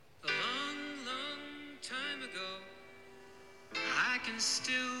time ago. I can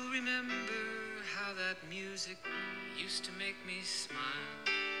still remember how that music used to make me smile.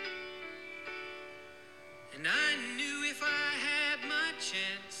 And I knew if I had my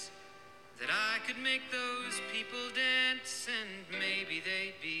chance that I could make those people dance, and maybe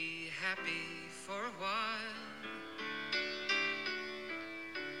they'd be happy for a while.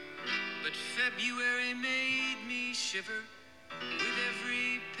 But February made me shiver with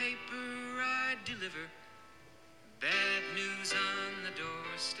every paper I deliver. Bad news on the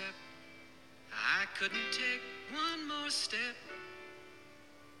doorstep. I couldn't take one more step.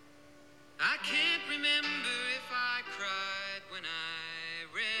 I can't remember if I cried when I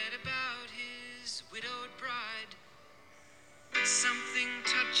read about his widowed bride. But something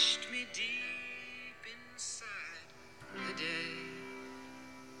touched me deep inside the day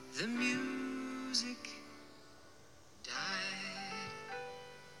the music died.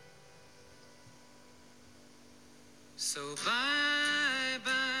 So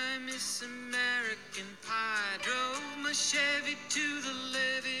bye-bye, Miss American Pie. Drove my Chevy to the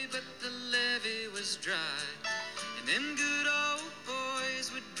levee, but the levee was dry. And them good old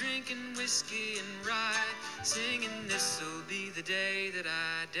boys were drinking whiskey and rye, singing, this'll be the day that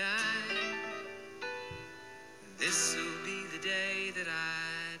I die. This'll be the day that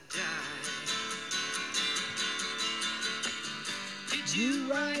I die. Did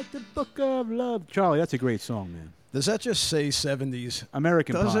You write the book of love. Charlie, that's a great song, man. Does that just say 70s?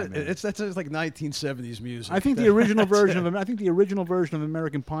 American Does Pie, it? man. That's like 1970s music. I think the original version of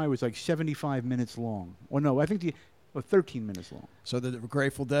American Pie was like 75 minutes long. Or no, I think 13 minutes long. So did the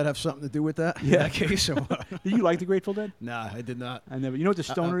Grateful Dead have something to do with that? Yeah. In that case, or what? Did you like the Grateful Dead? Nah, I did not. I never. You know what the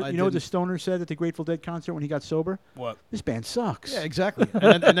stoner? You know what the stoner said at the Grateful Dead concert when he got sober? What? This band sucks. Yeah, exactly.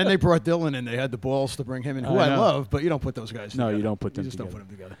 and then they brought Dylan in. They had the balls to bring him in, who I love, but you don't put those guys together. No, you don't put them You just together. don't put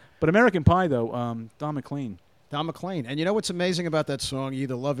them together. But American Pie, though, Don McLean. Don McLean. And you know what's amazing about that song? You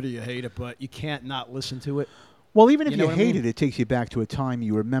either love it or you hate it, but you can't not listen to it. Well, even if You you, know what I hate mean? it take you back to a time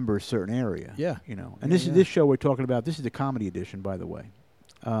you remember a certain area. Yeah. You know. And Yeah, this is yeah. this show we're talking about. This is the comedy edition, by the way.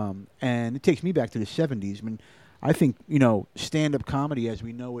 And it takes me back to the 70s. I mean, I think, stand-up comedy as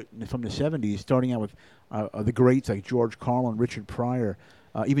we know it from the 70s, starting out with the greats like George Carlin, Richard Pryor,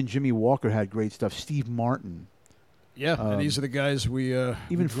 even Jimmy Walker had great stuff, Steve Martin. Yeah, and these are the guys we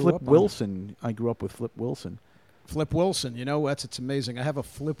Even grew Flip up on. Wilson. I grew up with Flip Wilson. Flip Wilson, it's amazing. I have a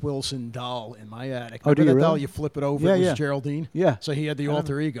Flip Wilson doll in my attic. Oh, do Remember you that doll? really? You flip it over. Yeah, It was yeah. Geraldine. Yeah. So he had the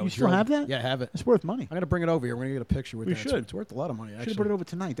alter ego. You still have that? Yeah, I have it. It's worth money. I'm going to bring it over here. We're going to get a picture with We that. should. It's worth a lot of money, Should actually. have brought it over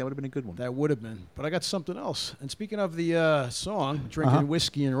tonight. That would have been a good one. That would have been. But I got something else. And speaking of the song, Drinking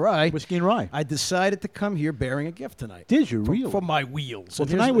Whiskey and Rye, Whiskey and Rye. I decided to come here bearing a gift tonight. Did you For- really? For my wheels. Well, And here's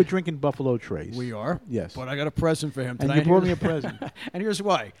tonight the- we're drinking Buffalo Trace. We are. Yes. But I got a present for him And tonight. you brought me Here's- a present. And here's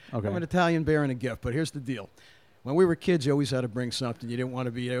why. Okay. I'm an Italian bearing a gift, but here's the deal. When we were kids, you always had to bring something. You didn't want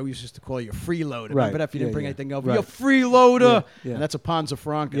to be. They always used to call you a freeloader. Right. Remember that? If you didn't Yeah, bring yeah. anything over, Right. you're a freeloader. Yeah. And that's a Panza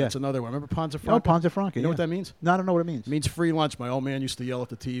Franca. Yeah. That's another one. Remember Panza Oh, Franca? Panza Franca. You know what that means? No, I don't know what it means. It means free lunch. My old man used to yell at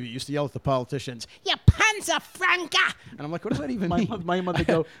the TV. He used to yell at the politicians. You Panza Franca! And I'm like, what does that even My, mean? my mother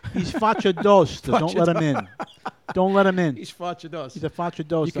go, he's faccia dosta. Don't let him in. Don't let him in. He's faciados. He's a faccia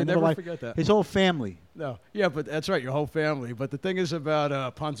dosta. You can I never forget that. His whole family. No. Yeah, but that's right, your whole family. But the thing is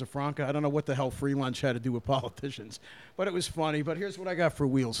about Panza Franca, I don't know what the hell free lunch had to do with politicians. But it was funny. But here's what I got for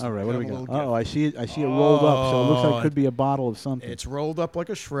Wheels. All right, what do we Got a got? little Oh, I see it. I see it rolled up, so it looks like it could be a bottle of something. It's rolled up like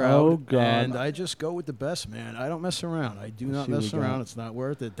a shroud. Oh, God. And I just go with the best, man. I don't mess around. I do not see what mess we got. around. It's not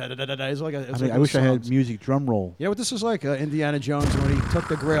worth it. Da-da-da-da-da. It's like a, it's I mean, like I wish I had songs. music drum roll. You know what this is like? Indiana Jones when he took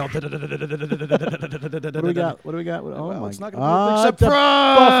the grail. What do we got? What do we got? Oh, Well, my it's not God. going to be a big the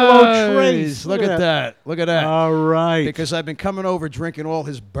surprise. Buffalo Trace. Look at that. Look at that. All right. Because I've been coming over drinking all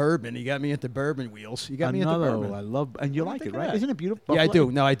his bourbon. He got me into bourbon, Wheels. You got me into Another. bourbon. I love, and you What do you like it, think of right? that? Isn't it beautiful? Yeah, I Buffalo-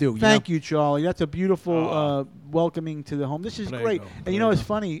 do. No, I do. Thank you, Charlie. That's a beautiful Oh. welcoming to the home. This is There you great. go. And There you know, you it's go.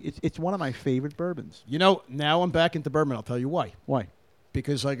 funny. It's one of my favorite bourbons. You know, now I'm back into bourbon. I'll tell you why. Why?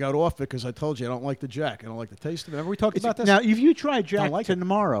 Because I got off it because I told you I don't like the Jack. I don't like the taste of it. Remember we talked about this? Now, if you tried Jack like it.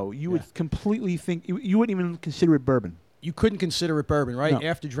 tomorrow, you Yeah. would completely think you wouldn't even consider it bourbon. You couldn't consider it bourbon, right? No.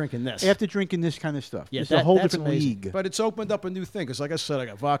 After drinking this. After drinking this kind of stuff. Yeah, It's a whole that's different amazing. league. But it's opened up a new thing because, like I said, I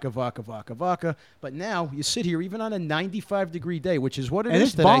got vodka. But now you sit here even on a 95-degree day, which is what it and is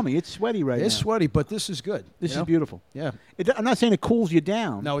it's today. balmy. It's sweaty right It's now. sweaty, but this is good. This you is know? beautiful. Yeah. I'm not saying it cools you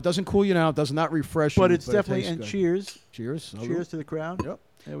down. No, it doesn't cool you now. It does not refresh you. but it's it definitely. tastes And good. cheers. Cheers. Cheers to the crowd. Yep.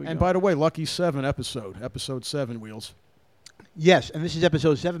 There we And go. by the way, Lucky 7 episode 7, Wheels. Yes, and this is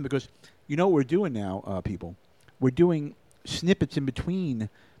episode 7 because you know what we're doing now, people. We're doing snippets in between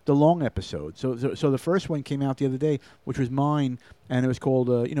the long episodes. So the first one came out the other day, which was mine, and it was called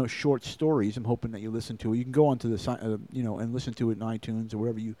Short Stories. I'm hoping that you listen to it. You can go onto the and listen to it in iTunes or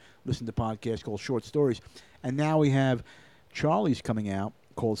wherever you listen to podcasts, called Short Stories. And now we have Charlie's coming out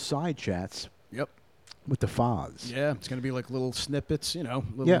called Side Chats. Yep. With the Foz. Yeah, it's going to be like little snippets, little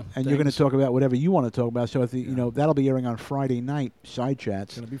and things. You're going to talk about whatever you want to talk about. So that'll be airing on Friday night, Side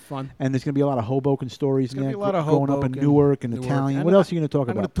Chats. It's going to be fun. And there's going to be a lot of Hoboken stories. There's going to be a lot of going up in Newark and Italian. And what else are you going to talk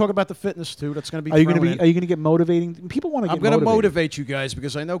I'm about? going to talk about the fitness too. That's going to be. Are you going to get motivating? People want to get motivated. I'm going to motivate you guys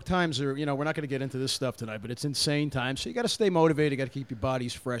because I know times are. We're not going to get into this stuff tonight, but it's insane times. So you got to stay motivated. You got to keep your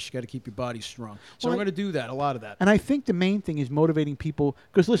bodies fresh. You got to keep your bodies strong. So I'm going to do that. A lot of that. And I think the main thing is motivating people.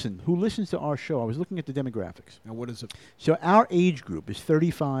 Because listen, who listens to our show? I was looking at the demographics. Now what is it? So our age group is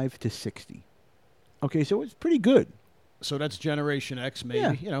 35 to 60. Okay, so it's pretty good. So that's Generation X,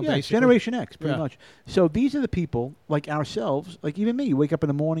 maybe. Yeah, Basically. Generation X, pretty much. So these are the people like ourselves, like even me. You wake up in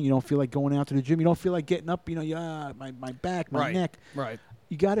the morning, you don't feel like going out to the gym, you don't feel like getting up. My back, my neck. Right.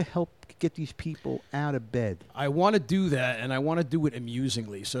 You got to help get these people out of bed. I want to do that, and I want to do it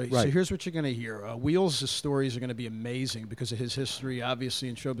amusingly. So here's what you're going to hear. Wheels' stories are going to be amazing because of his history, obviously,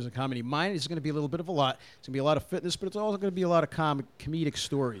 in showbiz and comedy. Mine is going to be a little bit of a lot. It's going to be a lot of fitness, but it's also going to be a lot of comedic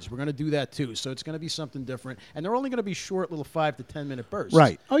stories. We're going to do that, too. So it's going to be something different. And they're only going to be short little 5 to 10-minute bursts.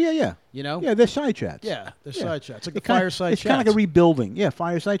 Right. Oh, yeah. Yeah, they're side chats. Yeah, they're side chats. Like the fireside chats. It's kind of like a rebuilding. Yeah,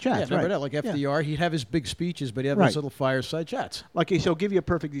 fireside chats. Yeah, remember that? Like FDR, he'd have his big speeches, but he'd have his little fireside chats. Okay, so I'll give you a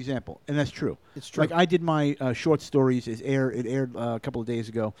perfect example, and that's true. It's true. Like I did my short stories. It aired a couple of days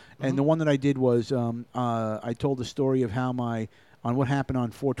ago, and the one that I did was I told the story of on what happened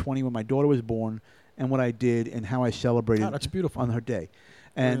on 4/20 when my daughter was born, and what I did and how I celebrated. Oh, that's beautiful. On her day.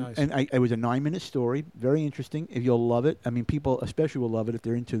 And nice. It was a 9-minute story, very interesting. If you'll love it, I mean, people especially will love it if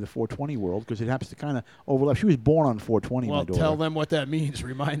they're into the 420 world because it happens to kind of overlap. She was born on 420. Well, my daughter. Tell them what that means.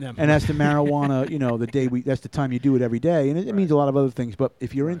 Remind them. And that's the marijuana. The day that's the time you do it every day, and it means a lot of other things. But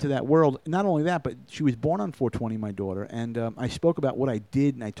if you're into that world, not only that, but she was born on 420, my daughter, and I spoke about what I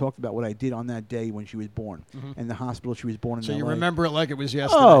did, and I talked about what I did on that day when she was born, and the hospital she was born in. So LA. you remember it like it was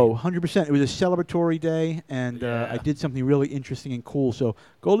yesterday. Oh, 100%. It was a celebratory day, and I did something really interesting and cool. So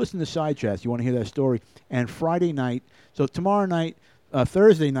go listen to Side Chats. You want to hear that story. And Friday night, so tomorrow night,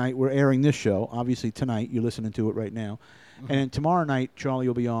 Thursday night, we're airing this show. Obviously, tonight, you're listening to it right now. And then tomorrow night, Charlie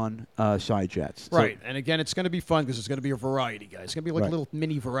will be on Side Chats. Right. And again, it's going to be fun because it's going to be a variety, guys. It's going to be like little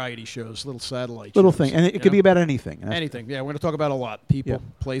mini variety shows, little satellite little shows. thing. And it could be about anything. Anything. Yeah, we're going to talk about a lot. People,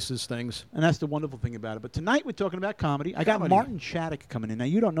 places, things. And that's the wonderful thing about it. But tonight, we're talking about comedy. I got Martin Chaddock coming in. Now,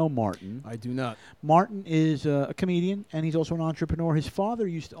 you don't know Martin. I do not. Martin is a comedian, and he's also an entrepreneur. His father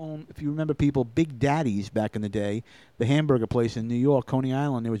used to own, if you remember people, Big Daddy's back in the day, the hamburger place in New York, Coney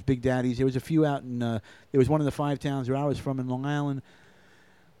Island. There was Big Daddy's. There was a few out in, there was one of the 5 towns where I was from in Long Island.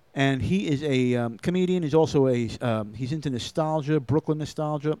 And he is a comedian. He's also he's into nostalgia, Brooklyn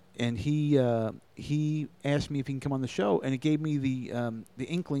nostalgia. And he asked me if he can come on the show, and it gave me the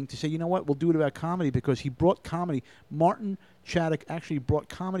inkling to say, you know what, we'll do it about comedy because he brought comedy. Martin Chaddock actually brought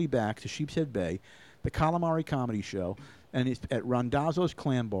comedy back to Sheepshead Bay, the Calamari Comedy Show, and it's at Randazzo's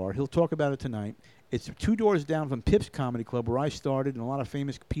Clam Bar. He'll talk about it tonight. It's 2 doors down from Pip's Comedy Club, where I started, and a lot of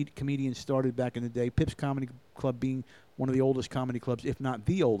famous comedians started back in the day. Pip's Comedy Club being one of the oldest comedy clubs, if not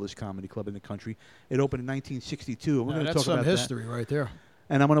the oldest comedy club in the country. It opened in 1962. And we're going to talk about history right there.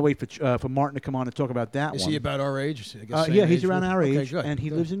 And I'm going to wait for Martin to come on and talk about that one. Is he about our age? Yeah, he's around our age, good, and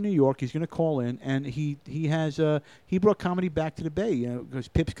he lives in New York. He's going to call in, and he brought comedy back to the Bay, because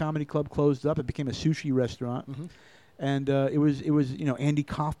Pip's Comedy Club closed up. It became a sushi restaurant. And it was Andy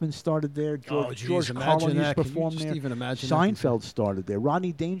Kaufman started there. George Carlin used to perform there. Even imagine Seinfeld started there.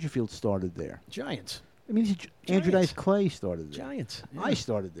 Rodney Dangerfield started there. Giants. I mean, Andrew Dice Clay started there. Giants. Yeah. I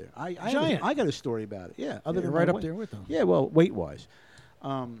started there. I got a story about it. Yeah, other than right up there with them. Yeah, well, weight-wise.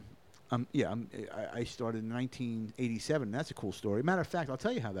 I started in 1987. And that's a cool story. Matter of fact, I'll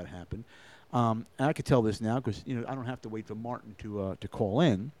tell you how that happened. And I could tell this now because I don't have to wait for Martin to call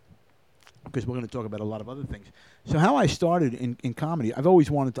in, because we're going to talk about a lot of other things. So how I started in comedy, I've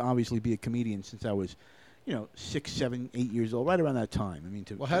always wanted to obviously be a comedian since I was 6, 7, 8 years old, right around that time. I mean,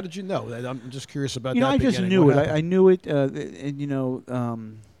 how did you know? I'm just curious about that. I just knew it. I knew it,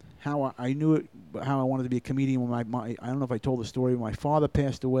 how I knew it, how I wanted to be a comedian when my I don't know if I told the story when my father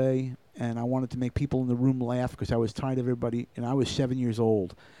passed away, and I wanted to make people in the room laugh because I was tired of everybody. And I was 7 years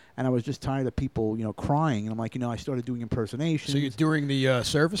old, and I was just tired of people, crying. And I'm like, I started doing impersonations. So you're during the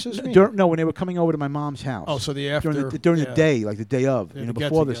services? No, when they were coming over to my mom's house. Oh, so the after during the day, like the day of,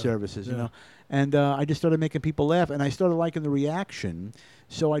 before the services, Yeah. And I just started making people laugh, and I started liking the reaction.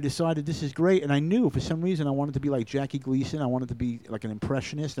 So I decided this is great, and I knew for some reason I wanted to be like Jackie Gleason. I wanted to be like an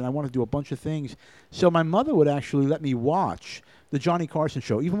impressionist, and I wanted to do a bunch of things. So my mother would actually let me watch the Johnny Carson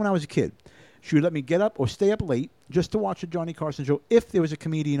show, even when I was a kid. She would let me get up or stay up late just to watch the Johnny Carson show if there was a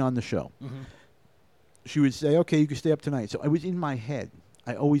comedian on the show. Mm-hmm. She would say, okay, you can stay up tonight. So it was in my head.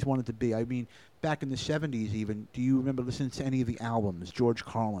 I always wanted to be. I mean, back in the 70s even, do you remember listening to any of the albums? George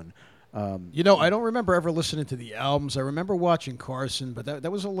Carlin. I don't remember ever listening to the albums. I remember watching Carson, but that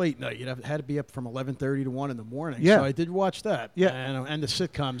was a late night. Had to be up from 11:30 to 1 in the morning. Yeah. So I did watch that. Yeah. And the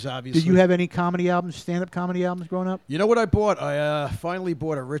sitcoms, obviously. Did you have any comedy albums, stand-up comedy albums growing up? You know what I bought? I finally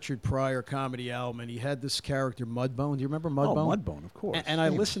bought a Richard Pryor comedy album, and he had this character, Mudbone. Do you remember Mudbone? Oh, Mudbone, of course. And I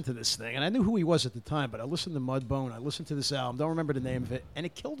listened to this thing, and I knew who he was at the time, but I listened to Mudbone. I listened to this album. Don't remember the name of it, and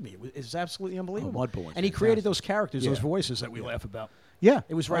it killed me. It's absolutely unbelievable. Mudbone. And he created those characters, those Yeah. voices that we laugh about. Yeah.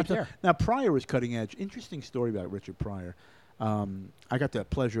 It was right there. Now, Pryor was cutting edge. Interesting story about Richard Pryor. I got the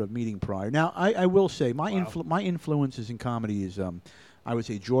pleasure of meeting Pryor. Now, I will say, my influences in comedy is, I would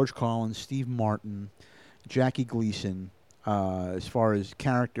say, George Carlin, Steve Martin, Jackie Gleason. As far as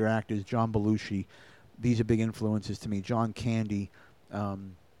character actors, John Belushi. These are big influences to me. John Candy.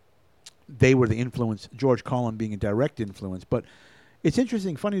 They were the influence, George Carlin being a direct influence. But it's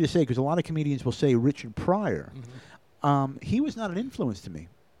interesting, funny to say, because a lot of comedians will say Richard Pryor. Mm-hmm. He was not an influence to me.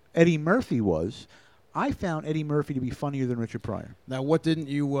 Eddie Murphy was. I found Eddie Murphy to be funnier than Richard Pryor. Now, what didn't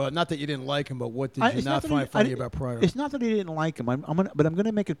you? Not that you didn't like him, but what did you not find funny about Pryor? It's not that I didn't like him. But I'm going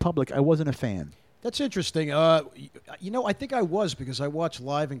to make it public. I wasn't a fan. That's interesting. I think I was because I watched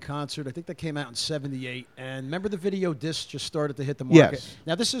Live in Concert. I think that came out in '78. And remember the video discs just started to hit the market? Yes.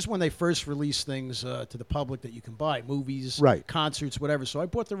 Now, this is when they first released things to the public that you can buy, movies, right. concerts, whatever. So I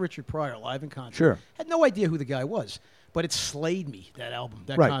bought the Richard Pryor Live in Concert. Sure. Had no idea who the guy was. But it slayed me, that album,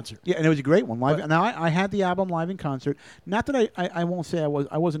 that right. concert. Yeah, and it was a great one. Now, I had the album Live in Concert. Not that I won't say I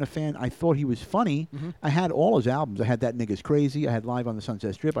wasn't a fan. I thought he was funny. Mm-hmm. I had all his albums. I had That Nigga's Crazy. I had Live on the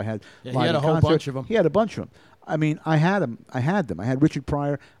Sunset Strip. I had Live he had a whole Concert. bunch of them. He had a bunch of them. I mean, I had them. I had Richard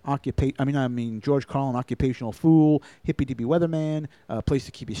Pryor, George Carlin, Occupational Fool, Hippie Dippy Weatherman, Place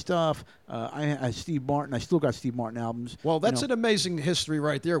to Keep Your Stuff. I had Steve Martin. I still got Steve Martin albums. Well, that's an amazing history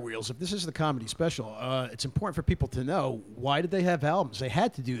right there, Wheels. If this is the comedy special, it's important for people to know, why did they have albums? They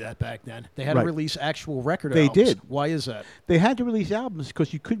had to do that back then. They had to release actual record albums. They did. Why is that? They had to release albums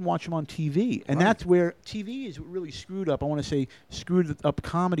because you couldn't watch them on TV. And that's where TV is really screwed up. I want to say screwed up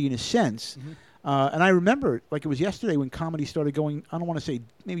comedy in a sense. Mm-hmm. And I remember, like it was yesterday, when comedy started going, I don't want to say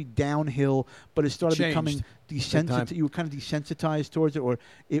maybe downhill, but it started becoming desensitized. You were kind of desensitized towards it, or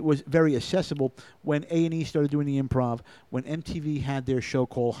it was very accessible when A&E started doing the improv, when MTV had their show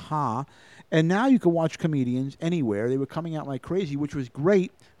called Ha, and now you could watch comedians anywhere. They were coming out like crazy, which was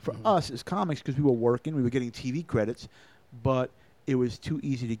great for us as comics because we were working, we were getting TV credits, but it was too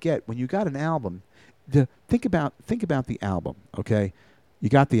easy to get. When you got an album, think about the album, okay? You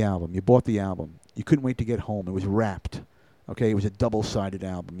got the album. You bought the album. You couldn't wait to get home. It was wrapped. Okay, it was a double-sided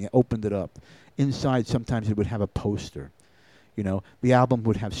album. You opened it up. Inside, sometimes it would have a poster. The album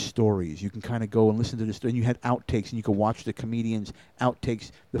would have stories. You can kind of go and listen to the story. And you had outtakes, and you could watch the comedians'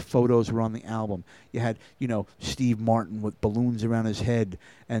 outtakes. The photos were on the album. You had, Steve Martin with balloons around his head,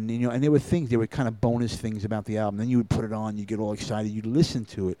 and and there were things. There were kind of bonus things about the album. Then you would put it on. You get all excited. You'd listen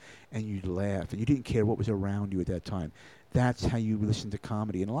to it, and you'd laugh, and you didn't care what was around you at that time. That's how you listen to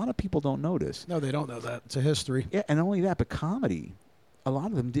comedy. And a lot of people don't know this. No, they don't know that. It's a history. Yeah, and not only that, but comedy, a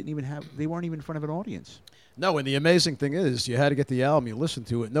lot of them they weren't even in front of an audience. No, and the amazing thing is, you had to get the album, you listened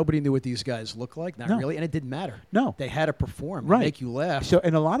to it. Nobody knew what these guys looked like, not really, and it didn't matter. No. They had to perform, right. Make you laugh. So,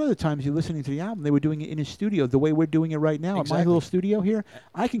 and a lot of the times you're listening to the album, they were doing it in a studio, the way we're doing it right now. Exactly. At my little studio here,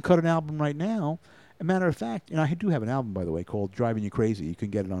 I can cut an album right now. A matter of fact, I do have an album, by the way, called Driving You Crazy. You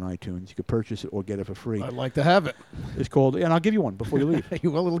can get it on iTunes. You can purchase it or get it for free. I'd like to have it. It's called, and I'll give you one before you leave. You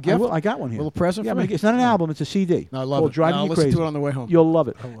want a little gift? I got one here. A little present for me? It's not an album. It's a CD. No, I love called it. Driving I'll You listen Crazy. to it on the way home. You'll love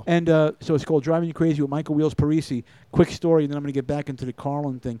it. I will. And so it's called Driving You Crazy with Michael Wheels Parisi. Quick story, and then I'm going to get back into the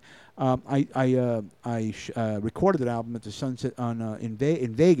Carlin thing. I recorded that album at the Sunset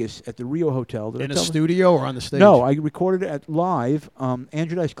in Vegas at the Rio Hotel. In a studio or on the stage? No, I recorded it live.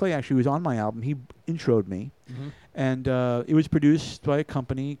 Andrew Dice Clay actually was on my album. He introed me. Mm-hmm. And it was produced by a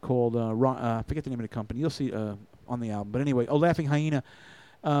company called, I forget the name of the company. You'll see on the album. But anyway, Laughing Hyena.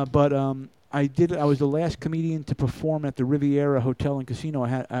 I was the last comedian to perform at the Riviera Hotel and Casino.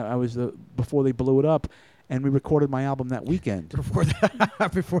 I was before they blew it up, and we recorded my album that weekend. Before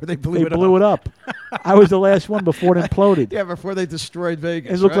they blew it up. I was the last one before it imploded. Yeah, before they destroyed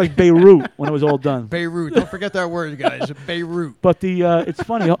Vegas. It looked like Beirut when it was all done. Beirut. Don't forget that word, guys. Beirut. But it's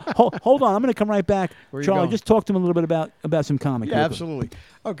funny. Hold on. I'm going to come right back. Charlie, just talk to him a little bit about some comics. Yeah, absolutely.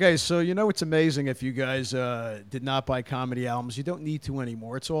 Okay, so it's amazing if you guys did not buy comedy albums. You don't need to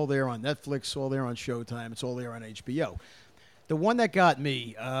anymore. It's all there on Netflix, all there on Showtime. It's all there on HBO. The one that got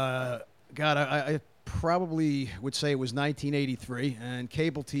me, I probably would say it was 1983, and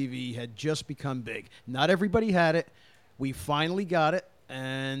cable TV had just become big. Not everybody had it. We finally got it,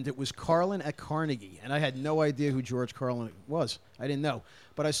 and it was Carlin at Carnegie. And I had no idea who George Carlin was. I didn't know.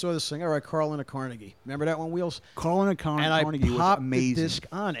 But I saw this thing, all right, Carlin at Carnegie. Remember that one, Wheels? Carlin at Carnegie was popped amazing. The disc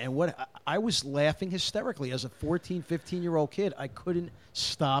on, and I was laughing hysterically. As a 14, 15-year-old kid, I couldn't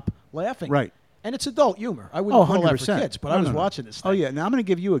stop laughing. Right. And it's adult humor. I wouldn't call that for 100%. kids, but I was watching this thing. Oh, yeah. Now, I'm going to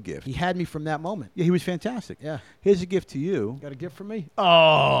give you a gift. He had me from that moment. Yeah, he was fantastic. Yeah. Here's a gift to you. Got a gift for me? Oh,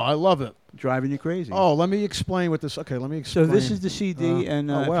 I love it. Driving you crazy. Oh, let me explain what this... Okay, let me explain. So this is the CD,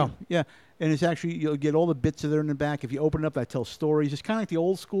 and... oh, wow. Yeah. And it's actually, you'll get all the bits that are in the back. If you open it up, I tell stories. It's kind of like the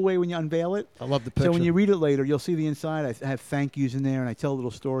old school way when you unveil it. I love the picture. So when you read it later, you'll see the inside. I have thank yous in there, and I tell a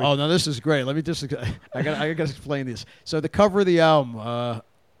little story. Oh, no, this is great. Let me just... I got to explain this. So the cover of the album...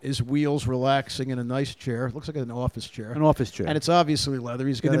 is Wheels relaxing in a nice chair. It looks like an office chair. An office chair. And it's obviously leather.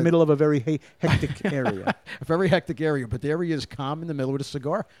 He's got in the middle of a very hectic area. A very hectic area. But there he is, calm in the middle with a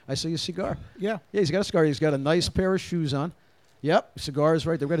cigar. I see a cigar. Yeah. Yeah, he's got a cigar. He's got a nice pair of shoes on. Yep, cigars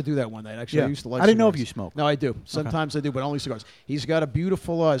right. They've got to do that one night. Actually, Yeah. I used to like I didn't know cigars. if you smoke. No, I do. Sometimes I do, but only cigars. He's got a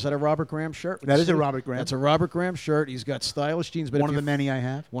beautiful, is that a Robert Graham shirt? That is a Robert Graham. That's a Robert Graham shirt. He's got stylish jeans. But One of the many I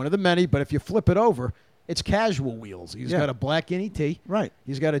have. One of the many, but if you flip it over, it's casual Wheels. He's got a black guinea tee. Right.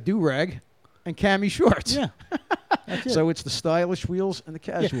 He's got a do-rag and cami shorts. Yeah. That's it. So it's the stylish Wheels and the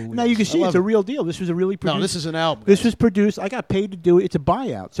casual Wheels. Now you can see it's it. a real deal. This was a really produced. No, this is an album. This guys. was produced. I got paid to do it. It's a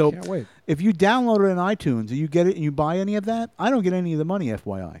buyout. So Can't wait. if you download it on iTunes and you get it and you buy any of that, I don't get any of the money.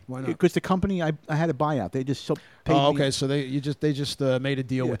 FYI. Why not? Because the company I had a buyout. They just paid me. Okay. So they just made a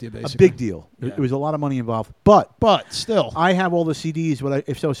deal with you, basically. A big deal. Yeah. It was a lot of money involved. But still, I have all the CDs.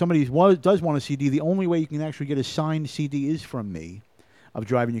 If somebody does want a CD, the only way you can actually get a signed CD is from me, of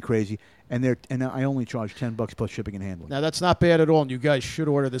Driving You Crazy, and I only charge $10 plus shipping and handling. now that's not bad at all, and you guys should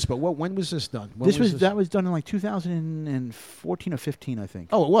order this. But when was this done? That was done in like 2014 or 15, I think.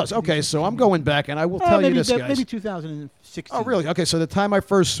 Oh, it was. Okay, so I'm going back, and I will tell you this, guys. Maybe 2016. Oh, really? Okay, so the time I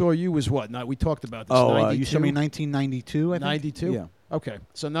first saw you was what? We talked about this. Oh, 92? you saw me in 1992, I think. 92? Yeah. Okay,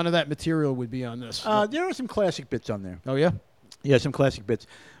 so none of that material would be on this. There are some classic bits on there. Oh, yeah? Yeah, some classic bits.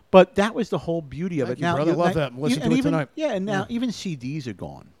 But that was the whole beauty of Thank it. you, brother. Love that. Listen to it tonight. Yeah, and now even CDs are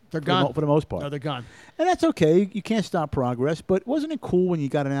gone. They're gone. For the most part. No, they're gone. And that's okay. You can't stop progress. But wasn't it cool when you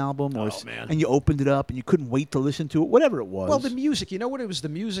got an album man. and you opened it up and you couldn't wait to listen to it, whatever it was? Well, the music. You know what? It was the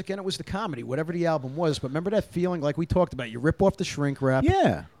music and it was the comedy, whatever the album was. But remember that feeling like we talked about? You rip off the shrink wrap.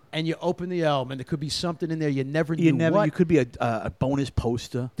 Yeah. And you open the album, and there could be something in there you never knew what. You could be a bonus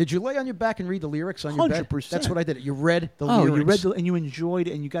poster. Did you lay on your back and read the lyrics on your bed? 100%. That's what I did. You read the lyrics. You read and you enjoyed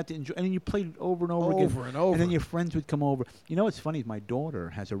it, and you got to enjoy, and then you played it over and over again. Over and over. And then your friends would come over. You know what's funny? My daughter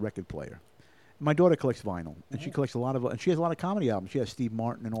has a record player. My daughter collects vinyl, and she collects and she has a lot of comedy albums. She has Steve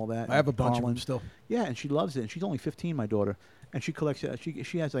Martin and all that. I have a bunch of Carlin. them still. Yeah, and she loves it. And she's only 15, my daughter, and she collects.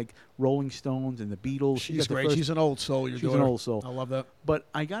 She has like Rolling Stones and the Beatles. She's great. She's an old soul. Your She's daughter. an old soul. I love that. But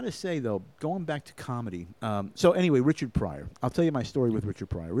I gotta say though, going back to comedy. So anyway, Richard Pryor. I'll tell you my story with Richard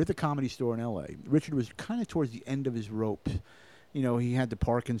Pryor. We're at the Comedy Store in L.A. Richard was kind of towards the end of his rope. You know, he had the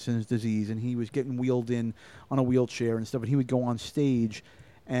Parkinson's disease, and he was getting wheeled in on a wheelchair and stuff. And he would go on stage,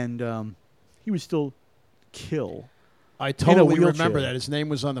 and he would still kill. I totally remember wheelchair. that. His name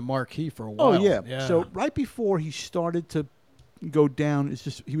was on the marquee for a while. Oh yeah. So right before he started to go down,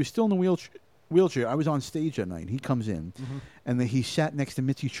 he was still in the wheelchair. I was on stage that night. He comes in, and he sat next to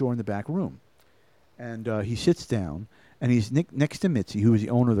Mitzi Shore in the back room, and he sits down, and he's next to Mitzi, who was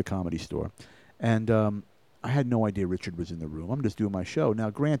the owner of the Comedy Store, and I had no idea Richard was in the room. I'm just doing my show. Now,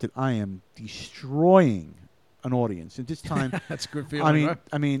 granted, I am destroying an audience at this time. That's a good feeling. Right?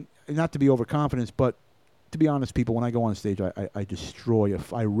 I mean, not to be overconfident, but to be honest, people, when I go on stage, I destroy.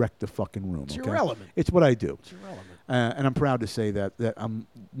 I wreck the fucking room. It's okay? irrelevant. It's what I do. It's irrelevant. And I'm proud to say that I'm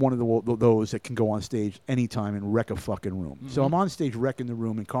one of those that can go on stage anytime and wreck a fucking room. So I'm on stage wrecking the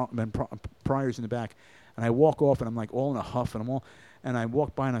room, and Pryor's in the back, and I walk off, and I'm like all in a huff, and And I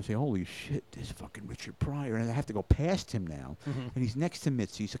walk by and I say, holy shit, this fucking Richard Pryor. And I have to go past him now. And he's next to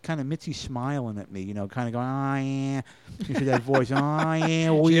Mitzi. So kind of Mitzi smiling at me, kind of going, oh, yeah. You see that voice, oh, yeah,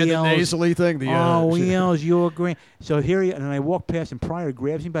 Wheels. She had the nasally thing. Wheels, you're great. So here and I walk past and Pryor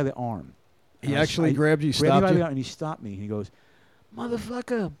grabs me by the arm. He actually grabbed you, stopped you? And he stopped me. He goes,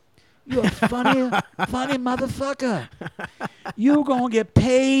 motherfucker, you're a funny motherfucker. You're going to get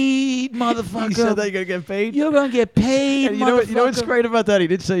paid, motherfucker. He said that you're going to get paid? You're going to get paid, motherfucker. You know what's great about that? He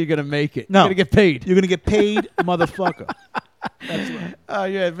didn't say you're going to make it. No. You're going to get paid. You're going to get paid, motherfucker. That's right. Oh,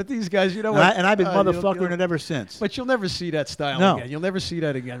 yeah, but these guys, you know what? And I've been motherfuckering it ever since. But you'll never see that style again. You'll never see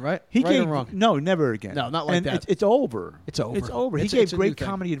that again, right? Right or wrong? No, never again. No, not like that. It's over. It's over. It's over. He gave great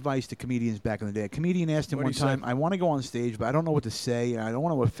comedy advice to comedians back in the day. A comedian asked him one time, I want to go on stage, but I don't know what to say. I don't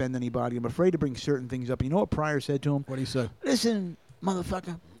want to offend anybody. I'm afraid to bring certain things up. And you know what Pryor said to him? What did he say? Listen,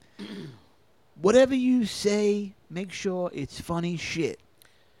 motherfucker, whatever you say, make sure it's funny shit.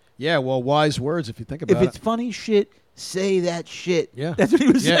 Yeah, well, wise words if you think about it. If it's funny shit, say that shit. Yeah. That's what he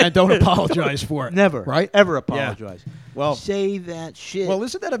was saying. Yeah, and don't apologize for it. Never. Right? Ever apologize. Yeah. Well, say that shit. Well,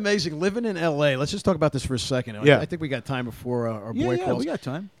 isn't that amazing? Living in L.A., let's just talk about this for a second. Yeah. I think we got time before our boy calls. Yeah, we got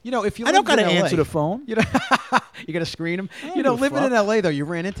time. If you I don't got to LA, answer the phone. You got to screen him. Living in L.A., though, you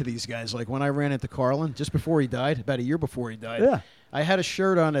ran into these guys. Like when I ran into Carlin, just before he died, about a year before he died. Yeah. I had a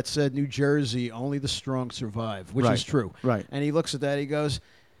shirt on that said, New Jersey, only the strong survive, which is true. Right. And he looks at that, he goes,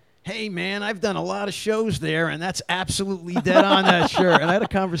 hey, man, I've done a lot of shows there, and that's absolutely dead on that shirt. And I had a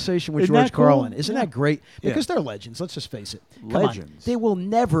conversation with George Carlin. Isn't that great? Because they're legends. Let's just face it. Legends. They will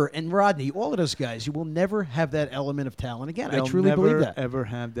never, and Rodney, all of those guys, you will never have that element of talent again. I truly believe that. They'll never, ever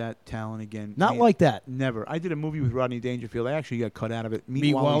have that talent again. Not like that. Never. I did a movie with Rodney Dangerfield. I actually got cut out of it.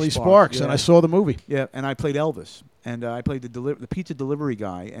 Meet Wally Sparks, and I saw the movie. Yeah, and I played Elvis. And I played the pizza delivery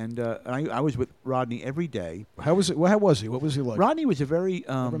guy, and I was with Rodney every day. How was it? How was he? What was he like? Rodney was a very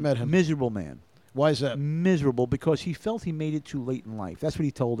miserable man. Why is that? Miserable because he felt he made it too late in life. That's what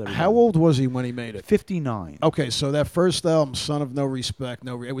he told everybody. How old was he when he made it? 59. Okay, so that first album, Son of No Respect,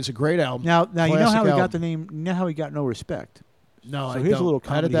 it was a great album. Now you know how he got the name. You know how he got No Respect. No, so here's a little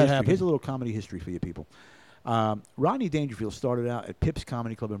comedy How did that history. happen? Here's a little comedy history for you people. Rodney Dangerfield started out at Pips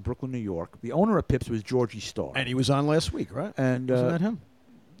Comedy Club in Brooklyn, New York. The owner of Pips was Georgie Starr. And he was on last week, right? And wasn't that him?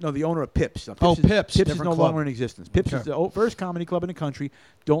 No, the owner of Pips. Now, Pips. Pips is no club. longer in existence. Pips is the first comedy club in the country.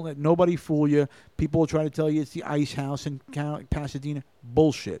 Don't let nobody fool you. People will try to tell you it's the Ice House in Pasadena.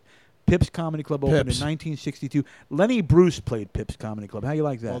 Bullshit. Pips Comedy Club opened in 1962. Lenny Bruce played Pips Comedy Club. How you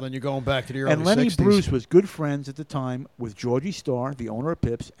like that? Well, then you're going back to the early 60s. And Lenny Bruce was good friends at the time with Georgie Starr, the owner of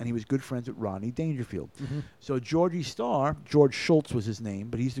Pips, and he was good friends with Rodney Dangerfield. Mm-hmm. So Georgie Starr, George Schultz was his name,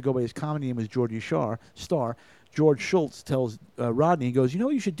 but he used to go by his comedy name was Georgie Starr. George Schultz tells Rodney, he goes, you know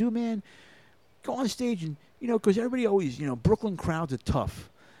what you should do, man? Go on stage and, because everybody always, Brooklyn crowds are tough.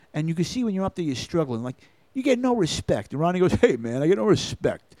 And you can see when you're up there, you're struggling. Like, you get no respect. And Rodney goes, hey, man, I get no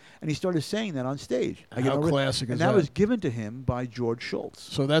respect. And he started saying that on stage. How classic is that? And that was given to him by George Schultz.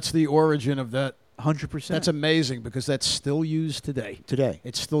 So that's the origin of that. 100%. That's amazing because that's still used today.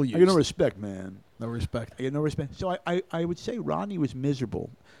 It's still used. I get no respect, man. No respect. I get no respect. So I would say Rodney was miserable.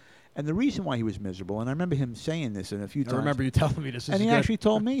 And the reason why he was miserable, and I remember him saying this a few times. I remember you telling me this. And he actually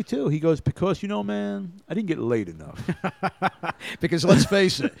told me, too. He goes, because, man, I didn't get laid enough. Because let's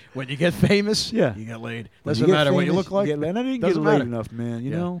face it, when you get famous, you get laid. Doesn't matter what you look like. And I didn't get laid enough, man,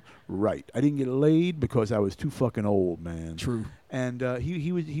 you know? Right. I didn't get laid because I was too fucking old, man. True. And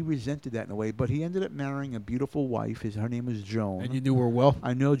he resented that in a way, but he ended up marrying a beautiful wife. Her name was Joan. And you knew her well?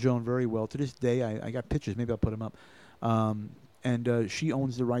 I know Joan very well. To this day, I got pictures. Maybe I'll put them up. And she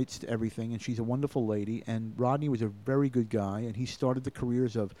owns the rights to everything, and she's a wonderful lady. And Rodney was a very good guy, and he started the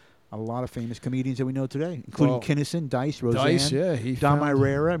careers of a lot of famous comedians that we know today, including Kinison, Dice, Roseanne, Dom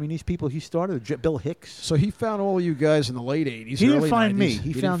Irrera. I mean, these people he started. Bill Hicks. So he found all you guys in the late 80s, He didn't early find 90s. me.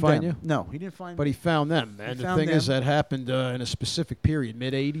 He found them. you? No, he didn't find me. But he found them. And the thing is, that happened in a specific period,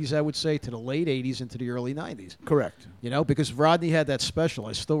 mid-80s, I would say, to the late 80s into the early 90s. Correct. Because Rodney had that special.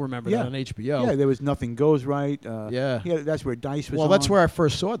 I still remember that on HBO. Yeah, there was Nothing Goes Right. That's where Dice was on. Well, that's where I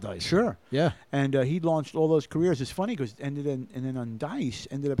first saw Dice. Sure. Yeah. And he launched all those careers. It's funny because and then on Dice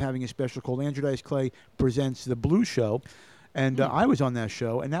ended up having a special called Andrew Dice Clay Presents the Blue Show. And I was on that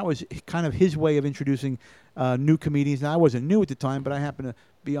show, and that was kind of his way of introducing new comedians. Now, I wasn't new at the time, but I happened to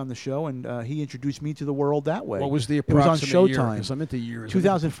be on the show, and he introduced me to the world that way. What was the It approximate was on year? Showtime. Because I'm into years.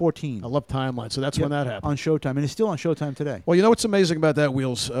 2014. I love timeline, so that's when that happened. On Showtime, and it's still on Showtime today. Well, you know what's amazing about that,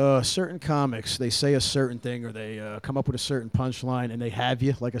 Wheels? Certain comics, they say a certain thing, or they come up with a certain punchline, and they have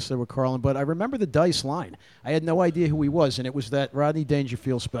you, like I said with Carlin. But I remember the Dice line. I had no idea who he was, and it was that Rodney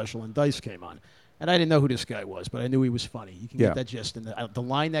Dangerfield special, and Dice came on. And I didn't know who this guy was, but I knew he was funny. You can Yeah. get that gist. And the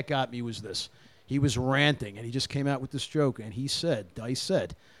line that got me was this. He was ranting, and he just came out with this joke, and Dice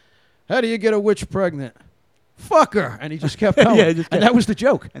said, how do you get a witch pregnant? Fuck her. And he just kept going. And that was the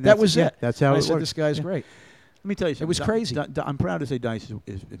joke. And that was it. That's how I it said, works. this guy's great. Let me tell you something. It was crazy. I'm proud to say Dice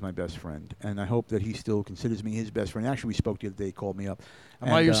is my best friend, and I hope that he still considers me his best friend. Actually, we spoke the other day. He called me up.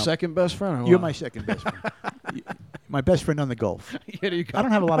 Am I your second best friend? Or You're what? my second best friend. My best friend on the Gulf. There you go. I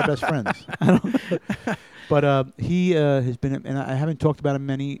don't have a lot of best friends. But he has been, and I haven't talked about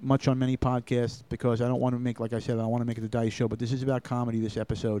him much on many podcasts because I don't want to make, like I said, I don't want to make it the Dice show. But this is about comedy, this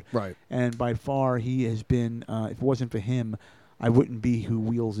episode. Right. And by far, he has been. If it wasn't for him, I wouldn't be who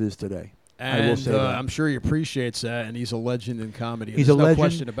Wheels is today. And I will say that. I'm sure he appreciates that, and he's a legend in comedy. He's There's a no legend.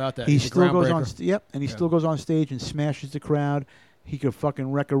 question about that. He He's a still goes on. groundbreaker. And he still goes on stage and smashes the crowd. He could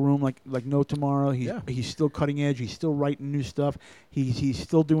fucking wreck a room like no tomorrow. He's still cutting edge. He's still writing new stuff. He's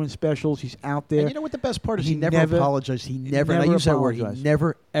still doing specials. He's out there. And you know what the best part is? He He never apologized. He never, and I use that word, he apologized.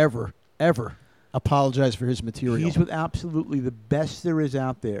 never, ever, ever apologized for his material. He's with absolutely the best there is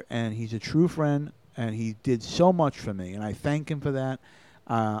out there, and he's a true friend, and he did so much for me, and I thank him for that.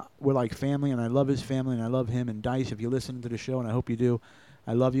 We're like family, and I love his family, and I love him. And Dice, if you listen to the show, and I hope you do,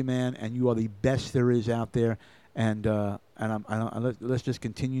 I love you, man, and you are the best there is out there. And let's just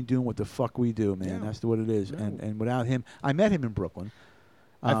continue doing what the fuck we do, man. Yeah. That's what it is. Yeah. And without him, I met him in Brooklyn.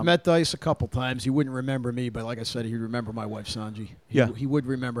 I've met Dice a couple times. He wouldn't remember me, but like I said, he'd remember my wife, Sanji. He would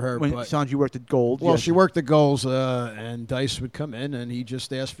remember her. When but Sanji worked at Gold. Well, yes. she worked the goals, and Dice would come in, and he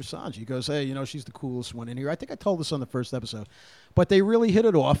just asked for Sanji. He goes, hey, she's the coolest one in here. I think I told this on the first episode. But they really hit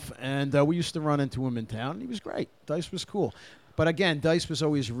it off, and we used to run into him in town, and he was great. Dice was cool. But again, Dice was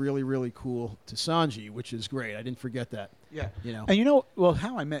always really, really cool to Sanji, which is great. I didn't forget that. Yeah. And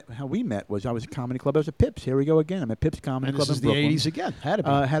how we met was I was at Comedy Club. I was at Pips. Here we go again. I'm at Pips Comedy Club this in is Brooklyn. the 80s again. Had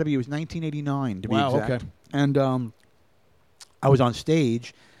to be. It was 1989 to be Wow, exact. okay. And I was on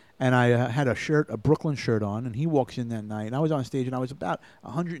stage, and I had a Brooklyn shirt on, and he walks in that night, and I was on stage, and I was about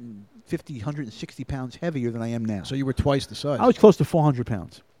 150, 160 pounds heavier than I am now. So you were twice the size. I was close to 400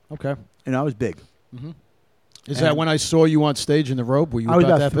 pounds, okay. and I was big. Mm-hmm. Is that when I saw you on stage in the robe? Were you I was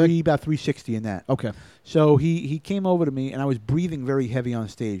about that big? about 360 in that. Okay. So he came over to me, and I was breathing very heavy on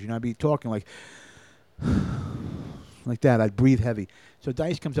stage, and I'd be talking like that. I'd breathe heavy. So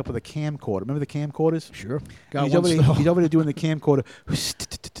Dice comes up with a camcorder. Remember the camcorders? Sure. He's over there doing the camcorder.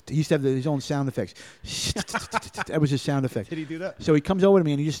 He used to have his own sound effects. That was his sound effect. Did he do that? So he comes over to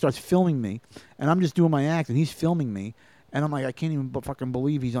me, and he just starts filming me, and I'm just doing my act, and he's filming me, and I'm like, I can't even fucking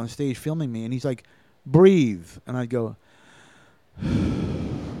believe he's on stage filming me, and he's like, breathe, and I'd go,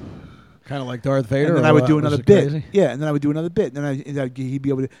 kind of like Darth Vader. and then I would do was another it bit. crazy? Yeah, and then I would do another bit, and then he'd be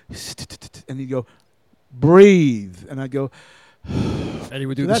able to, and he'd go, breathe, and I'd go, and he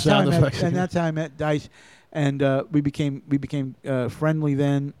would do so the that's how sound I met, effects. and that's how I met Dice, and we became friendly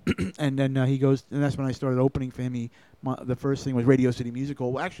then, and then he goes, and that's when I started opening for him. The first thing was Radio City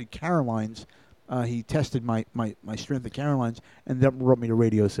Musical. Well, actually, Caroline's. He tested my strength at Caroline's, and that brought me to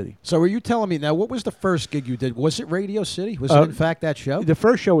Radio City. So were you telling me now, what was the first gig you did? Was it Radio City? Was it, in fact, that show? The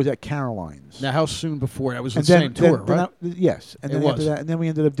first show was at Caroline's. Now, how soon before? That was the And same tour, right? Yes. And It then was. after that, and then we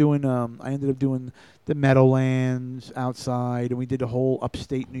ended up doing, I ended up doing the Meadowlands outside, and we did the whole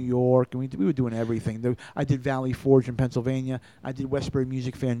upstate New York, and we were doing everything. I did Valley Forge in Pennsylvania. I did Westbury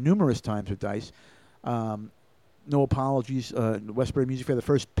Music Fair numerous times with Dice. No apologies. Westbury Music Fair, the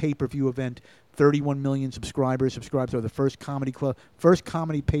first pay-per-view event, 31 million subscribers subscribed to the first comedy club, first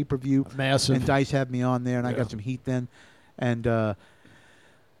comedy pay-per-view. Massive. And Dice had me on there, and I got some heat then. And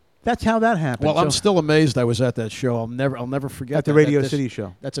that's how that happened. Well, I'm still amazed I was at that show. I'll never forget at the that. Radio City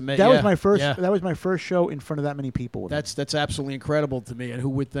show. That's amazing. That was my first. Yeah. That was my first show in front of that many people. That's absolutely incredible to me. And who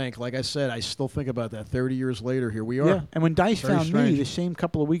would think? Like I said, I still think about that. 30 years later, here we are. Yeah. And when Dice Very found strange. me, the same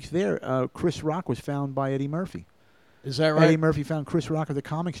couple of weeks there, Chris Rock was found by Eddie Murphy. Is that right? Eddie Murphy found Chris Rock at the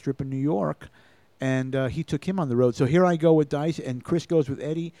comic strip in New York, and he took him on the road. So here I go with Dice, and Chris goes with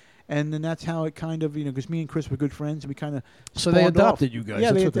Eddie, and then that's how it kind of, because me and Chris were good friends, and we kind of So they adopted you guys.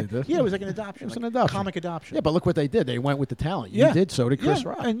 Yeah, That's what they did. Yeah, it was like an adoption. It was like an adoption. comic adoption. Yeah, but look what they did. They went with the talent. You did, so did Chris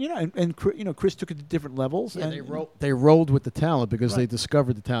Rock. And Chris took it to different levels. Yeah, and they rolled with the talent because they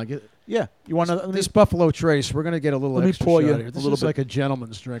discovered the talent. Yeah, you want to? This Buffalo Trace, we're going to get a little Let me extra pour shot you here. a This little is bit. like a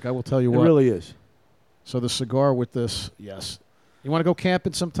gentleman's drink. I will tell you It what. really is. So the cigar with this, yes. You want to go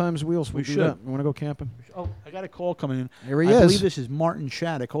camping sometimes, Wheels? We do should. that. You want to go camping? Oh, I got a call coming in. Here he I is. believe this is Martin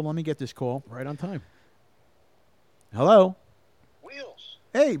Shattuck. Hold on, let me get this call. Right on time. Hello. Wheels,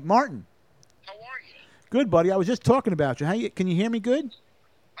 Hey, Martin. how are you? Good, buddy. I was just talking about you. Can you hear me good?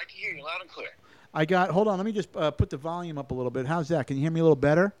 I can hear you loud and clear. Hold on. Let me just put the volume up a little bit. How's that? Can you hear me a little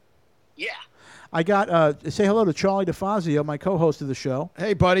better? Yeah. I got say hello to Charlie DeFazio, my co-host of the show.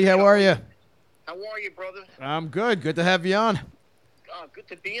 Hey, buddy, how are you? How are you, brother? I'm good. Good to have you on. Good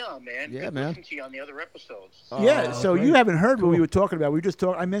to be on, man. Yeah, Good man. listening to you on the other episodes. Yeah, so great. you haven't heard what we were talking about. We just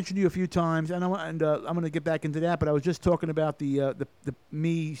talked. I mentioned you a few times, and I'm going to get back into that. But I was just talking about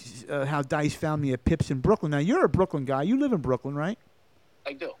how Dice found me at Pips in Brooklyn. Now you're a Brooklyn guy. You live in Brooklyn, right?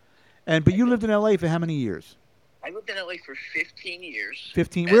 I do. But you lived in L.A. for how many years? I lived in L.A. for 15 years.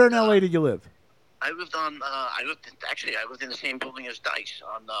 15. And, Where in L.A. did you live? I lived in the same building as Dice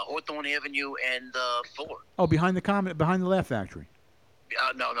on Hawthorne Avenue and Fuller. Oh, behind the Laugh Factory.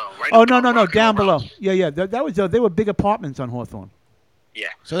 No, right. Oh across no, Rock down Hill below. House. Yeah. They were big apartments on Hawthorne. Yeah.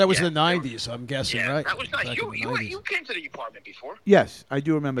 So that was yeah. the 90s, I'm guessing, Yeah, right? that was nice. Back in the You 90s. came to the apartment before. Yes, I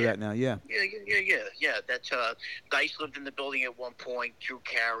do remember that now. Yeah. Yeah. That's Dice lived in the building at one point. Drew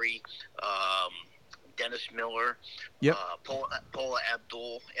Carey, Dennis Miller, Yep. Paula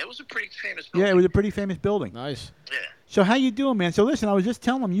Abdul. It was a pretty famous building. Yeah, it was a pretty famous building. Nice. Yeah. So how you doing, man? So listen, I was just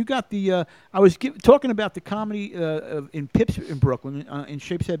telling them you got the. I was talking about the comedy in Pips in Brooklyn, in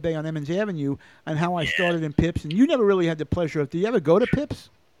Shapehead Bay on Emmons Avenue, and how I started in Pips. And you never really had the pleasure of. Did you ever go to Pips?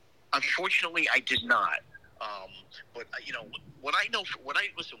 Unfortunately, I did not. But what I know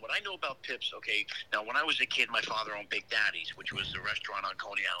about Pips. Okay, now when I was a kid, my father owned Big Daddy's, which was the restaurant on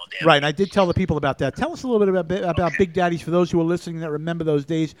Coney Island Avenue. Right, and I did tell the people about that. Tell us a little bit about Big Daddy's for those who are listening that remember those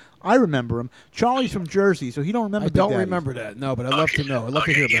days. I remember him. Charlie's from Jersey, so he don't remember. I Big don't Daddy's. remember that. No, but I'd love to know. I'd love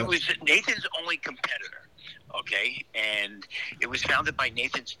to hear It about it. was Nathan's only competitor. Okay, and it was founded by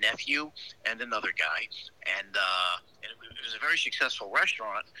Nathan's nephew and another guy, and it was a very successful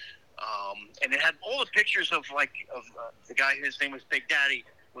restaurant. And it had all the pictures of the guy whose name was Big Daddy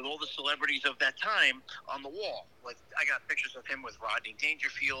with all the celebrities of that time on the wall. Like I got pictures of him with Rodney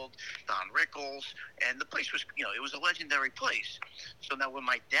Dangerfield, Don Rickles, and the place was, it was a legendary place. So now when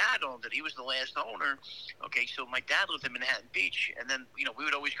my dad owned it, he was the last owner. Okay, so my dad lived in Manhattan Beach, and then we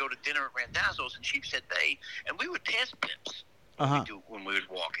would always go to dinner at Randazzo's in Sheepshead Bay, and we would pass Pips. When we were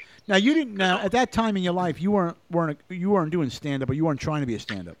walking. Now you didn't. Now at that time in your life, you weren't doing stand up, or you weren't trying to be a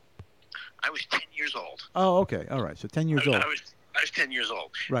stand up. I was 10 years old. Oh, okay, all right. So 10 years old. I was 10 years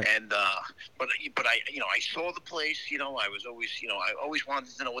old. Right. And but I I saw the place. I was always I always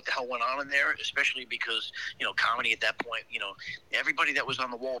wanted to know what the hell went on in there, especially because comedy at that point. Everybody that was on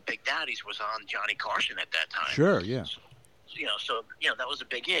the wall at Big Daddy's was on Johnny Carson at that time. Sure. Yeah. So that was a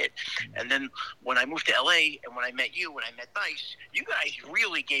big hit. And then when I moved to LA and when I met you, when I met Dice, you guys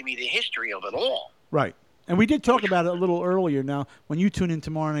really gave me the history of it all. Right. And we did talk about it a little earlier. Now, when you tune in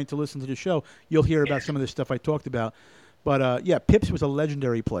tomorrow night to listen to the show, you'll hear about some of this stuff I talked about. But, Pips was a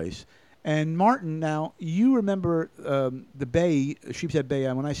legendary place. And, Martin, now, you remember the Bay, Sheepshead Bay,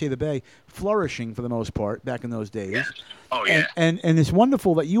 when I say the Bay, flourishing for the most part back in those days. Yeah. Oh, yeah. And it's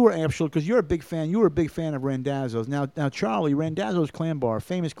wonderful that you were actually, because you're a big fan, you were a big fan of Randazzo's. Now, Charlie, Randazzo's Clam Bar,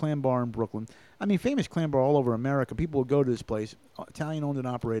 famous clam bar in Brooklyn. I mean, famous clam bar all over America. People will go to this place, Italian owned and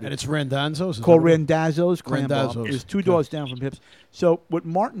operated. And it's Randazzo's? Called Randazzo's Clam Randazzo's. Bar. It's two doors down from Pips. So what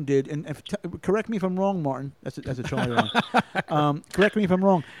Martin did, and correct me if I'm wrong, Martin. That's a Charlie line. Correct me if I'm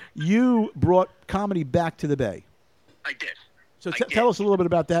wrong. You brought comedy back to the Bay. I did. So tell us a little bit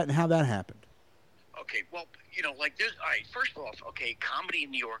about that and how that happened. Okay, well, like this. All right, first off, okay, comedy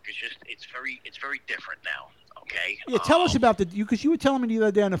in New York is just it's very different now. Okay. Yeah, tell us about because you were telling me the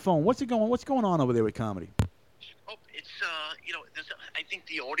other day on the phone. What's going on over there with comedy? Oh, it's I think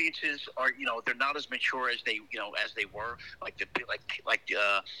the audiences are they're not as mature as they as they were. Let's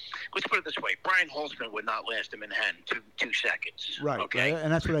put it this way: Brian Holtzman would not last in Manhattan two seconds. Right. Okay. Right,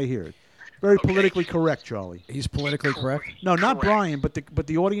 and that's what I hear. Very politically correct, Charlie. He's politically correct? No, not Correct. Brian, but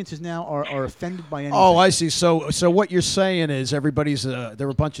the audiences now are offended by anything. Oh, I see. So what you're saying is everybody's there are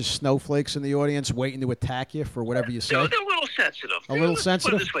a bunch of snowflakes in the audience waiting to attack you for whatever you say. They're a little sensitive. Let's Put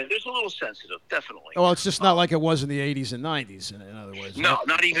sensitive? it this way: there's a little sensitive, definitely. Well, it's just not like it was in the 80s and 90s, in other words. No, right?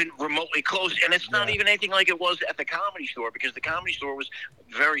 not even remotely close, and it's not even anything like it was at the Comedy Store, because the Comedy Store was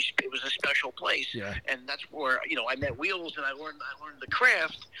it was a special place, Yeah. and that's where I met Wheels and I learned the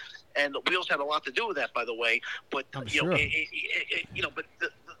craft, and Wheels had a lot to do with that, by the way. But I'm sure. But the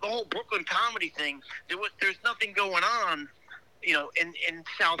whole Brooklyn comedy thing, there's nothing going on, in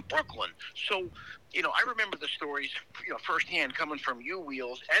South Brooklyn. So, I remember the stories, firsthand coming from you,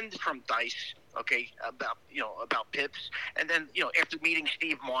 Wheels, and from Dice. Okay, about Pips, and then after meeting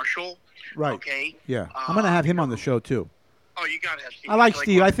Steve Marshall. Right. Okay. Yeah, I'm gonna have him on the show too. Oh, you gotta have Steve. I like He's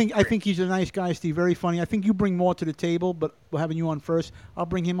Steve. one I of the think he's a nice guy, Steve. Very funny. I think you bring more to the table, but we're having you on first. I'll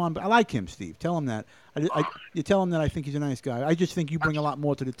bring him on. But I like him, Steve. Tell him that. You tell him that I think he's a nice guy. I just think you bring a lot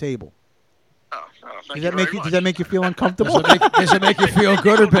more to the table. Thank you very much. Does that make you feel uncomfortable? Does it make you feel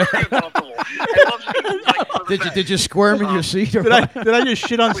good or bad? Very uncomfortable. I love Steve. Like, for the best. Did you squirm in your seat? Or Did I just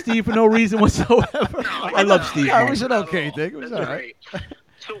shit on Steve for no reason whatsoever? I love Steve. No, it Martin. was an okay thing. It was That's all right. great.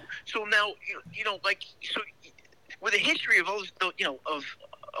 So now like with a history of those,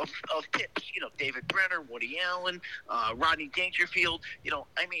 of Pips, David Brenner, Woody Allen, Rodney Dangerfield,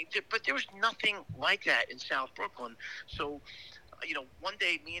 I mean, but there was nothing like that in South Brooklyn. So, one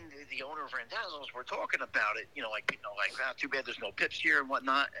day me and the owner of Randazzo's were talking about it, too bad there's no Pips here and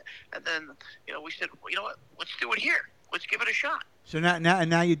whatnot. And then, we said, well, you know what, let's do it here. Let's give it a shot. So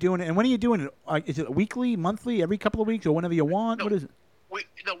now you're doing it. And when are you doing it? Is it weekly, monthly, every couple of weeks, or whenever you want? No. What is it?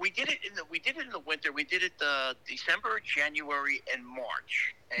 We did it in the winter. We did it December, January, and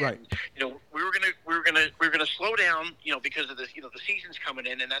March. And, Right. We were gonna slow down, because of this, the season's coming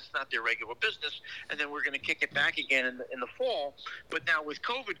in, and that's not their regular business. And then we're gonna kick it back again in the fall. But now with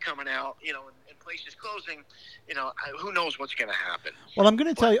COVID coming out, and places closing, who knows what's gonna happen. Well, I'm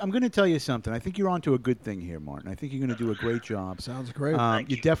going to tell you something. I think you're onto a good thing here, Martin. I think you're going to do a great job. Sounds great.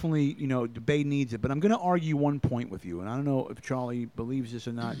 You definitely, the Bay needs it. But I'm going to argue one point with you, and I don't know if Charlie believes this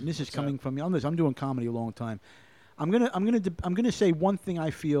or not. And this is coming from me. I'm doing comedy a long time. I'm gonna say one thing. I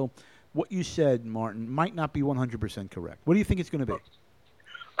feel what you said, Martin, might not be 100% correct. What do you think it's going to be?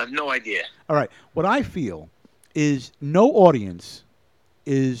 I have no idea. All right. What I feel is no audience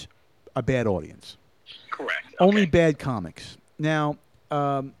is a bad audience. Correct. Only Okay. bad comics. Now,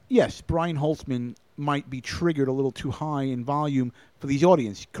 yes, Brian Holtzman might be triggered a little too high in volume for these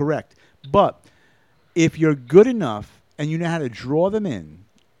audience, correct. But if you're good enough and you know how to draw them in,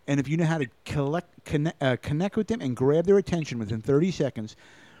 and if you know how to connect with them and grab their attention within 30 seconds,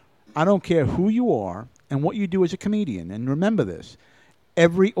 I don't care who you are and what you do as a comedian. And remember this.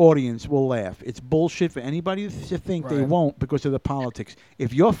 Every audience will laugh. It's bullshit for anybody to think they won't because of the politics.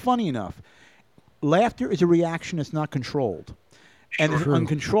 If you're funny enough, laughter is a reaction that's not controlled. And it's an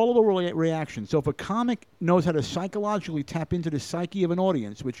uncontrollable reaction. So if a comic knows how to psychologically tap into the psyche of an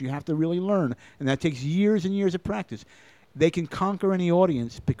audience, which you have to really learn, and that takes years and years of practice, they can conquer any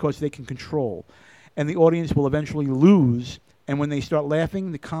audience because they can control. And the audience will eventually lose, and when they start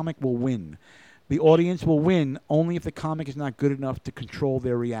laughing, the comic will win. The audience will win only if the comic is not good enough to control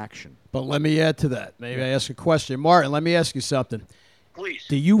their reaction. But let me add to that. Maybe I ask a question. Martin, let me ask you something. Please.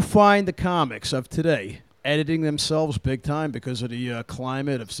 Do you find the comics of today editing themselves big time because of the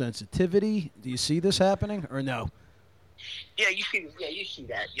climate of sensitivity? Do you see this happening or no? Yeah, you see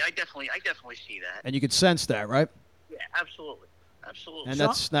that. Yeah, I definitely see that. And you can sense that, right? Yeah, absolutely. And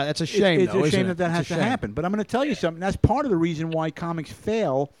that's a shame, It's though, a shame isn't it? that It's has a to shame. happen. But I'm going to tell you something. That's part of the reason why comics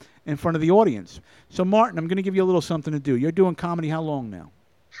fail in front of the audience. So, Martin, I'm going to give you a little something to do. You're doing comedy how long now?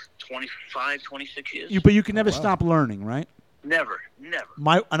 25, 26 years. But you can never stop learning, right? Never.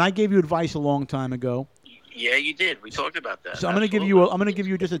 And I gave you advice a long time ago. Yeah, you did. We talked about that. So I'm going to give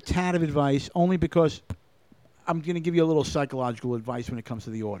you just a tad of advice, only because I'm going to give you a little psychological advice when it comes to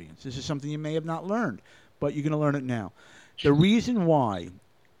the audience. This is something you may have not learned, but you're going to learn it now. The reason why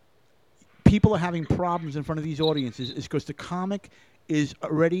people are having problems in front of these audiences is because the comic is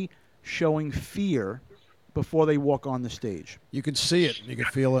already showing fear before they walk on the stage. You can see it. You can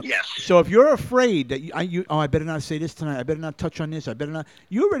feel it. Yes. So if you're afraid that I better not say this tonight, I better not touch on this, I better not.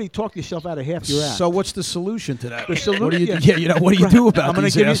 You already talked yourself out of half your act. So what's the solution to that? The solution, what do you what do you do about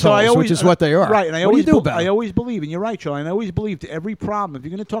these assholes, which is what they are? Right, and what do you do about I it? always believe, and you're right, Charlie, and I always believe to every problem, if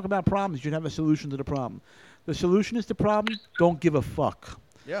you're going to talk about problems, you should have a solution to the problem. The solution is the problem. Don't give a fuck.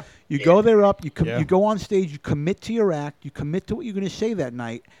 Yeah. You go there up, you go on stage, you commit to your act, you commit to what you're going to say that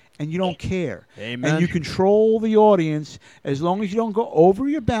night, and you don't care. Amen. And you control the audience as long as you don't go over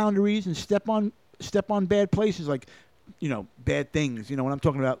your boundaries and step on bad places like, bad things. What I'm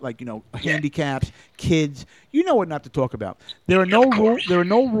talking about, like, handicaps, kids. You know what not to talk about. There are no rules. There are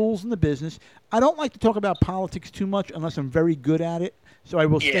no rules in the business. I don't like to talk about politics too much unless I'm very good at it. So I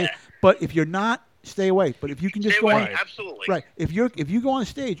will stay. But if you're not, stay away. But if you can just Stay go away, on, absolutely. right? If you go on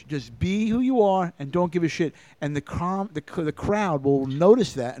stage, just be who you are and don't give a shit, and the crowd will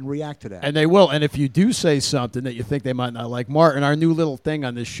notice that and react to that. And they will. And if you do say something that you think they might not like, Martin, our new little thing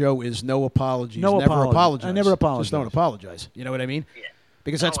on this show is no apologies. No never apologies. apologize. I never apologize. Just don't apologize. You know what I mean? Yeah.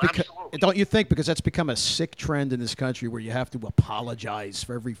 Because absolutely. don't you think? Because that's become a sick trend in this country where you have to apologize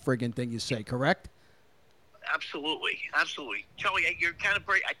for every friggin' thing you say. Correct? Absolutely. Charlie, you're kind of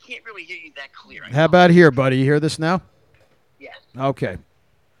I can't really hear you that clear. How about here, buddy? You hear this now? Yes. Okay.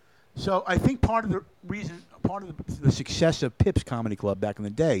 So I think part of the success of Pips Comedy Club back in the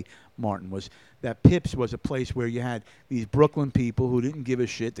day, Martin, was that Pips was a place where you had these Brooklyn people who didn't give a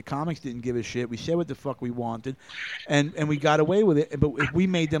shit. The comics didn't give a shit. We said what the fuck we wanted, and we got away with it. But if we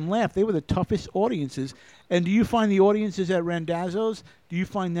made them laugh, they were the toughest audiences. And do you find the audiences at Randazzo's, do you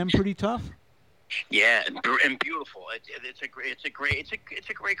find them pretty tough? Yeah, and beautiful. It's a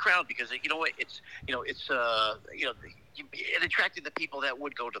great crowd because you know what it attracted the people that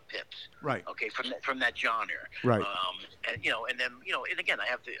would go to Pips. Right. Okay, from that genre. Right. And then and again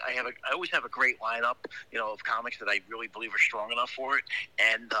I always have a great lineup of comics that I really believe are strong enough for it,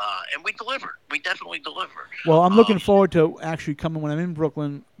 and we deliver. We definitely deliver. Well, I'm looking forward to actually coming when I'm in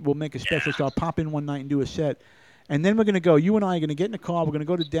Brooklyn. We'll make a special, so I'll pop in one night and do a set. And then we're going to go, you and I are going to get in a car, we're going to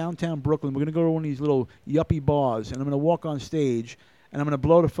go to downtown Brooklyn, we're going to go to one of these little yuppie bars, and I'm going to walk on stage, and I'm going to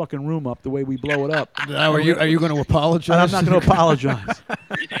blow the fucking room up the way we blow it up. Now, are you going to apologize? I'm not going to apologize.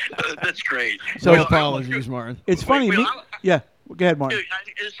 That's great. So apologies, Martin. It's funny. Yeah, go ahead, Martin. Dude,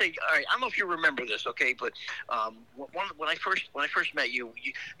 I just say, all right. I don't know if you remember this, okay? But when I first met you,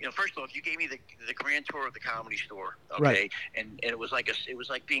 first off, you gave me the grand tour of the Comedy Store, okay? Right. And it was like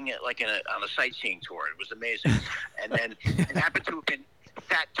being on a sightseeing tour. It was amazing. And then it happened to have been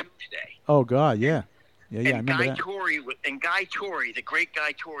Fat Tuesday. Oh God, yeah. Yeah, I and remember that. Guy Torrey, the great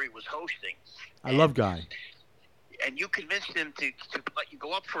Guy Torrey, was hosting. I love Guy. And you convinced him to let you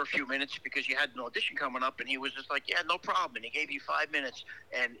go up for a few minutes because you had an audition coming up, and he was just like, yeah, no problem. And he gave you 5 minutes,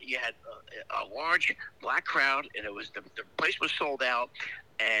 and you had a large black crowd, and it was the place was sold out,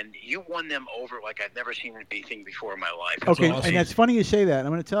 and you won them over like I've never seen anything before in my life. Okay, awesome. And that's funny you say that.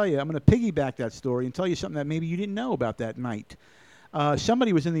 I'm going to tell you. I'm going to piggyback that story and tell you something that maybe you didn't know about that night.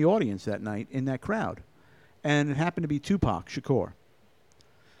 Somebody was in the audience that night in that crowd, and it happened to be Tupac Shakur.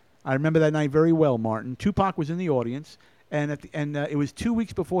 I remember that night very well, Martin. Tupac was in the audience, and it was 2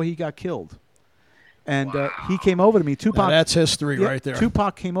 weeks before he got killed. And he came over to me. Tupac. Now that's history right there.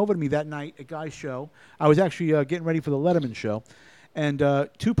 Tupac came over to me that night at Guy's show. I was actually getting ready for the Letterman show. And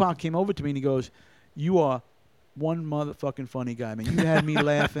Tupac came over to me, and he goes, "You are one motherfucking funny guy, man. You had me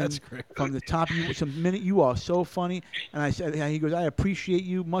laughing from the top. You are so funny." And I said, he goes, "I appreciate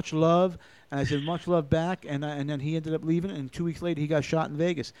you. Much love." And I said, "Much love back." And then he ended up leaving, and 2 weeks later he got shot in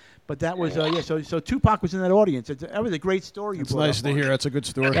Vegas. But that was So Tupac was in that audience. That was a great story. It's nice to hear. That's a good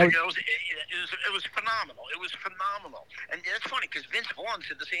story. It was phenomenal. It was phenomenal. And that's funny because Vince Vaughn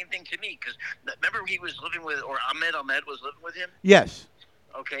said the same thing to me. Because remember he was living with, or Ahmed was living with him. Yes.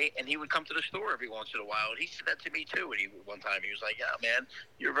 Okay, and he would come to the store every once in a while, and he said that to me too. And one time he was like, "Yeah, man,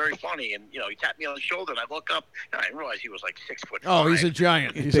 you're very funny." And he tapped me on the shoulder, and I look up, and I didn't realize he was like 6'5". Oh, he's a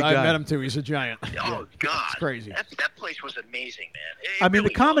giant. I met him too. He's a giant. Oh God, it's crazy. That place was amazing, man. I mean,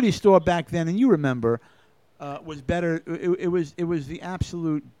 the Comedy Store back then, and you remember, was better. It was the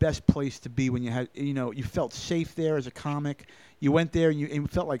absolute best place to be when you had you felt safe there as a comic. You went there and you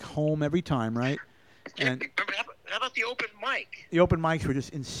felt like home every time, right? And how about the open mic? The open mics were just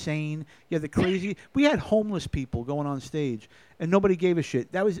insane. Yeah, the crazy. We had homeless people going on stage, and nobody gave a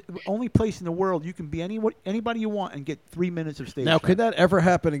shit. That was the only place in the world you can be anybody you want and get 3 minutes of stage Now, time. Could that ever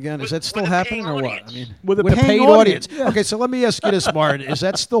happen again? Is that still happening or what? I mean, with a paid audience. Yeah. Okay, so let me ask you this, Martin. Is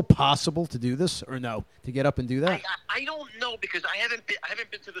that still possible to do this or no? To get up and do that? I don't know because I haven't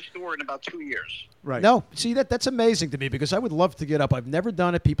been to the store in about 2 years. Right. No, see that's amazing to me because I would love to get up. I've never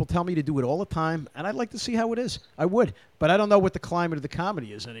done it. People tell me to do it all the time, and I'd like to see how it is. I would, but I don't know what the climate of the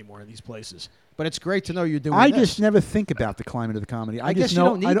comedy is anymore in these places. But it's great to know you're doing. I just never think about the climate of the comedy. I just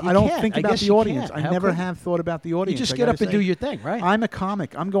know I don't think about the audience. I never have thought about the audience. You just get up and do your thing, right? I'm a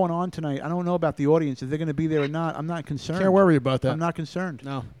comic. I'm going on tonight. I don't know about the audience if they're going to be there or not. I'm not concerned. Can't worry about that. I'm not concerned.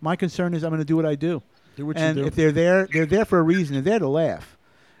 No. My concern is I'm going to do what I do. Do what and you do. If they're there for a reason. They're there to laugh.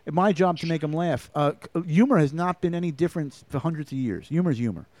 It's my job to make them laugh. Humor has not been any different for hundreds of years. Humor is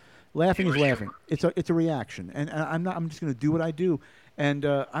humor. Laughing is laughing. It's a reaction, and I'm just going to do what I do, and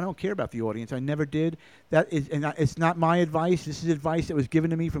I don't care about the audience. I never did. It's not my advice. This is advice that was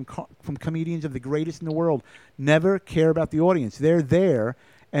given to me from comedians of the greatest in the world. Never care about the audience. They're there,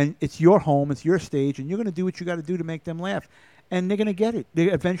 and it's your home. It's your stage, and you're going to do what you got to do to make them laugh, and they're going to get it.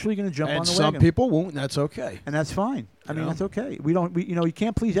 They're eventually going to jump on the wagon. And some people won't. And that's okay. And that's fine. I mean, that's okay. You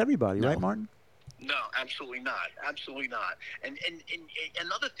can't please everybody, right, Martin? No, absolutely not. Absolutely not. And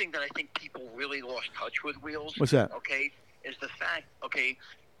another thing that I think people really lost touch with, Wheels. What's that? Okay, is the fact, okay,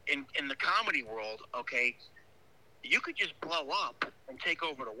 in the comedy world, okay, you could just blow up and take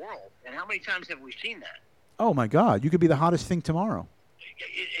over the world. And how many times have we seen that? Oh, my God. You could be the hottest thing tomorrow.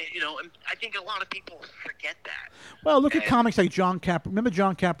 And I think a lot of people forget that. Well, look at comics like John Cap. Remember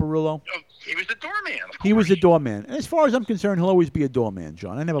John Caparulo? He was the doorman. He was the doorman. And as far as I'm concerned, he'll always be a doorman,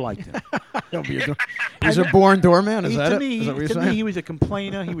 John. I never liked him. He's a born doorman. Is that to it? me, Is that what you're to saying? me, he was a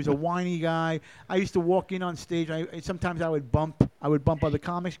complainer. He was a whiny guy. I used to walk in on stage. Sometimes I would bump other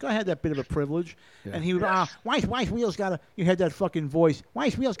comics. I had that bit of a privilege. Yeah. And he would, why Wheels got to? You had that fucking voice. Why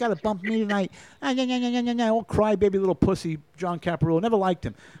Wheels got to bump me tonight? All crybaby little pussy. John Caparulo. Never liked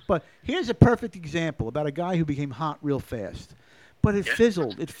him. But here's a perfect example about a guy who became hot real fast. But it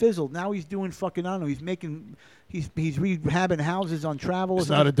fizzled. It fizzled. Now he's doing fucking, I don't know. He's rehabbing houses on travel. He's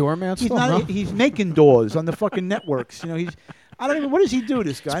not a doorman He's still, not. no? He's making doors on the fucking networks. I don't even. What does he do?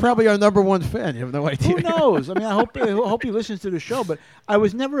 This guy. He's probably our number one fan. You have no idea. Who knows? I mean, I hope he listens to the show. But I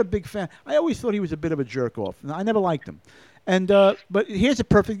was never a big fan. I always thought he was a bit of a jerk off. I never liked him. And but here's a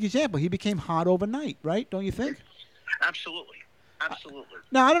perfect example. He became hot overnight, right? Don't you think? Absolutely.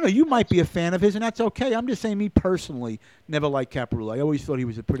 Now, I don't know. You might be a fan of his, and that's okay. I'm just saying, me personally, never liked Caparulo. I always thought he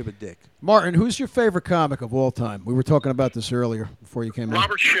was a bit of a dick. Martin, who's your favorite comic of all time? We were talking about this earlier before you came in.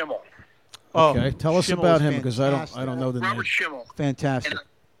 Robert Schimmel. Okay, tell us Schimmel about is him because I don't know the name. Robert Schimmel. Fantastic.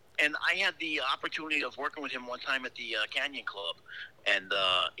 And I had the opportunity of working with him one time at the Canyon Club, and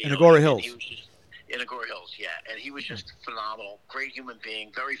In Agora Hills. He was just in Agora Hills, yeah. And he was just phenomenal, great human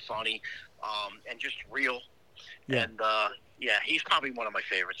being, very funny, and just real. Yeah. And yeah, he's probably one of my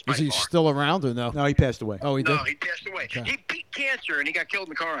favorites. Is he still around or no? No, he passed away. Oh, he did. No, he passed away. Okay. He beat cancer and he got killed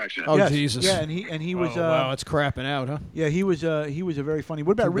in a car accident. Oh, Yes. Jesus. Yeah, and he was. wow, it's crapping out, huh? Yeah, he was a very funny.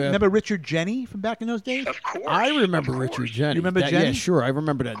 What about Too bad. remember Richard Jenny from back in those days? Of course. I remember of course. Richard Jenny. You remember Yeah, Jenny? sure. I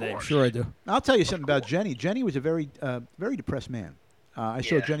remember that name. course. Sure, I do. I'll tell you something about Jenny. Jenny was a very depressed man. I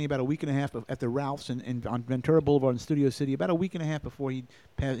saw Yeah. Jenny about a week and a half at the Ralph's on Ventura Boulevard in Studio City. About a week and a half before he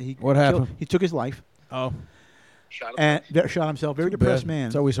passed. What happened? He took his life Oh, Shot him. and shot himself. Very too depressed bad. man.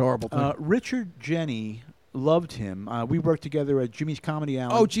 It's always a horrible thing. Richard Jenny loved him. We worked together at Jimmy's Comedy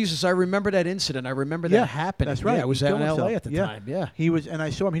Alley. Oh, Jesus, I remember that incident. I remember Yeah, that happening. that's right. Yeah, I was He out in killed L.A. himself. at the Yeah. time. Yeah. He was, and I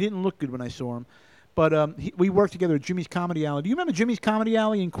saw him. He didn't look good when I saw him, but we worked together at Jimmy's Comedy Alley. Do you remember Jimmy's Comedy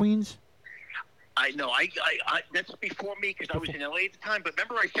Alley in Queens? I know. I that's before me because I was in LA at the time. But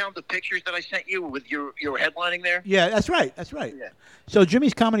remember, I found the pictures that I sent you with your headlining there. Yeah, that's right. That's right. Yeah. So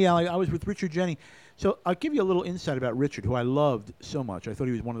Jimmy's Comedy Alley, I was with Richard Jenny. So I'll give you a little insight about Richard, who I loved so much. I thought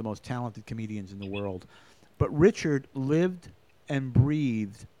he was one of the most talented comedians in the world. But Richard lived and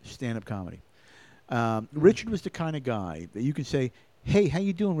breathed stand-up comedy. Richard was the kind of guy that you can say, "Hey, how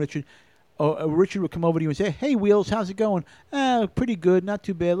you doing, Richard?" Richard would come over to you and say, "Hey, Wheels, how's it going?" Pretty good, not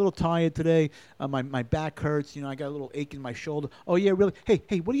too bad. A little tired today. My back hurts. I got a little ache in my shoulder. Oh yeah, really?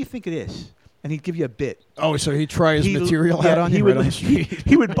 Hey, what do you think it is? And he'd give you a bit. Oh, so he'd try his material out on he you would, right on the street.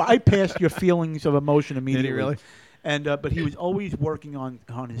 he would bypass your feelings of emotion immediately. really? And but he was always working on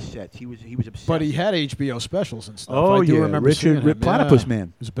his sets. He was obsessed. But he had HBO specials and stuff. Oh, I do yeah, remember seeing Richard him. Platypus Yeah. Man.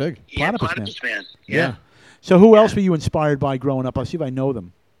 It was big. Yeah, Platypus Platypus Man. Yeah. So who else were you inspired by growing up? I'll see if I know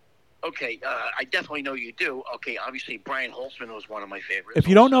them. Okay, I definitely know you do. Okay, obviously Brian Holtzman was one of my favorites. If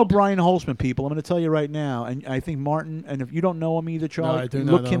you don't know also. Brian Holtzman, people, I'm going to tell you right now, and I think Martin, and if you don't know him either, Charlie, I do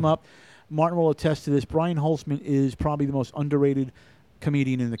not look know him him. up. Martin will attest to this. Brian Holtzman is probably the most underrated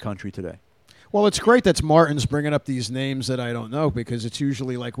comedian in the country today. Well, it's great that Martin's bringing up these names that I don't know because it's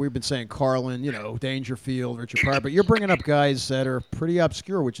usually like we've been saying Carlin, Dangerfield, Richard Pryor, but you're bringing up guys that are pretty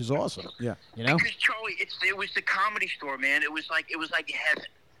obscure, which is awesome. Yeah. Because Charlie, it was the Comedy Store, man. It was like heaven.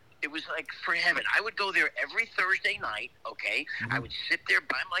 It was like for heaven. I would go there every Thursday night, okay? I would sit there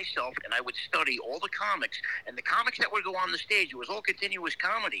by myself, and I would study all the comics. And the comics that would go on the stage, it was all continuous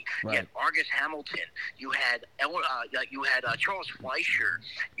comedy. Right. You had Argus Hamilton. You had Charles Fleischer.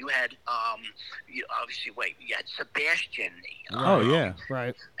 You had, you had Sebastian. Oh, yeah.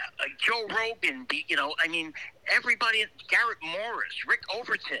 Right. Joe Rogan. Everybody, Garrett Morris, Rick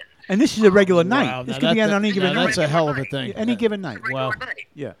Overton. And this is a regular night. Wow, This now could be on that- any given now night. that's a hell of a thing. Any given night. Regular Wow. night.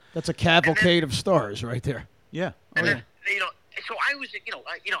 Yeah. That's a cavalcade of stars right there. Yeah. And Oh, yeah. then, so I was,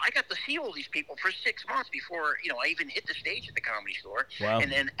 I got to see all these people for 6 months before, I even hit the stage at the Comedy Store. Wow.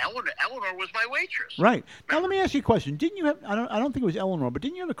 And then Eleanor was my waitress. Right. Now, let me ask you a question. Didn't you have, I don't think it was Eleanor, but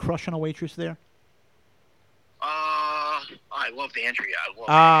didn't you have a crush on a waitress there? I loved Andrea.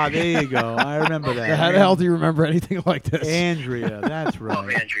 There you go. I remember that. How the hell do you remember anything like this? Andrea, that's I love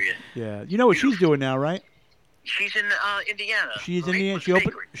right. Andrea. Yeah. You know what she's doing now, right? She's in Indiana. She's right? Indiana. With the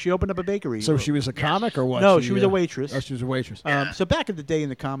bakery. She opened up a bakery. So she was a comic or what? No, she was a waitress. Oh, she was a waitress. So back in the day in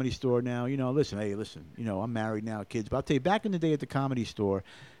the Comedy Store now, listen, I'm married now, kids. But I'll tell you, back in the day at the Comedy Store,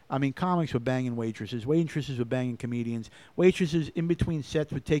 I mean, comics were banging waitresses. Waitresses were banging comedians. Waitresses in between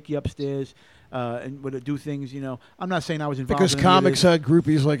sets would take you upstairs and would do things, I'm not saying I was involved Because in any of comics this. had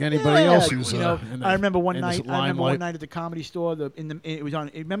groupies like anybody else who's, I remember one in this night. I remember one limelight. night at the Comedy Store. It was on.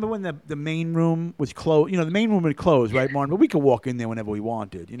 Remember when the main room was closed? The main room would close, right, Martin? But we could walk in there whenever we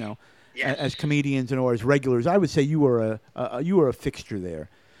wanted, Yes. as comedians and or as regulars. I would say you were a fixture there.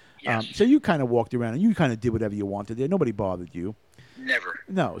 Yes. So you kind of walked around and you kind of did whatever you wanted there. Nobody bothered you. Never.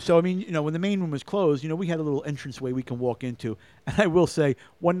 No. So, I mean, when the main room was closed, we had a little entranceway we can walk into. And I will say,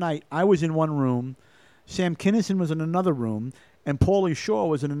 one night I was in one room, Sam Kinison was in another room, and Paulie Shaw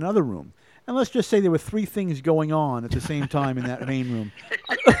was in another room. And let's just say there were 3 things going on at the same time in that main room.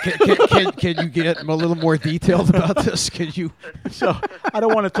 Can you get a little more detailed about this? Can you? So I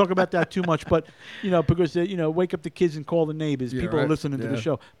don't want to talk about that too much, but because wake up the kids and call the neighbors. Yeah, People are right. listening to Yeah. the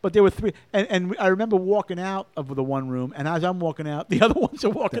show. But there were 3, and I remember walking out of the one room, and as I'm walking out, the other ones are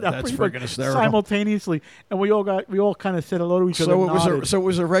walking out That's pretty much freaking hysterical. simultaneously, and we all kind of said hello to each other. So it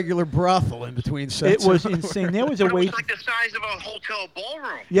was a regular brothel in between It sets. was insane. There was a But it was wait. like the size of a hotel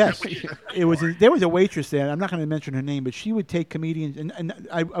ballroom. Yes, Which is- it was. There was a waitress there. I'm not going to mention her name, but she would take comedians, and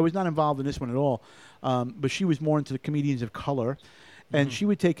I was not involved in this one at all, but she was more into the comedians of color, and she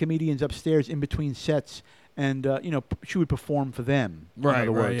would take comedians upstairs in between sets, and she would perform for them. in Right,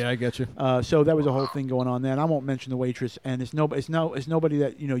 other right. words. Yeah, I get you. So that was a whole thing going on there, and I won't mention the waitress, and it's nobody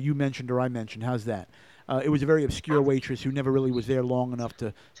that you mentioned or I mentioned. How's that? It was a very obscure waitress who never really was there long enough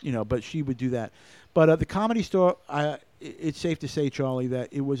to, but she would do that. But the Comedy Store, it's safe to say, Charlie, that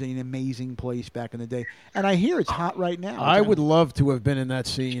it was an amazing place back in the day. And I hear it's hot right now. I would love to have been in that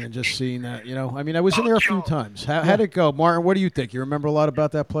scene and just seen that. I mean, I was in there a few times. How'd it go, Martin? What do you think? You remember a lot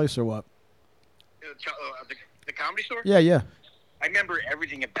about that place or what? the Comedy Store? Yeah, yeah. I remember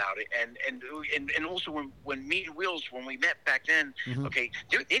everything about it, and also when me and Wheels, when we met back then, okay,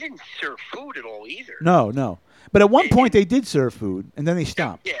 they didn't serve food at all either. No. But at one point they did serve food, and then they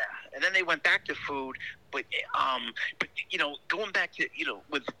stopped. Yeah, and then they went back to food, but going back to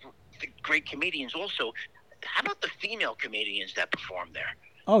with the great comedians also. How about the female comedians that performed there?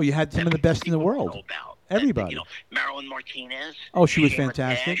 Oh, you had some of the best in the People don't world. know about. Everybody. Marilyn Martinez. Oh, she was Shayma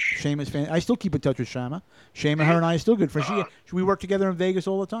fantastic. Dash. Shayma's fantastic. I still keep in touch with Shayma. Shayma, her and I are still good friends. We work together in Vegas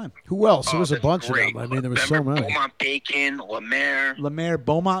all the time. Who else? There was a That's bunch great. of them. I mean, there was so Remember many. Beaumont Bacon, Lemaire. Lemaire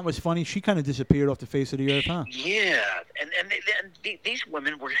Beaumont was funny. She kind of disappeared off the face of the earth, huh? Yeah, and these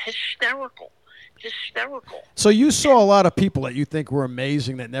women were hysterical. So you saw a lot of people that you think were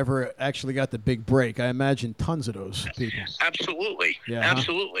amazing that never actually got the big break. I imagine tons of those people. Absolutely, Yeah, huh?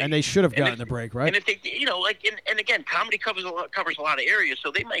 absolutely. And they should have And gotten if- the break, right? And if they, and again, comedy covers a lot of areas,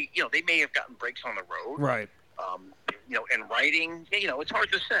 so they may have gotten breaks on the road, Right. And writing, it's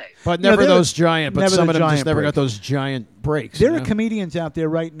hard to say. But No, never they're- those giant. But never some the of them just giant never breaks. got those giant breaks. There you are know? comedians out there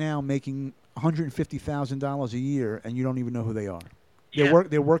right now making $150,000 a year, and you don't even know who they are.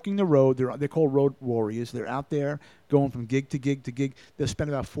 They're working the road. They're called road warriors. They're out there going from gig to gig to gig. They spend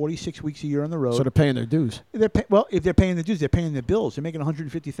about 46 weeks a year on the road. So they're paying their dues. If they're paying the dues, they're paying their bills. They're making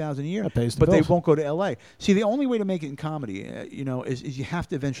 $150,000 a year, That pays the but they bills. won't go to L.A. See, the only way to make it in comedy, is you have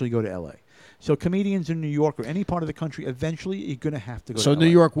to eventually go to L.A. So comedians in New York or any part of the country, eventually you're going to have to go. So to New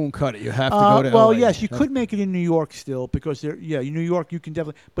LA. York won't cut it. You have to go to Well, LA. yes, you could make it in New York still because in New York you can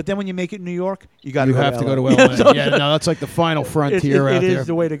definitely. But then when you make it in New York, you got You have to go to LA. Yeah, so- Yeah, no, that's like the final frontier out it there. is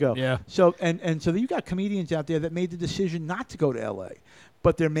the way to go. Yeah. So so you got comedians out there that made the decision not to go to L.A.,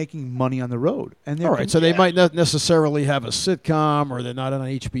 but they're making money on the road. And they're All right, so they might not necessarily have a sitcom or they're not on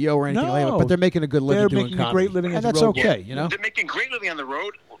HBO or anything like that, No. but they're making a good living They're doing making a comedy. great living and as a that's road okay, warrior. you know? They're making great living on the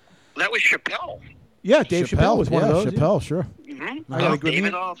road. That was Chappelle. Yeah, Dave Chappelle was one of those. Chappelle, sure. Mm-hmm. I got a good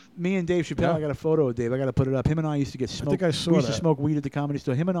David off. me and Dave Chappelle. Yeah. I got a photo of Dave. I got to put it up. Him and I used to get smoked. think I saw we used to that. smoke weed at the Comedy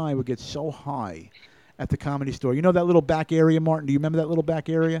Store. Him and I would get so high at the Comedy Store. You know that little back area, Martin? Do you remember that little back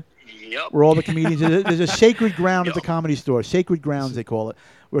area? Yep. Where all the comedians, there's a sacred ground at the Comedy Store, sacred grounds they call it,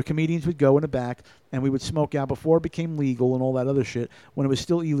 where comedians would go in the back and we would smoke out before it became legal and all that other shit. When it was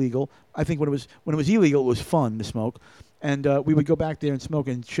still illegal, I think when it was illegal, it was fun to smoke, and we would go back there and smoke.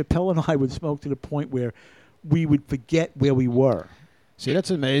 And Chappelle and I would smoke to the point where we would forget where we were. See,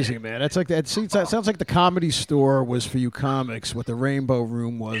 that's amazing, man. That's like that. See, it sounds like the Comedy Store was for you comics, what the Rainbow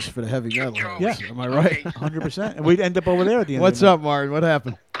Room was for the heavy metal. Yeah. Am I right? Okay. 100%, and we'd end up over there at the end. What's of the up, Martin? What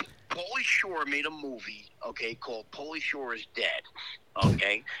happened? Pauly Shore made a movie, called Pauly Shore is Dead.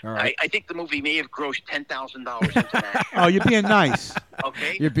 Okay. All right. I think the movie may have grossed $10,000 internationally. Oh, you're being nice.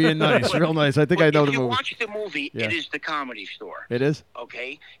 Okay. You're being nice, real nice. I think But I know if the you movie. watch the movie, Yeah. it is the Comedy Store. It is?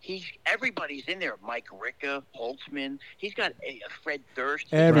 Okay, everybody's in there. Mike Ricca, Holtzman. He's got Fred Durst.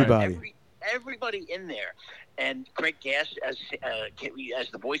 Everybody. everybody in there, and Greg Gass as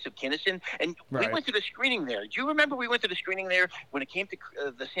the voice of Kinnison, and we went to the screening there. Do you remember we went to the screening there when it came to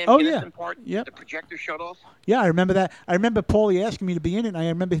the Sam Kinison part? Yep. The projector shut off. Yeah, I remember that. I remember Paulie asking me to be in it, and I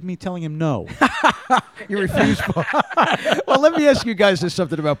remember me telling him no. You refused. Well, let me ask you guys this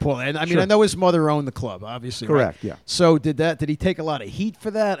something about Paulie. And I mean, Sure. I know his mother owned the club, obviously. Correct. Right? Yeah. So did he take a lot of heat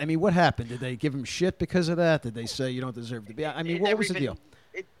for that? I mean, what happened? Did they give him shit because of that? Did they say you don't deserve to be? I mean, what was the deal?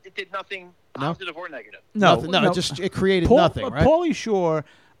 It did nothing positive or negative. No, it created nothing, right? Paulie Shore.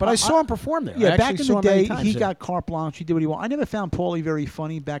 But I saw him perform there. Yeah, I back in saw the him many day, times he there. got carte blanche. He did what he wanted. I never found Paulie very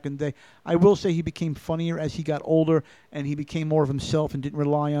funny back in the day. I will say he became funnier as he got older, and he became more of himself and didn't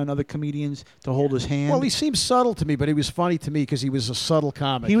rely on other comedians to hold his hand. Well, he seemed subtle to me, but he was funny to me because he was a subtle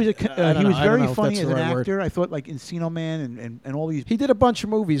comic. He was I was don't very know if funny that's as the an right word. actor. I thought like Encino Man and all these. He did a bunch of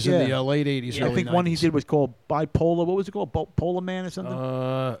movies in the late 80s, I early think 90s. one he did was called Bipolar. What was it called? Polar Man or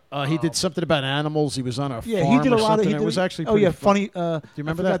something? He did something about animals. He was on a Yeah, farm he did a or lot of. something. He It did, was actually oh pretty yeah, fun. funny. Do you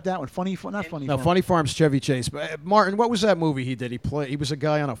remember that? One? Funny, not funny. No, Farm. Funny Farm's Chevy Chase. But Martin, what was that movie he did? He was a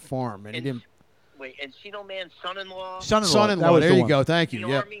guy on a farm, and he didn't. Wait, Encino Man's son-in-law. Son-in-law. There you go. Thank you. The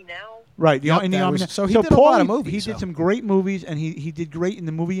Yeah. Army now. Right, Yep, in the that Army. was- so he did a lot of movies, He did so. some great movies, and he did great in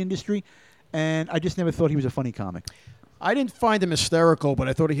the movie industry. And I just never thought he was a funny comic. I didn't find him hysterical, but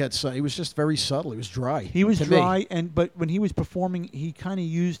I thought he was just very subtle. He was dry. He was to me. dry, but when he was performing, he kind of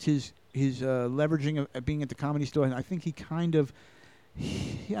used his leveraging of being at the Comedy Store, and I think he kind of,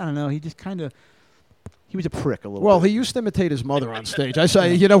 I don't know, he just kind of. He was a prick a little Well, bit. he used to imitate his mother on stage. I saw,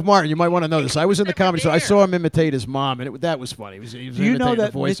 Martin, you might want to know this. I was in the comedy store. I saw him imitate his mom, and that was funny. He was Do you know imitating that?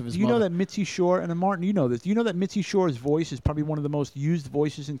 the voice of his Do you know mother. that Mitzi Shore and Martin? You know this. Do you know that Mitzi Shore's voice is probably one of the most used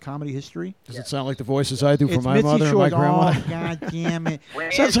voices in comedy history? Does it sound like the voices I do for It's my Mitzi mother and my Shore's. grandmother? Oh, God damn it!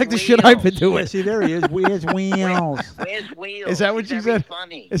 Sounds like the shit I've been Yeah, doing. see, there he is. Where's Wheels? Where's Wheels? Is that what He's you very said?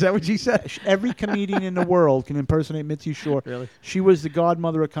 Funny. Is that what you said? Every comedian in the world can impersonate Mitzi Shore. Really? She was the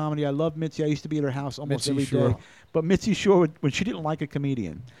godmother of comedy. I love Mitzi. I used to be at her house almost Mitzi every Shore. day. But Mitzi Shore, when she didn't like a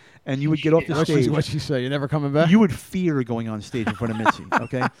comedian, and you would get off the stage, What'd she say? You're never coming back? you would fear going on stage in front of Mitzi.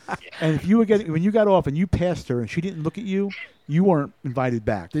 Okay, and if you were when you got off and you passed her and she didn't look at you, you weren't invited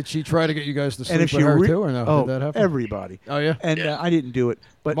back. Did she try to get you guys to And sleep if with she her re- too, or no? Oh, Did that happen? everybody. Oh yeah. And I didn't do it.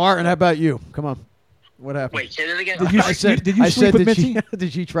 But Martin, how about you? Come on. What happened? Wait, say that again. Did you- I said, did you I sleep said, with did she, Mitzi?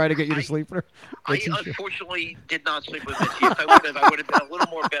 did she try to get you to sleep with her? I Mitzi Shore. unfortunately did not sleep with Mitzi. If I would have been a little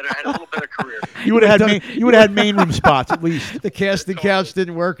more better. Had a little better career. you would have had main room spots at least. The casting couch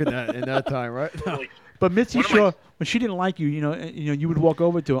didn't work in that time, right? No. But Mitzi One of my- Shore, when she didn't like you, you would walk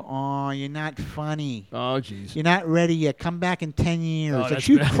over to her. Oh, you're not funny. Oh, jeez. You're not ready yet. Come back in 10 years. Oh, Like that's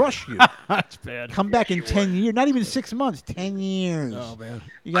she would bad. crush you. That's bad. Come back in 10 years. Not even 6 months. 10 years. Oh man.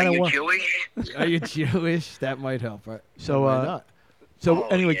 You Are gotta you wa- Jewish? Are you Jewish? That might help, right? So, Why not? So Oh,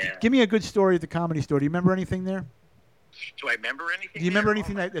 anyway, yeah. give me a good story at the Comedy Store. Do you remember anything there? Do I remember anything? Do you remember there?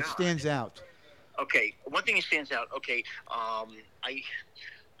 anything Oh, my that God. stands out? Okay, one thing that stands out. Okay, I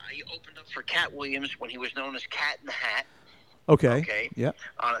opened up for Cat Williams when he was known as Cat in the Hat Okay. Okay. Yep.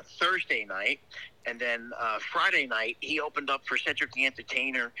 on a Thursday night, and then Friday night he opened up for Cedric the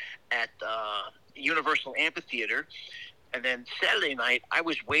Entertainer at Universal Amphitheater. And then Saturday night, I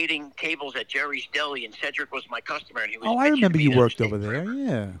was waiting tables at Jerry's Deli, and Cedric was my customer. And he was Oh, I bitching remember to you me that it worked was over taking there.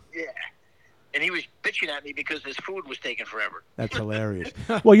 forever. Yeah. Yeah. And he was bitching at me because his food was taking forever. That's hilarious.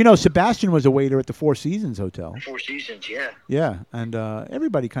 Well, Sebastian was a waiter at the Four Seasons Hotel. Four Seasons, yeah. Yeah, and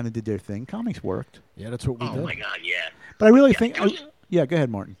everybody kind of did their thing. Comics worked. Yeah, that's what we Oh, did. my God, yeah. But I really Yeah, think... there was- yeah, go ahead,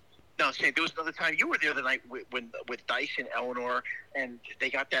 Martin. No, say there was another time you were there the night with Dice and Eleanor, and they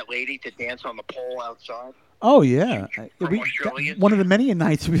got that lady to dance on the pole outside. Oh, yeah. From Australia. One of the many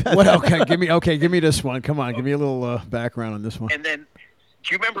nights we've had. What? Give me this one. Come on, give me a little background on this one. And then,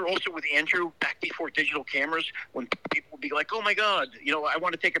 do you remember also with Andrew back before digital cameras when people would be like, "Oh my God, I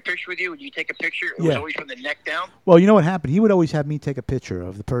want to take a picture with you," and you take a picture. It was Yeah. always from the neck down. Well, you know what happened? He would always have me take a picture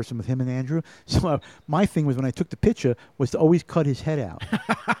of the person with him and Andrew. So my thing was when I took the picture was to always cut his head out.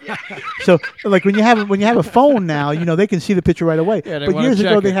 Yeah. So like when you have a phone now, they can see the picture right away. Yeah, they but wanna years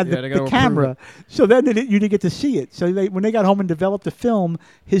ago check they it. had Yeah, they the gotta camera, so then you didn't get to see it. So when they got home and developed the film,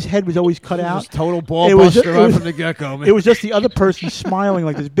 his head was always cut out. Just total ball It was- buster it right was- from the get-go, man. It was just the other person smiling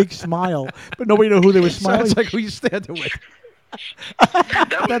like this big smile, but nobody knew who they were smiling. Sounds like who you standing with.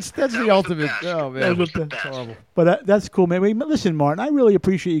 That's the ultimate. Oh man, That was the that's horrible. But that's cool, man. Listen, Martin, I really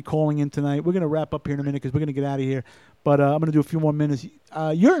appreciate you calling in tonight. We're going to wrap up here in a minute because we're going to get out of here. But I'm going to do a few more minutes.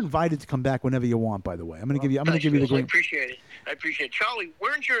 You're invited to come back whenever you want. By the way, I'm going to give you. I'm going to give you the green. I appreciate it. Charlie,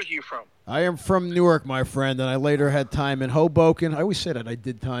 where in Jersey are you from? I am from Newark, my friend, and I later had time in Hoboken. I always say that I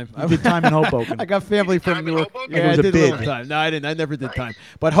did time. I did time in Hoboken. I got family from Newark. Yeah, I did a bid. little time. No, I didn't. I never did time.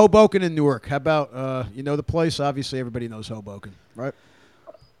 But Hoboken and Newark. How about you know the place? Obviously, everybody knows Hoboken, right?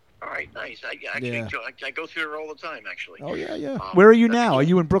 All right, nice. I go through there all the time, actually. Oh yeah. Where are you now? Cool. Are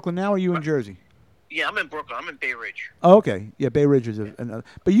you in Brooklyn now? Or are you in Jersey? Yeah, I'm in Brooklyn. I'm in Bay Ridge. Oh, okay. Yeah, Bay Ridge is another.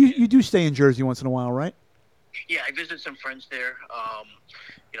 But you do stay in Jersey once in a while, right? Yeah, I visit some friends there.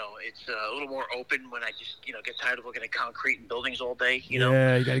 You know, it's a little more open when I just, get tired of looking at concrete and buildings all day. You know.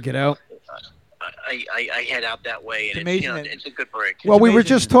 Yeah, you got to get out. I head out that way, and it's a good break. Well, we were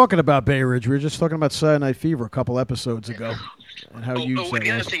just talking about Bay Ridge. We were just talking about Saturday Night Fever a couple episodes ago, and how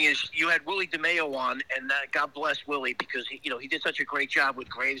the other thing is, you had Willie DeMeo on, and God bless Willie because he did such a great job with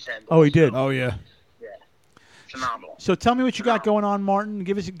Gravesend. Oh, he did. Oh, yeah. Phenomenal. So tell me what you got going on, Martin.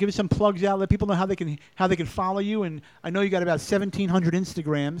 Give us some plugs out. Let people know how they can follow you. And I know you got about 1,700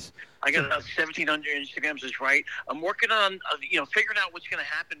 Instagrams. I got about 1,700 Instagrams. Is right. I'm working on figuring out what's going to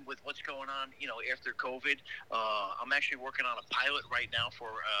happen with what's going on after COVID. I'm actually working on a pilot right now for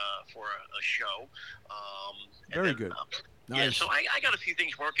a show. Very good. Nice. Yeah, so I got a few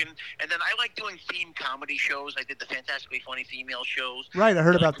things working, and then I like doing theme comedy shows. I did the Fantastically Funny Female shows. Right, I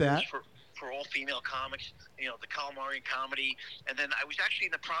heard about that. For all female comics, the Calamari comedy, and then I was actually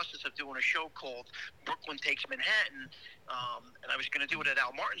in the process of doing a show called Brooklyn Takes Manhattan, and I was going to do it at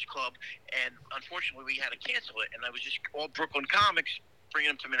Al Martin's Club, and unfortunately we had to cancel it, and I was just all Brooklyn comics bringing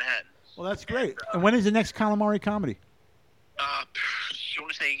them to Manhattan. Well, that's great. And when is the next Calamari comedy? Soon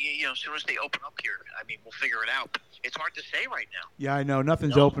as they open up here, I mean, we'll figure it out. It's hard to say right now. Yeah, I know.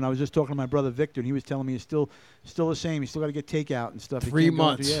 Nothing's open. I was just talking to my brother Victor, and he was telling me it's still the same. You still got to get takeout and stuff. 3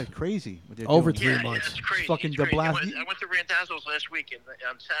 months. Yeah, crazy. Over doing. 3 months. Yeah, it's crazy. Fucking it's crazy. I crazy. went to Randazzo's last week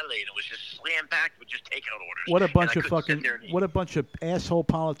on Saturday, and it was just slam packed with just takeout orders. What a bunch of asshole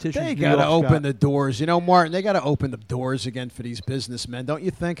politicians. They got to open the doors. Martin, they got to open the doors again for these businessmen, don't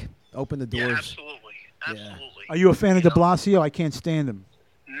you think? Open the doors. Yeah, absolutely. Yeah. Are you a fan of de Blasio? I can't stand him.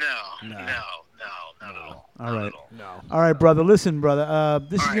 No, not at all. All right. No. All right, brother. Listen, brother.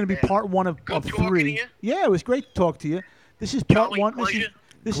 This is going to be part one of Good talking 3. to you. Yeah, it was great to talk to you. This is part Charlie, 1. pleasure.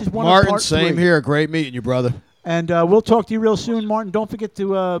 This is one Martin, of part 3. same here. Great meeting you, brother. And we'll talk to you real soon, Martin. Don't forget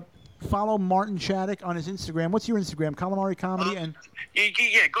to follow Martin Shattuck on his Instagram. What's your Instagram? Calamari Comedy and.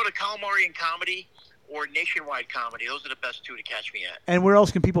 Yeah, go to Calamari and Comedy or Nationwide Comedy. Those are the best 2 to catch me at. And where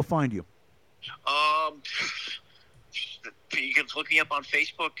else can people find you? You can look me up on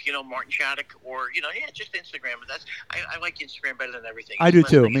Facebook, Martin Shattuck, or just Instagram. I like Instagram better than everything. I do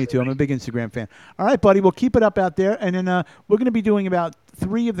too. Me too. I'm a big Instagram fan. All right, buddy. We'll keep it up out there, and then we're going to be doing about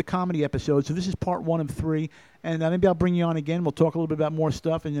 3 of the comedy episodes. So this is part 1 of 3, and maybe I'll bring you on again. We'll talk a little bit about more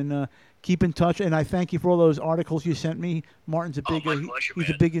stuff, and then keep in touch. And I thank you for all those articles you sent me. Martin's a big. He's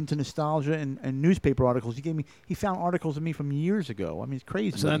a big into nostalgia and newspaper articles. He found articles of me from years ago. I mean, it's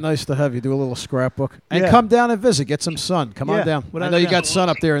crazy. Isn't that nice to have you do a little scrapbook and come down and visit, get some sun. Come on down. I know you got sun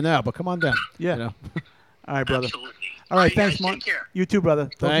up there now, but come on down. Yeah. All right, brother. Absolutely. All right, thanks, guys, Martin. take care. You too, brother.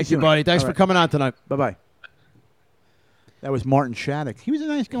 Thank you, buddy. Thanks for coming on tonight. Bye-bye. That was Martin Shattuck. He was a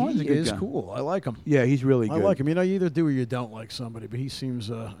nice guy. He is cool. I like him. Yeah, he's really good. I like him. You either do or you don't like somebody, but he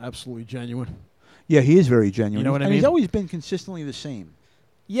seems absolutely genuine. Yeah, he is very genuine. You know what I mean? mean? He's always been consistently the same.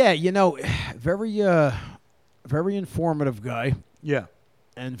 Yeah, very informative guy. Yeah.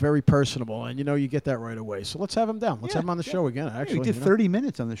 And very personable, and you get that right away. So let's have him down. Let's have him on the show again. Actually, he did 30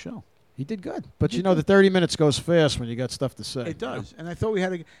 minutes on the show. He did good, but the 30 minutes goes fast when you got stuff to say. It does, and I thought we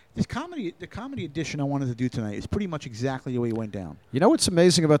had the comedy edition I wanted to do tonight is pretty much exactly the way it went down. You know what's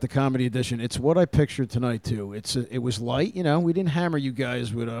amazing about the comedy edition? It's what I pictured tonight too. It was light. We didn't hammer you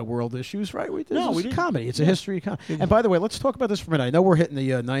guys with world issues, right? We didn't. Comedy. It's a history of comedy. And by the way, let's talk about this for a minute. I know we're hitting the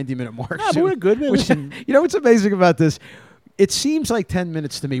 90-minute mark. No, but we're good. Listen, what's amazing about this? It seems like 10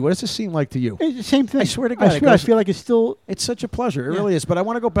 minutes to me. What does it seem like to you? It's the same thing. I swear to God. I feel like it's still... It's such a pleasure. It really is. But I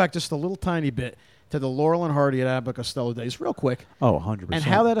want to go back just a little tiny bit to the Laurel and Hardy at Abbott Costello days real quick. Oh, 100%. And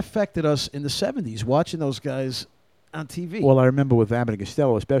how that affected us in the 70s, watching those guys on TV. Well, I remember with Abbott and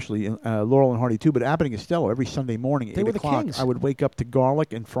Costello, especially Laurel and Hardy too, but Abbott and Costello, every Sunday morning at 8 o'clock, I would wake up to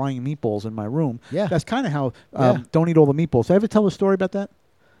garlic and frying meatballs in my room. Yeah. That's kind of how Don't Eat All the Meatballs. Did I ever tell a story about that?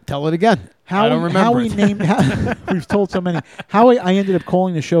 Tell it again. I don't remember. How we named. We've told so many. How I ended up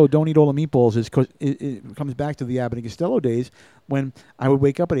calling the show "Don't Eat All the Meatballs" is because it comes back to the Abbott and Costello days when I would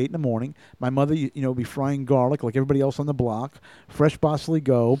wake up at 8 in the morning. My mother, would be frying garlic like everybody else on the block. Fresh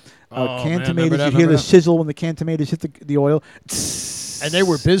Basilico, canned tomatoes. You hear the sizzle when the canned tomatoes hit the oil. And they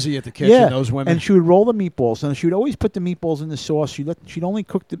were busy at the kitchen, those women. And she would roll the meatballs, and she would always put the meatballs in the sauce. She'd only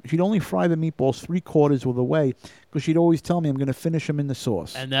fry the meatballs 3/4 of the way, because she'd always tell me, I'm going to finish them in the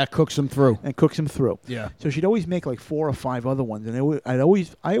sauce. And that cooks them through. Yeah. So she'd always make like 4 or 5 other ones, and I always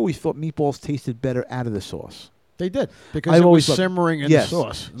thought meatballs tasted better out of the sauce. They did, because it was simmering in the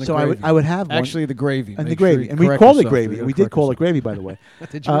sauce. So I would have one. Actually, the gravy. And the gravy. And we called it gravy. And we did call it gravy, by the way.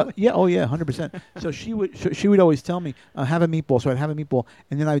 Did you really? Yeah, 100%. So she would always tell me, have a meatball. So I'd have a meatball,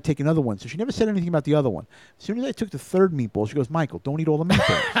 and then I would take another one. So she never said anything about the other one. As soon as I took the third meatball, she goes, Michael, don't eat all the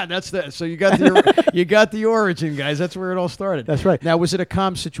meatballs. That's that. So you got the origin, guys. That's where it all started. That's right. Now, was it a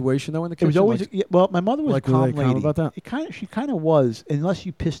calm situation, though, in the kitchen? It was always, well, my mother was a calm lady. About that? She kind of was, unless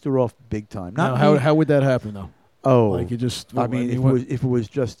you pissed her off big time. How would that happen, though? Oh, like you just. I mean, if it was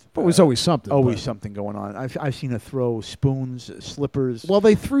just. But it was always something. Always something going on. I've seen her throw spoons, slippers. Well,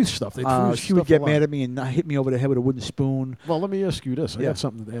 they threw stuff. She would get mad at me and hit me over the head with a wooden spoon. Well, let me ask you this. I got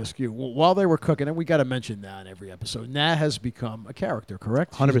something to ask you. Well, while they were cooking, and we got to mention Nat in every episode. Nat has become a character,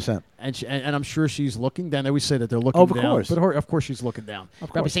 correct? 100%. And I'm sure she's looking down. They always say that they're looking down. Of course. But of course she's looking down.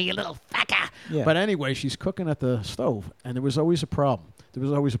 Probably say, you little fucker. Yeah. But anyway, she's cooking at the stove, and there was always a problem.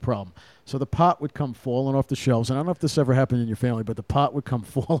 So the pot would come falling off the shelves. And I don't know if this ever happened in your family, but the pot would come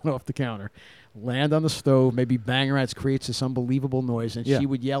falling off the counter, land on the stove, maybe bang around. It creates this unbelievable noise. And she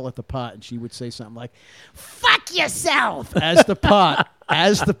would yell at the pot, and she would say something like, fuck yourself! As the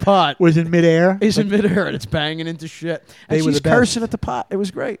pot was in midair. Is in midair, and it's banging into shit. And she's cursing at the pot. It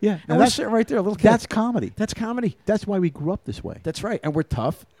was great. Yeah. And we're sitting right there, a little kid. That's comedy. That's comedy. That's why we grew up this way. That's right. And we're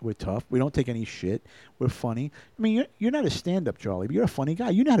tough. We don't take any shit. We're funny. I mean, you're not a stand-up, Charlie, but you're a funny guy.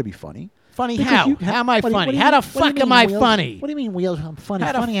 You know how to be funny. Funny how? How am I funny? How the fuck am I funny? What do you mean, Wheels? I'm funny.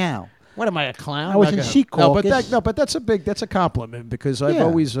 Funny how? What am I, a clown? I was in Sea Caucus. But that's a compliment, because I've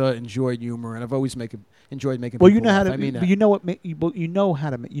always enjoyed humor, and I've always enjoyed making. Well, people you know how laugh. to. I mean, but you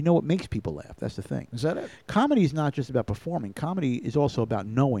know what makes people laugh. That's the thing. Is that it? Comedy is not just about performing. Comedy is also about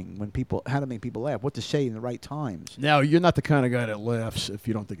knowing how to make people laugh, what to say in the right times. Now, you're not the kind of guy that laughs if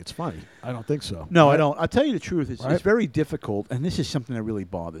you don't think it's funny. I don't think so. No, right? I don't. I'll tell you the truth. It's very difficult, and this is something that really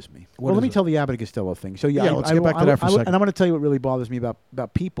bothers me. Well, let me tell the Abbott and Costello thing. So let's get back to that for a second. And I'm going to tell you what really bothers me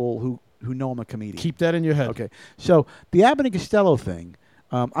about people who know I'm a comedian. Keep that in your head. Okay. So the Abbott and Costello thing,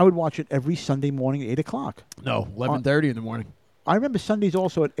 I would watch it every Sunday morning at 8 o'clock. No, 11:30 in the morning. I remember Sundays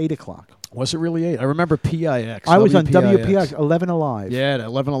also at 8 o'clock. Was it really 8? I remember PIX. I was on WPIX, 11 Alive. Yeah,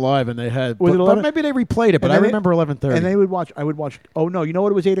 11 Alive, and they had. But maybe they replayed it, but I remember 11:30. And I would watch. Oh no, you know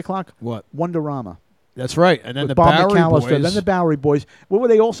what? It was 8 o'clock. What? Wonderama. That's right. And then the Bob Bowery McAllister, Boys. then the Bowery Boys. What were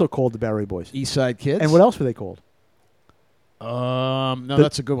they also called? The Bowery Boys. East Side Kids. And what else were they called? No,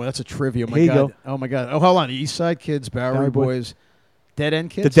 that's a good one. That's a trivia. Here you go. Oh my God. Oh, hold on. East Side Kids, Bowery Boys. Dead End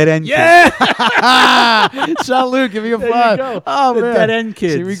Kids? The Dead End Kids. Yeah! Salute, give me a five. There you go. Oh, the man. Dead End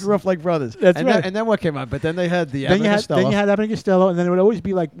Kids. See, we grew up like brothers. That's right. And then what came out? But then they had the Abbott and Costello. Then you had Abbott and Costello, and then it would always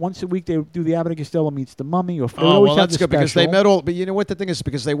be like once a week they would do the Abbott and Costello meets the Mummy. Or that's good because they met all. But you know what the thing is?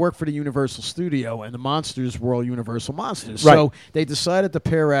 Because they work for the Universal Studio, and the monsters were all Universal monsters. Right. So they decided to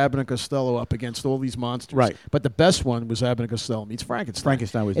pair Abbott and Costello up against all these monsters. Right. But the best one was Abbott and Costello meets Frankenstein.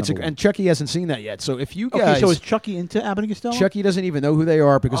 Frankenstein was number one. And Chucky hasn't seen that yet. So if you guys. Okay, so is Chucky into Abbott and Costello? Chucky doesn't even know who they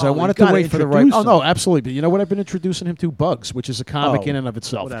are because I wanted to wait for the right. Oh no, absolutely. But you know what? I've been introducing him to Bugs, which is a comic in and of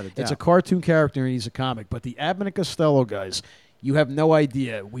itself. Without a doubt. It's a cartoon character and he's a comic. But the Abbott and Costello guys, you have no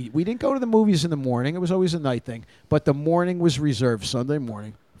idea. We didn't go to the movies in the morning. It was always a night thing. But the morning was reserved Sunday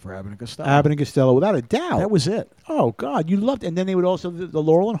morning for Abbott and Costello. Abbott and Costello, without a doubt. That was it. Oh God, you loved it. And then they would also the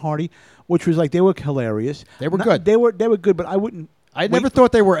Laurel and Hardy, which was like they were hilarious. They were good. They were good, but I wouldn't. I never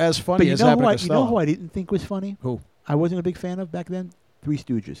thought they were as funny as Abbott and Costello. You know who I didn't think was funny? Who? I wasn't a big fan of back then. Three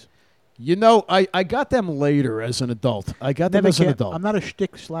Stooges. You know, I got them later as an adult. I got them as an adult. I'm not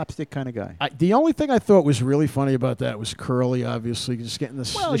a slapstick kind of guy. The only thing I thought was really funny about that was Curly, obviously, just getting the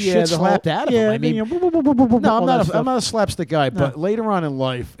shit the slapped out of him. I mean, no, I'm not a slapstick guy, No. but later on in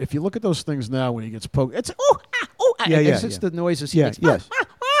life, if you look at those things now when he gets poked, it's it's the noises he makes. Yes.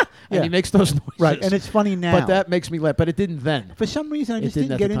 And he makes those noises. Right, and it's funny now. But that makes me laugh. But it didn't then. For some reason, I just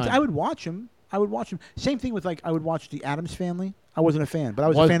didn't get into. time. I would watch him. Same thing with I would watch the Addams Family. I wasn't a fan, but I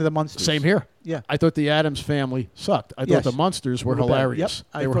was a fan of the Munsters. Same here. Yeah. I thought the Addams Family sucked. I thought the Munsters were hilarious.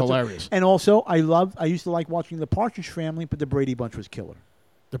 Yep. They were hilarious. And also, I used to like watching the Partridge Family, but the Brady Bunch was killer.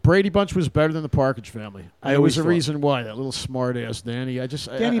 The Brady Bunch was better than the Partridge Family. There was a thought. reason why. That little smart-ass Danny.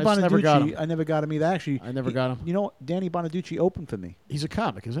 Danny I never got him. I never got him either. Actually, I never got him. You know, Danny Bonaducci opened for me. He's a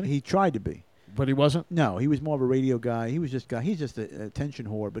comic, isn't he? He tried to be. But he wasn't? No, he was more of a radio guy. He's just an attention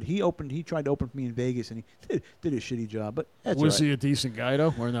whore. But he tried to open for me in Vegas, and he did a shitty job. But that's was all right. he a decent guy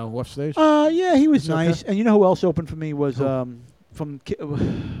though, or no, off stage? Yeah, he was Okay. nice. And you know who else opened for me was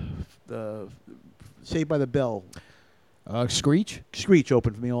the Saved by the Bell. Screech? Screech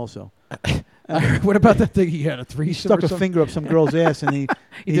opened for me also. What about that thing he had, a threesome? He stuck a finger up some girl's ass and he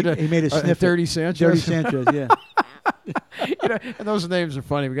made a sniff. Dirty Sanchez? Dirty Sanchez, yeah. And those names are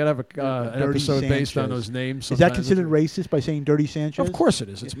funny. We got to have an episode based on those names. Is that considered racist by saying Dirty Sanchez? Of course it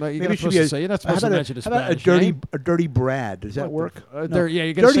is. It's you're not supposed to mention it. How about a dirty Brad? Does that work? No.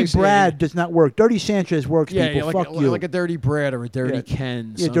 You dirty Brad does not work. Dirty Sanchez works. People, fuck you. Like a dirty Brad or a dirty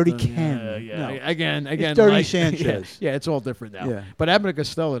Ken. Yeah, dirty Ken. No. Again, it's Dirty Sanchez. Yeah, it's all different now. Yeah. But Abbott and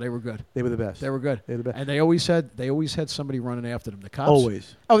Costello, they were good. They were the best. They were good. They were the best. And they always had somebody running after them. The cops.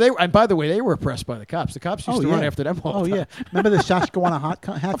 Always. Oh, and by the way, they were oppressed by the cops. The cops used to run after them all the time. Remember the Susquehanna hat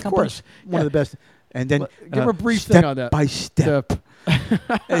company? Of course. One of the best. And then give a brief step thing on that. By step.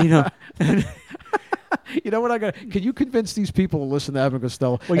 You know what I got? Can you convince these people to listen to Abbott and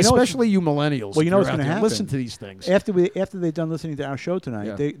Costello, especially you millennials? Well, you know what's going to happen. Listen to these things after they're done listening to our show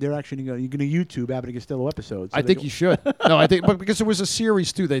tonight. They're actually going to YouTube Abbott and Costello episodes. So I think you should. No, I think, but because it was a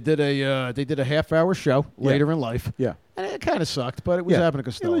series too. They did a half-hour show later in life. Yeah, and it kind of sucked, but it was Abbott and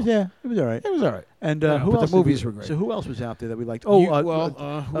Costello. It was all right. It was all right. And who else? The movies were great. So who else was out there that we liked? Who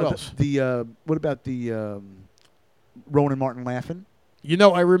else? What about the Rowan and Martin laughing? You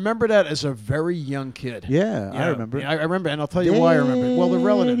know, I remember that as a very young kid. Yeah, I remember. I remember, and I'll tell you why I remember. Well, the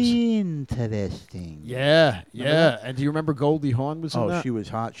relatives. Interesting. Yeah. And do you remember Goldie Hawn was in that? Oh, she was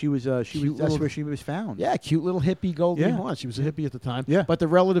hot. That's where she was found. Yeah, cute little hippie Goldie Hawn. She was a hippie at the time. Yeah. But the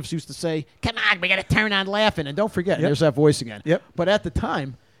relatives used to say, "Come on, we got to turn on laughing." And don't forget, there's that voice again. Yep. But at the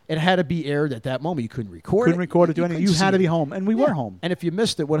time, it had to be aired at that moment. You couldn't record it. Do anything. You had to be home, and we were home. And if you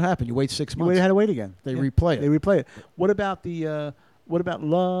missed it, what happened? You wait 6 months. You had to wait again. They replay it. What about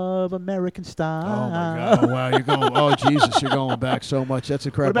Love American Style? Oh my God! Wow, you're going. Oh Jesus, you're going back so much. That's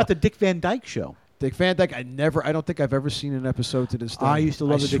incredible. What about the Dick Van Dyke Show? Dick Van Dyke. I don't think I've ever seen an episode to this day. I used to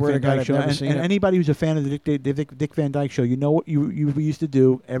love the Dick Van Dyke Show, and anybody who's a fan of the Dick Van Dyke Show, you know what we used to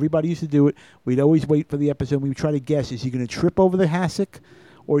do. Everybody used to do it. We'd always wait for the episode. We would try to guess: is he going to trip over the hassock?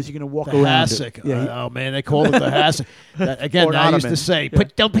 Or is he going to walk around hassock? It? Yeah, oh, man, they called it the hassock. Again, I used to say,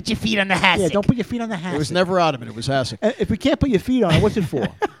 don't put your feet on the hassock. Yeah, don't put your feet on the hassock. It was never ottoman. It was hassock. If we can't put your feet on it, what's it for?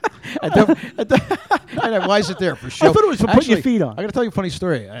 Why is it there? For show? I thought it was for putting your feet on. I'm going to tell you a funny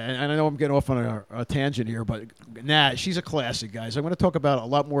story. And I know I'm getting off on a tangent here, but she's a classic, guys. I'm going to talk about a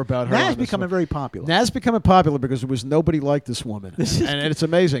lot more about her. Na's becoming very popular. Na's becoming popular because there was nobody like this woman. And it's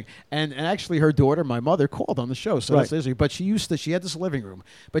amazing. And actually her daughter, my mother, called on the show. So that's amazing. But she had this living room,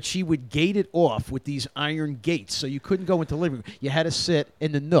 but she would gate it off with these iron gates, so you couldn't go into the living room. You had to sit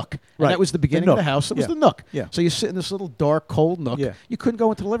in the nook. And that was the beginning of the house. It was the nook. Yeah. So you sit in this little dark, cold nook. Yeah. You couldn't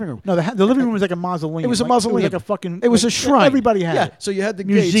go into the living room. No, the living room was like a mausoleum. It was a mausoleum. It was like a fucking. It was a shrine. Everybody had it. So you had the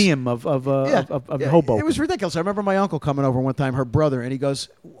museum of Hoboken. It was ridiculous. I remember my uncle coming over one time, her brother, and he goes,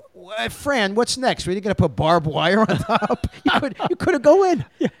 Fran, what's next? Were you going to put barbed wire on top? You couldn't go in.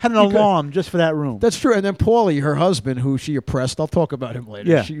 Yeah, had an alarm just for that room. That's true. And then Paulie, her husband, who she oppressed, I'll talk about him later.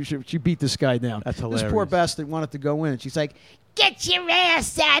 Yeah. She beat this guy down. That's hilarious. This poor bastard wanted to go in, and she's like, get your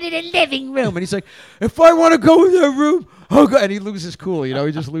ass out of the living room. And he's like, if I want to go in that room, oh God. And he loses cool. He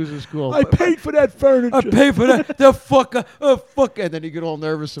just loses cool. I paid for that furniture. I paid for that. The fuck. Fuck. And then he get all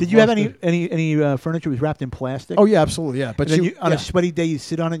nervous. Did you have any furniture was wrapped in plastic? Oh, yeah, absolutely. Yeah. But on a sweaty day, you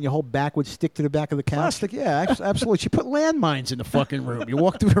sit on it and your whole back would stick to the back of the couch? Plastic, yeah, absolutely. She put landmines in the fucking room. You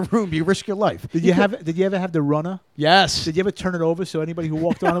walk through the room, you risk your life. Did you ever have the runner? Yes. Did you ever turn it over so anybody who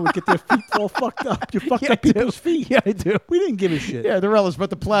walked on it would get their feet all fucked up? You fucked up people's feet. Yeah, I do. We didn't give a shit. Yeah, the relics, but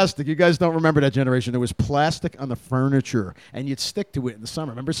the plastic. You guys don't remember that generation. There was plastic on the furniture, and you'd stick to it in the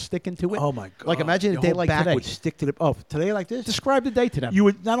summer. Remember sticking to it? Oh, my God. Like, imagine a day like back today. would stick to the... Oh, today like this? Describe the day to them. You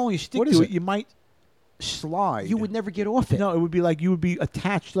would not only stick to it, you might slide. You would never get off it. No, it would be like you would be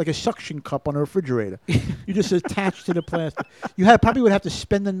attached like a suction cup on a refrigerator. You just attached to the plastic. You probably would have to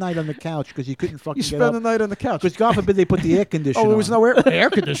spend the night on the couch because you couldn't fucking get up. You spend the night on the couch. Because God forbid they put the air conditioner on. There was no air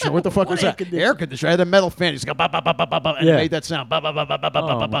conditioner. What the fuck was that? Air conditioner. I had a metal fan. It's go ba ba ba ba ba ba, and it made that sound. Ba ba ba ba ba ba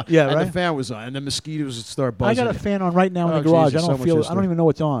ba ba. Yeah, right. And the fan was on, and the mosquitoes would start buzzing. I got a fan on right now in the garage. I don't feel it. I don't even know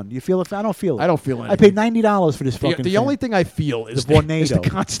it's on. You feel it? I don't feel it. I don't feel anything. I paid $90 for this fucking fan. The only thing I feel is the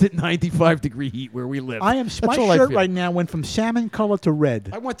constant 95-degree heat where we live. I am. My shirt right now went from salmon color to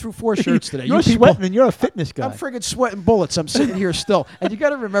red. I went through 4 shirts today. You're sweating, and you're a fitness guy. I'm friggin' sweating bullets. I'm sitting here still, and you got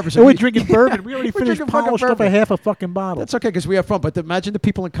to remember. We're drinking bourbon. We already finished polished up a half a fucking bottle. That's okay because we have fun. But imagine the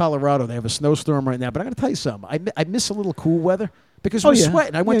people in Colorado. They have a snowstorm right now. But I'm going to tell you something. I miss a little cool weather because we're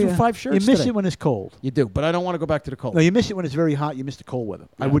sweating. I went through 5 shirts. You miss it when it's cold. You do, but I don't want to go back to the cold. No, you miss it when it's very hot. You miss the cold weather.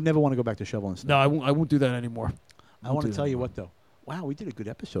 Yeah. I would never want to go back to shoveling snow. No, I won't do that anymore. I want to tell you what though. Wow, we did a good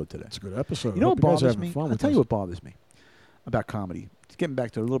episode today. It's a good episode. You know what bothers me? I'll tell you what bothers me. about comedy. Getting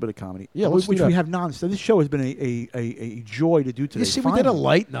back to a little bit of comedy. Yeah, let's which do that. we have nonstop. This show has been a joy to do today. You see, we did a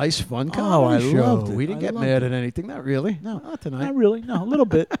light, nice, fun comedy show. loved it. We didn't I get loved mad it. at anything. Not really. No, Not tonight. Not really. No, a little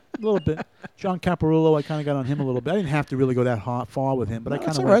bit. A little bit. John Caparulo, I kind of got on him a little bit. I didn't have to really go that far with him, but I kind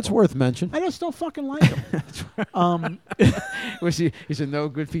That's of. all right. It's worth mentioning. I just don't fucking like him. Was he's a no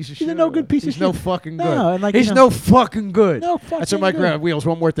good piece of shit. He's a no good piece of He's shit. no fucking good. No, and like, he's you know, no fucking good. No fucking That's what my good. Wheels.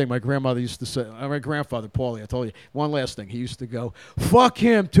 One more thing, my grandmother used to say. My grandfather, Paulie. I told you. One last thing. He used to go, "Fuck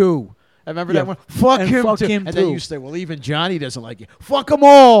him too." I remember Yeah, that one. Fuck and him fuck too. him And then too. you say, "Well, even Johnny doesn't like you." Fuck them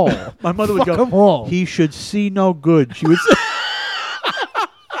all. My mother would Fuck go, 'em all. "He should see no good." She would say.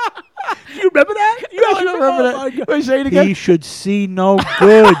 You remember that? You I don't remember Oh, my that. God. Wait, say it again. He should see no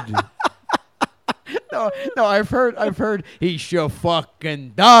good. No, I've heard he should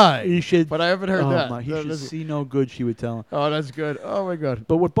fucking die. He should. But I haven't heard that. My, he No, should that's- see no good. She would tell him. Oh, that's good. Oh my God.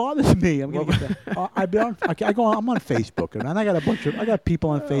 But what bothers me, I'm gonna get that. I'm on Facebook, and I got people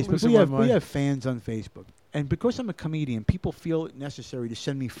on Facebook. losing We my have mind. fans on Facebook, and because I'm a comedian, people feel it necessary to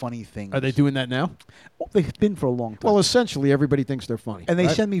send me funny things. Are they doing that now? Well, they've been for a long time. Well, essentially, everybody thinks they're funny. And they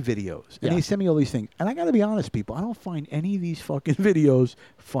right? send me videos, and Yeah. they send me all these things. And I got to be honest, people, I don't find any of these fucking videos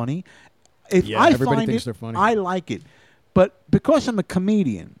funny. If Yeah, I everybody find thinks it, they're funny. I like it. But because I'm a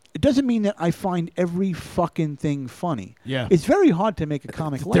comedian, it doesn't mean that I find every fucking thing funny. Yeah. It's very hard to make a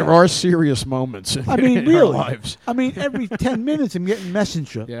comic laugh. There are serious moments in, I mean, in really. our lives. I mean, every 10 minutes I'm getting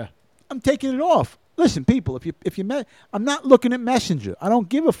Messenger. Yeah. I'm taking it off. Listen, people, I'm not looking at Messenger. I don't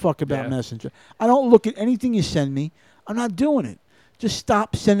give a fuck about Yeah. Messenger. I don't look at anything you send me. I'm not doing it. Just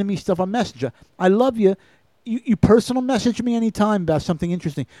stop sending me stuff on Messenger. I love you. You personal message me anytime about something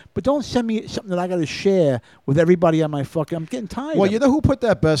interesting, but don't send me something that I got to share with everybody on my fucking. I'm getting tired. Well, of you it. know who put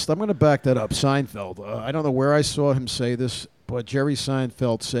that best? I'm going to back that up. Seinfeld. I don't know where I saw him say this, but Jerry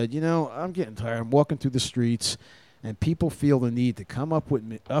Seinfeld said, I'm getting tired. I'm walking through the streets, and people feel the need to come up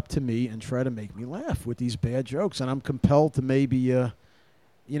to me and try to make me laugh with these bad jokes, and I'm compelled to maybe,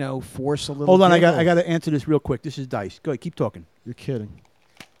 force a little. Hold on, giggle. I got to answer this real quick. This is Dice. Go ahead, keep talking. You're kidding.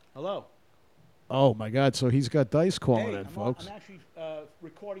 Hello. Oh my God! So he's got Dice calling in, I'm folks. actually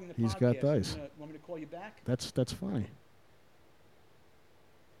recording the He's podcast. got Dice. Want me to call you back? That's funny.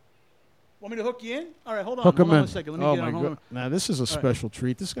 Want me to hook you in? All right, hold on. Hook him hold on in. one second. Let me Oh get my on. Hold God! on. Now this is a right. special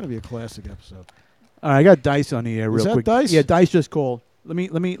treat. This is going to be a classic episode. All right, I got Dice on the air real that quick. Dice? Yeah, Dice just called. Let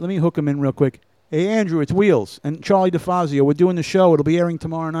me hook him in real quick. Hey, Andrew, it's Wheels and Charlie DeFazio. We're doing the show. It'll be airing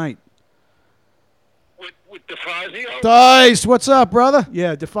tomorrow night. With DeFazio? Dice, what's up, brother?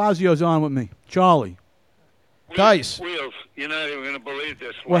 Yeah, DeFazio's on with me. Charlie. Dice. Wheels, you're not even going to believe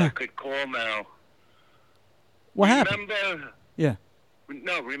this. What? I could call now. What happened? Remember? Yeah.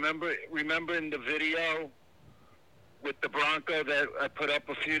 No, remember in the video with the Bronco that I put up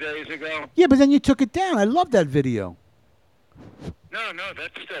a few days ago? Yeah, but then you took it down. I love that video. No,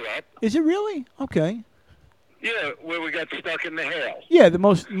 that's still up. Is it really? Okay. Yeah, where we got stuck in the hail. Yeah, the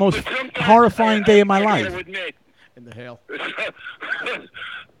most But sometimes horrifying day of my I life. gotta admit, In the hail.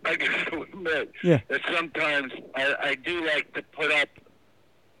 I gotta admit Yeah. that sometimes I do like to put up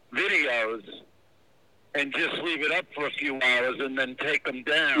videos and just leave it up for a few hours and then take them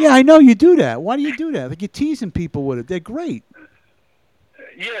down. Yeah, I know you do that. Why do you do that? Like you're teasing people with it. They're great.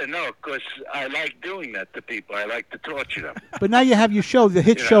 Yeah, no, because I like doing that to people. I like to torture them. But now you have your show, the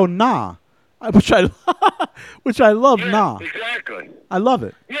hit Yeah. show Nah, which I love. Yeah, Nah, exactly. I love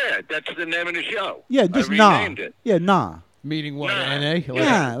it. Yeah, that's the name of the show. Yeah, just I Nah. renamed it. Yeah, Nah. Meaning what? Nah. NA?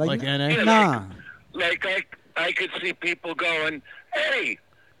 Yeah, like NA? Yeah, Nah. Like I could see people going, "Hey,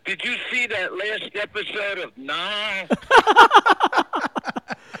 did you see that last episode of Nah?"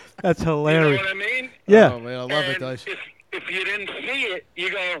 That's You know hilarious. what I mean? Yeah. Oh man, I love it, And Dice. if you didn't see it,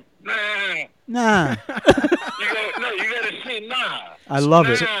 you go, "Nah." Nah. You go, "No, you got to see Nah." I love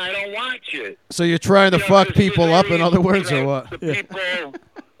Nah, it. I don't watch it. So you're trying to You know, fuck 'cause people there's up, in always, other words, you or know, what? The Yeah. people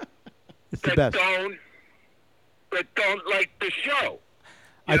It's the that best. don't like the show.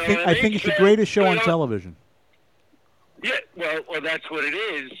 I You know think what I mean? think it's the So, greatest show you on know, television. Yeah, well, that's what it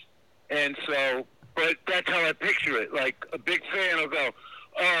is, and so, but that's how I picture it. Like a big fan will go,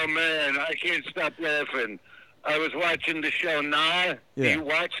 "Oh man, I can't stop laughing. I was watching the show Nah. Yeah. You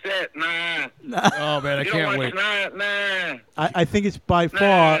watched that? Nah. Oh man, I You don't can't watch wait. Nah. I think it's by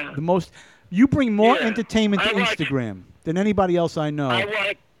far Nah. the most. You bring more Yeah. entertainment to I watch- Instagram than anybody else I know. I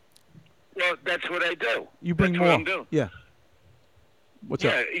watch. Well, that's what I do. You bring that's more. What I'm doing. Yeah. What's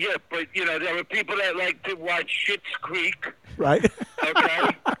Yeah, up? yeah, but there are people that like to watch Schitt's Creek. Right. Okay.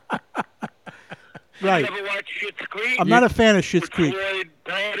 Right. You ever watch Schitt's Creek? I'm not a fan of Schitt's With Creek. Floyd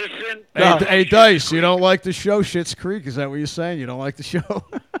Patterson? No. Hey, Dice, you don't like the show Schitt's Creek? Is that what you're saying? You don't like the show?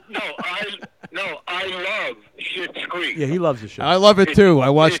 No, No, I love Schitt's Creek. Yeah, he loves the show. I love it too. I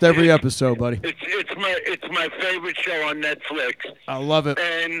watched every episode, buddy. It's my favorite show on Netflix. I love it.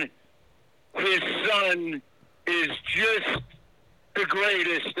 And his son is just the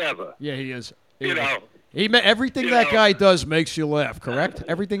greatest ever. Yeah, he is. You know. Everything that guy does makes you laugh, correct?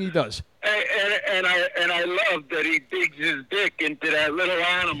 Everything he does. And I love that he digs his dick into that little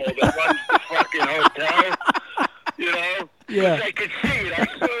animal that runs the fucking hotel. You know? Yeah. I could see it. I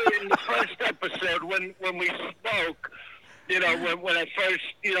saw it in the first episode when we spoke. You know, when I first,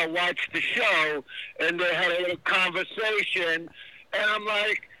 watched the show, and they had a little conversation, and I'm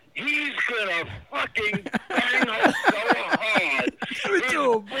like, he's gonna fucking bang her so hard. His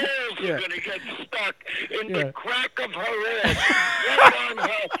balls are gonna get stuck in the crack of her ass, right on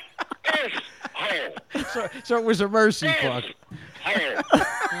her asshole. So it was a mercy fuck.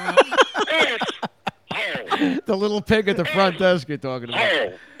 The little pig at the front desk you're talking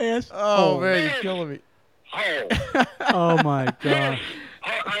about. Oh, man, you're killing me. Oh, my God.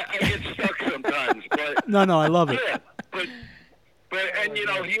 I get stuck sometimes, but... No, I love it. Yeah, but he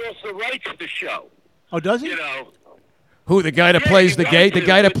also writes the show. Oh, does he? You know. Who, the guy that plays the gay? The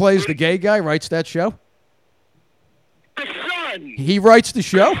guy that plays the gay guy writes that show? The son. He writes the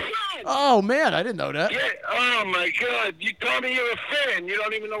show? The son. Oh, man, I didn't know that. Yeah. Oh, my God. You told me you're a fan. You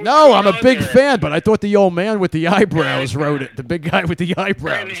don't even know what's No, going I'm a on big there. fan, but I thought the old man with the eyebrows wrote it. The big guy with the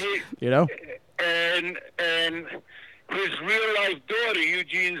eyebrows. You know? And his real-life daughter,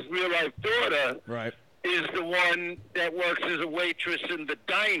 Eugene's real-life daughter, Right. is the one that works as a waitress in the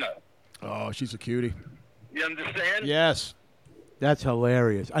diner. Oh, she's a cutie. You understand? Yes. That's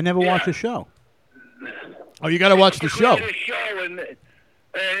hilarious. I never watched the show. Oh, you got to watch the show. The show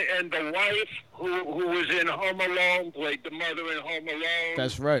and the wife who was in Home Alone played the mother in Home Alone.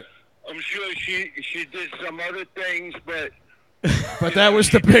 That's right. I'm sure she did some other things, but that was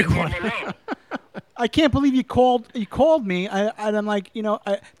the big one. I can't believe you called me. I'm like,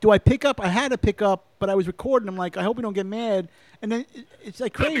 do I pick up? I had to pick up, but I was recording. I'm like, I hope we don't get mad. And then it's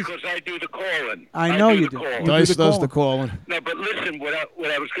like crazy. No, because I do the calling. I know you do. Dice does the calling. No, but listen, what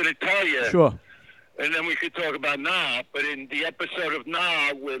I was going to tell you. Sure. And then we could talk about Nah, but in the episode of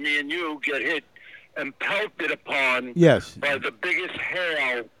Nah where me and you get hit and pelted upon Yes. by the biggest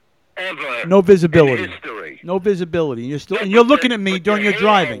hail ever No visibility. in history. No visibility. You're looking at me during your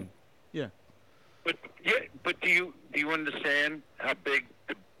driving. Yeah. But do you understand how big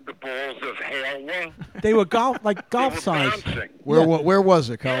the balls of hail were? They were golf They size. were bouncing. Where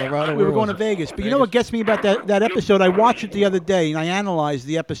was it? Colorado? We were Where going was to it? Vegas. But you know what gets me about that episode? I watched it the other day, and I analyzed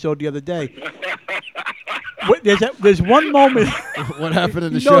the episode the other day. There's one moment. What happened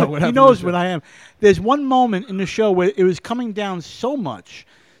in the show? He knows what I am. There's one moment in the show where it was coming down so much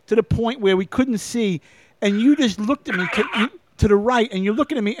to the point where we couldn't see, and you just looked at me to the right, and you're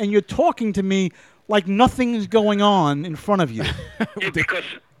looking at me, and you're talking to me like nothing's going on in front of you. Yeah, because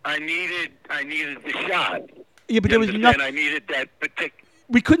I needed the shot. Yeah, but there was nothing. I needed that particular.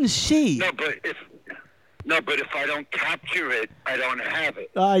 We couldn't see. No, but if I don't capture it, I don't have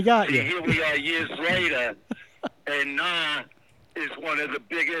it. I got See, you. here we are years later, and Nah is one of the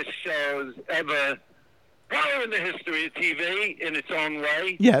biggest shows ever, probably in the history of TV in its own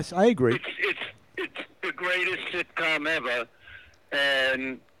way. Yes, I agree. It's the greatest sitcom ever,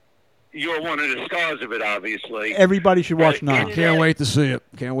 and you're one of the stars of it, obviously. Everybody should watch Nah. Can't wait to see it.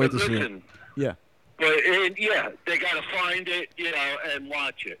 Can't wait to see it. Listen, Yeah. but they got to find it, and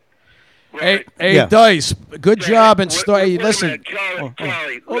watch it. Hey, Right? Yeah. Dice, good job and Wait a listen. minute,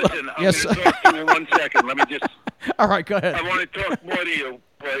 Charlie, listen, I'm Yes. going to talk to you in 1 second. Let me just, All right, go ahead. I want to talk more to you,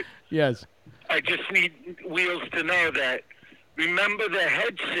 but Yes. I just need Wheels to know that, remember the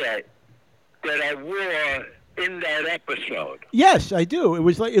headset that I wore in that episode? Yes, I do.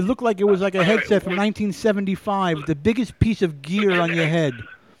 It looked like it was like a All right, headset from 1975, the biggest piece of gear on your head.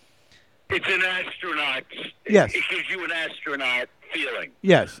 It's an astronaut. Yes. It gives you an astronaut feeling.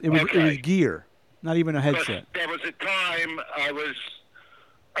 Yes, it was Okay. gear, not even a headset. There was a time I was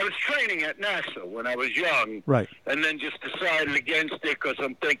training at NASA when I was young. Right. And then just decided against it because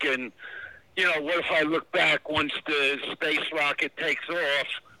I'm thinking, what if I look back once the space rocket takes off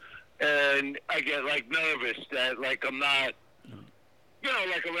and I get nervous that I'm not,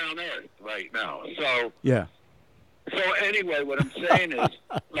 around Earth right now. So Yeah. anyway, what I'm saying is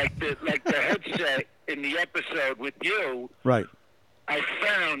like the headset in the episode with you, Right. I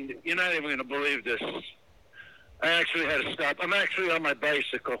found, you're not even going to believe this. I actually had to stop. I'm actually on my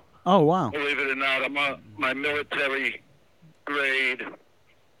bicycle. Oh, wow. Believe it or not, I'm on my military grade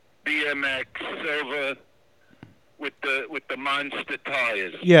BMX silver with the monster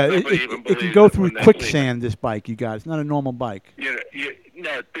tires. Yeah, Nobody it even can believes go it through when they see it. quicksand. This bike you got. It's not a normal bike.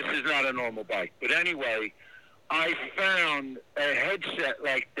 No, this is not a normal bike. But anyway, I found a headset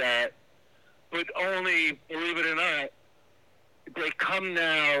like that, but only, believe it or not, they come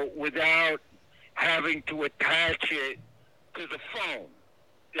now without having to attach it to the phone.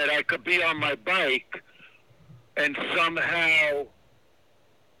 That I could be on my bike and somehow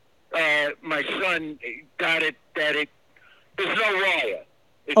my son got it that there's no wire.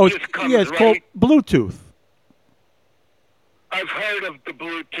 It just comes it's right. called Bluetooth. I've heard of the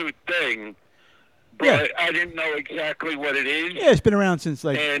Bluetooth thing, but Yeah. I didn't know exactly what it is. Yeah, it's been around since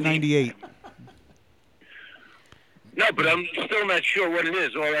like And- '98. No, but I'm still not sure what it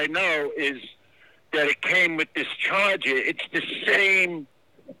is. All I know is that it came with this charger. It's the same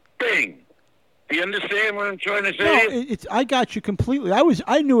thing. Do you understand what I'm trying to say? No, it's. I got you completely.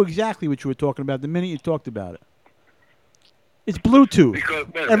 I knew exactly what you were talking about the minute you talked about it. It's Bluetooth. Because,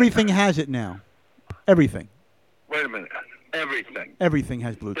 wait a minute. Everything has it now. Everything. Wait a minute. Everything. Everything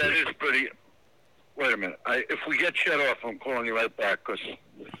has That Bluetooth. is pretty. Wait a minute. If we get shut off, I'm calling you right back because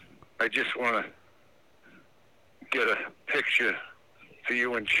I just want to get a picture for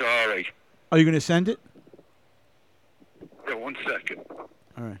you and Charlie. Are you going to send it? Yeah, 1 second.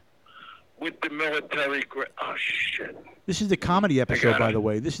 All right. With the military. Oh shit. This is the comedy episode, got by it. the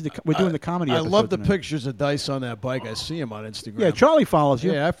way. We're doing the comedy I episode. love the tonight. pictures of Dice on that bike. I see him on Instagram. Yeah, Charlie follows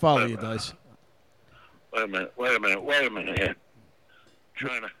you. Yeah, I follow you, Dice. Wait a minute here.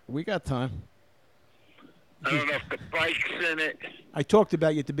 Trying to. We got time. I don't know if the bike's in it. I talked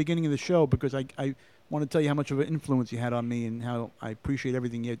about you at the beginning of the show because I want to tell you how much of an influence you had on me and how I appreciate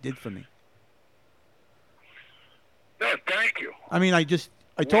everything you did for me. No, thank you. I mean,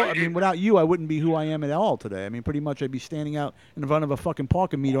 without you, I wouldn't be who I am at all today. I mean, pretty much I'd be standing out in front of a fucking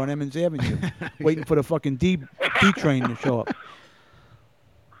parking meter on Emmons Avenue waiting for the fucking D train to show up.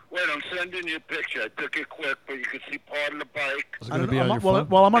 Wait, I'm sending you a picture. I took it quick, but you can see part of the bike. Is it going to be on your phone?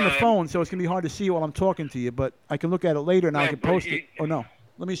 Well, I'm on the phone, so it's going to be hard to see while I'm talking to you, but I can look at it later and I No, can but post you- it. Oh, no.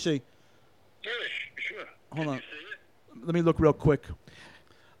 Let me see. Yeah, sure. Hold on. See it? Let me look real quick.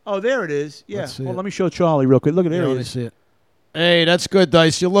 Oh, there it is. Yeah. Let's see Well, it. let me show Charlie real quick. Look at Yeah, there let he me is. see it. Hey, that's good,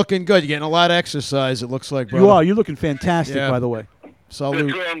 Dice. You're looking good. You're getting a lot of exercise, it looks like, bro. You are. You're looking fantastic, Yeah. by the way. Salute.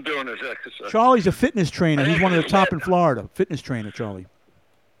 That's what I'm doing is exercise. Charlie's a fitness trainer. He's one of the top in Florida. Fitness trainer, Charlie.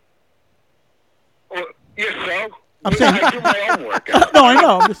 Oh, yes, so? I'm saying- I do my own workout. No, I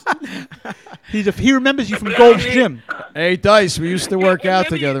know. He remembers you from But Gold's I mean- Gym. Hey, Dice, we used to work out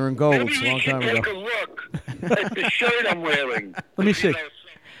Maybe- together in Golds maybe a we long should time take ago. a look at the shirt I'm wearing. Let me see. You know,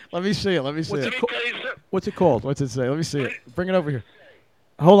 Let me see it. Let me see What's it. let me tell you something. What's it called? What's it say? Let me see it. Bring it over here.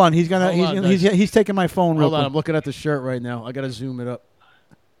 Hold on. He's Hold on, he's taking my phone real Hold on. I'm quick. looking at the shirt right now. I got to zoom it up.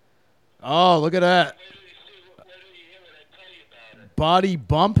 Oh, look at that. Body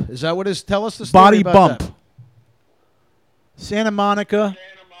bump? Is that what it is? Tell us the story Body about bump. that. Santa Monica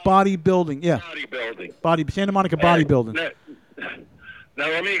bodybuilding. Yeah. Bodybuilding. Santa Monica bodybuilding. Now,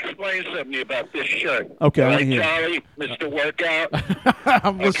 let me explain something about this shirt. Okay, I All wanna right, hear. Charlie, Mr. Workout.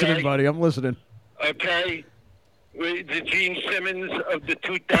 I'm listening, Okay. buddy. I'm listening. Okay? The Gene Simmons of the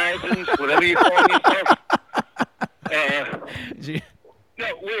 2000s, whatever you call yourself. No,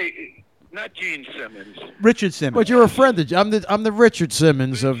 wait. Not Gene Simmons. Richard Simmons. But you're a friend of. I'm the Richard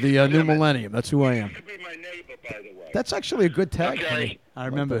Simmons of the new millennium. That's who I He am. used to be my neighbor, by the way. That's actually a good tag for Okay. me. I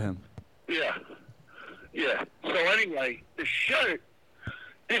remember him. Yeah. Yeah. So anyway, the shirt,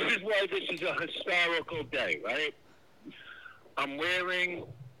 this is why this is a historical day, right? I'm wearing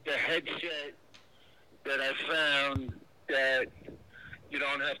the headset that I found that you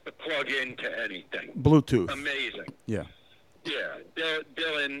don't have to plug into anything. Bluetooth. Amazing. Yeah. Yeah.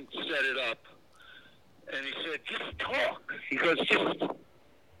 Dylan set it up, and he said, just talk. He goes, just talk.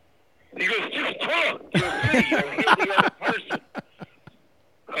 You'll see. You'll hear the other person.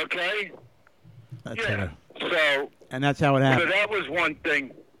 Okay? That's Yeah. it. So how it happened. that was one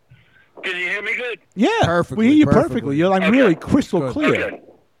thing. Can you hear me good? Yeah. Perfectly, We hear you perfectly. perfectly. You're like Okay. really crystal clear.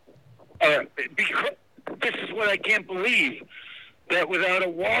 Okay. Because this is what I can't believe, that without a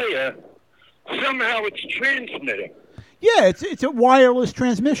wire, somehow it's transmitting. Yeah, it's a wireless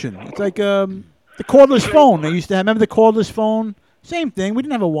transmission. It's like the cordless phone they used to have. Remember the cordless phone? Same thing. We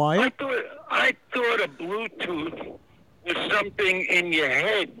didn't have a wire. I thought a Bluetooth was something in your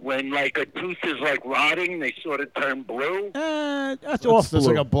head when, like, a tooth is, like, rotting. They sort of turn blue. That's off That's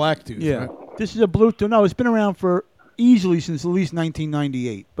blue. like a black tooth. Yeah. Right? This is a Bluetooth. No, it's been around for easily since at least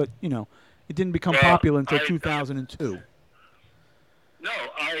 1998. But, it didn't become Well, popular until I- 2002. No,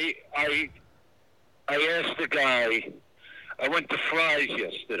 I asked the guy. I went to Fry's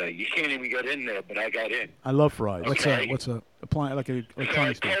yesterday. You can't even get in there, but I got in. I love fries. Okay. What's up? Like a So I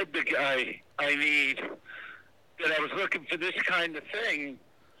electronics store. told the guy that I was looking for this kind of thing,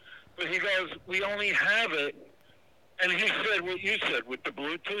 but he goes, we only have it. And he said what you said with the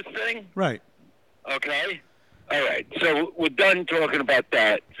Bluetooth thing. Right. Okay? All right. So we're done talking about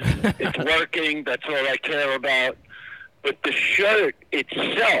that. It's working. That's all I care about. But the shirt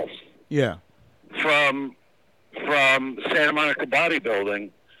itself Yeah. from Santa Monica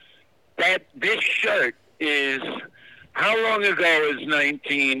Bodybuilding, this shirt is, how long ago is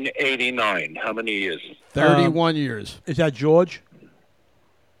 1989? How many years? 31 years. Is that George?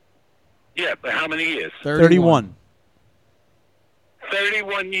 Yeah, but how many years? 31.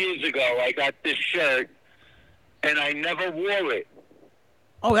 31 years ago, I got this shirt, and I never wore it.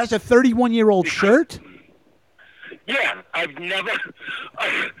 Oh, that's a 31-year-old shirt? Yeah, I've never...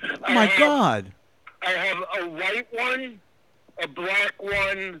 Oh, my God. I have a white one, a black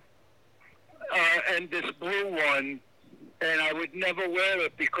one, and this blue one, and I would never wear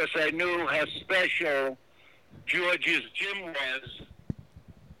it because I knew how special George's gym was.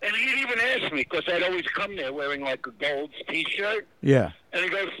 And he'd even ask me, because I'd always come there wearing like a Gold's T-shirt. Yeah. And he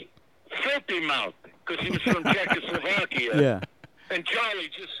goes, filthy mouth, because he was from Czechoslovakia. Yeah. And Charlie,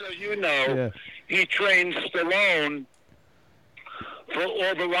 just so you know, he trained Stallone for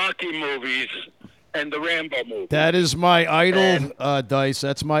all the Rocky movies and the Rambo movies. That is my idol, Dice.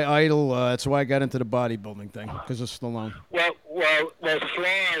 That's my idol. That's why I got into the bodybuilding thing, because of Stallone. Well,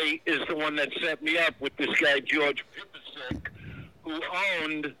 Fly is the one that set me up with this guy, George Pipasick, who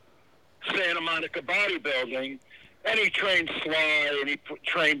owned Santa Monica Bodybuilding, and he trained Fly, and he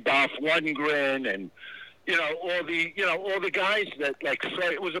trained Dolph Lundgren, and all the guys that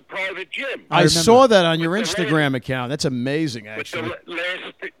it was a private gym. I saw that on your Instagram account. That's amazing, actually. But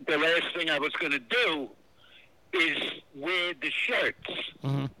the last thing I was going to do is wear the shirts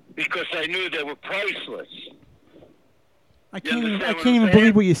because I knew they were priceless. I can't even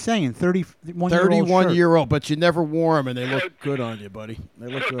believe what you're saying. 31-year-old, but you never wore them, and they look good on you, buddy. They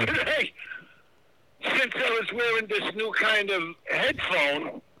look good. Today, since I was wearing this new kind of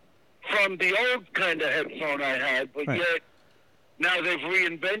headphone from the old kind of headphone I had, but yet now they've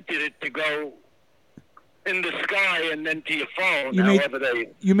reinvented it to go in the sky and then to your phone.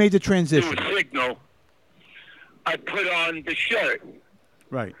 You made the transition. Do a signal. I put on the shirt.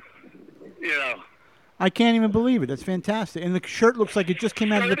 Right. I can't even believe it. That's fantastic. And the shirt looks like it just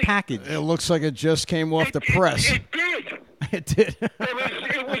came out of the package. It looks like it just came off the press. It did. It did.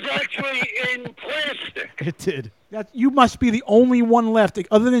 It was actually in plastic. It did. You must be the only one left,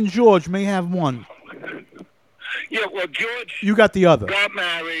 other than George may have one. Yeah, well, George you got the other. Got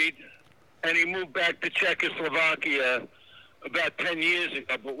married, and he moved back to Czechoslovakia about 10 years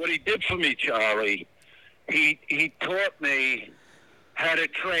ago. But what he did for me, Charlie, he taught me how to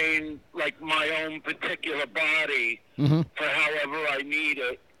train like my own particular body for however I need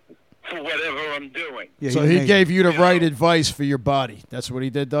it for whatever I'm doing. Yeah, so he gave you the right advice for your body. That's what he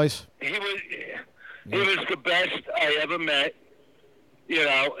did, Dice? He was the best I ever met.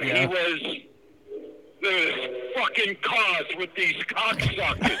 There was fucking cars with these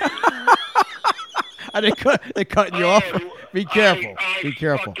cocksuckers. Are they cutting you off? Be careful. Be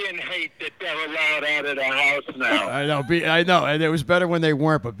careful. I fucking hate that they're allowed out of the house now. I know. And it was better when they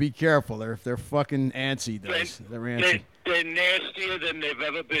weren't, but be careful. They're fucking antsy, Dice. They're antsy. They're nastier than they've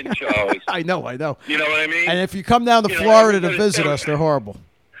ever been, Charlie. I know. You know what I mean? And if you come down to Florida to visit us, they're horrible.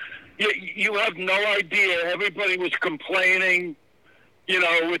 You have no idea. Everybody was complaining,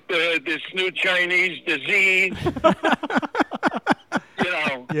 with this new Chinese disease.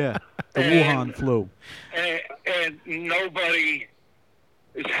 Yeah, the Wuhan flu. And nobody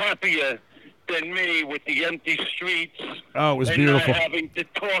is happier than me with the empty streets. Oh, it was and beautiful. Not having to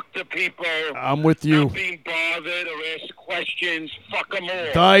talk to people. I'm with you. Not being bothered or ask questions. Fuck them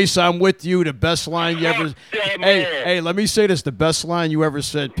all. Dice, I'm with you. The best line you ever... Hey, let me say this. The best line you ever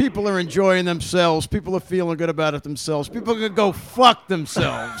said. People are enjoying themselves. People are feeling good about it themselves. People can go fuck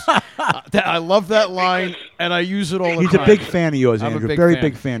themselves. I love that line, and I use it all the time. He's a big fan of yours, I'm Andrew. a big Very fan.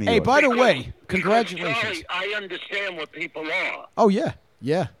 big fan of yours. Hey, by the way, congratulations. Charlie, I understand what people are. Oh, yeah.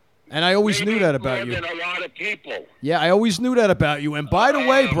 Yeah. And I always knew that about you. More than a lot of people. Yeah, I always knew that about you. And by the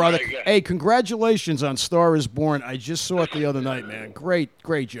way, brother, hey, congratulations on Star is Born. I just saw it the other night, man. Great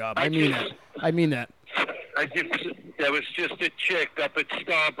job. I mean that. There was just a chick up at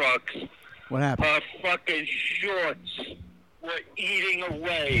Starbucks. What happened? Her fucking shorts were eating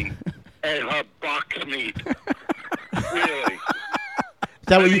away at her box meat. Really.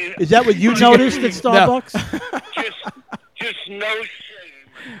 Is that what you noticed at Starbucks? Just no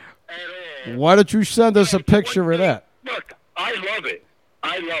shame at all. Why don't you send us a picture of that? Look, love it.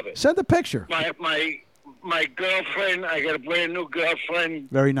 I love it. Send a picture. My girlfriend, I got a brand new girlfriend.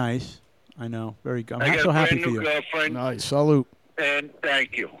 Very nice. I know. Very good. I I'm got so a happy brand for new you. girlfriend. Nice. Salute. And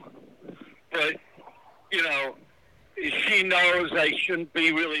thank you. But, you know, she knows I shouldn't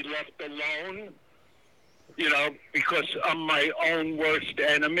be really left alone, you know, because I'm my own worst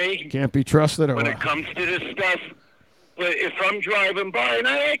enemy Can't be trusted or when what? it comes to this stuff. But if I'm driving by, and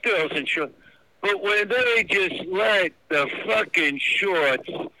I like girls in shorts, but when they just let the fucking shorts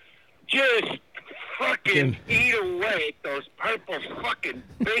just fucking eat away at those purple fucking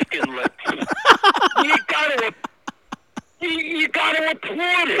bacon lips, you gotta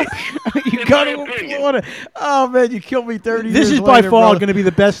applaud it. You got to applaud it. Oh, man, you killed me 30 years This is by later, far brother. going to be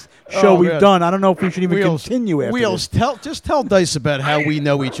the best show Oh, we've man. done. I don't know if we should even continue after Wheels, this. tell Dice about how we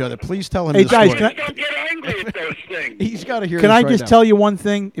know each other. Please tell him Hey, this Dice, story. can I- Don't get angry at those things. He's got to hear Can this I right just now. tell you one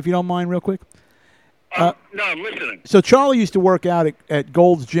thing, if you don't mind, real quick? No, I'm listening. So Charlie used to work out at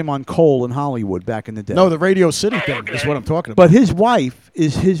Gold's Gym on Cole in Hollywood back in the day. No, the Radio City thing okay. is what I'm talking about. But his wife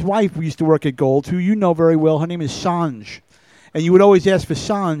used to work at Gold's, who you know very well. Her name is Sanj. And you would always ask for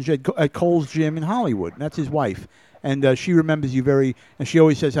Sanj at Cole's Gym in Hollywood. And that's his wife. And she remembers you and she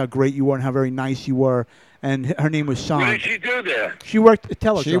always says how great you were and how very nice you were. And her name was What Sanj. did she do there? She worked at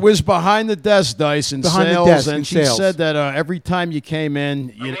Television. She was behind the desk, Dice, in Behind the sales, desk and in she sales. said that every time you came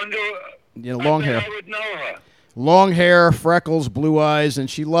in, I wonder. long I bet hair. I would know her. Long hair, freckles, blue eyes, and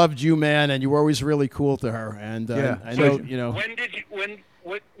she loved you, man, and you were always really cool to her. And Yeah. I So- know, you know. When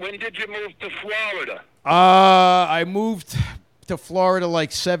did you move to Florida? I moved to Florida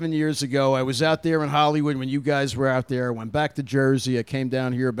like 7 years ago. I was out there in Hollywood when you guys were out there. I went back to Jersey. I came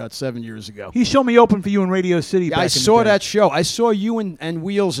down here about 7 years ago. He showed me open for you in Radio City. Yeah, back I in saw the day. that show. I saw you and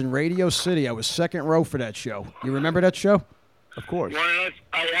Wheels in Radio City. I was second row for that show. You remember that show? Of course. Well,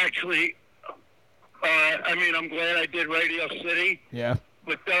 I actually. I'm glad I did Radio City, Yeah.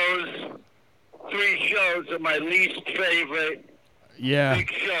 but those 3 shows are my least favorite Yeah.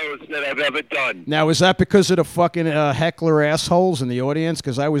 big shows that I've ever done. Now, is that because of the fucking heckler assholes in the audience?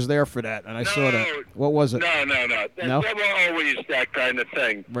 Because I was there for that, and I saw that. What was it? No. No? They were always that kind of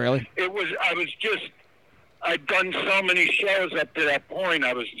thing. Really? I'd done so many shows up to that point,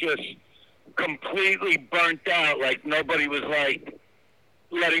 I was just completely burnt out. Like, nobody was, like,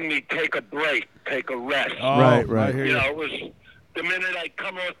 letting me take a break, take a rest. Oh, Right. I hear You you. know, it was the minute I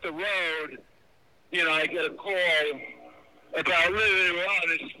come off the road, you know, I get a call about living on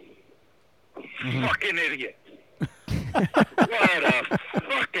this fucking idiot. What a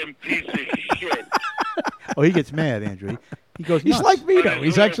fucking piece of shit. Oh, he gets mad, Andrew. He goes He's nuts. like me, though.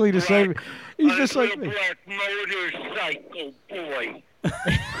 He's actually the same. He's On just his like little me. black motorcycle boy. There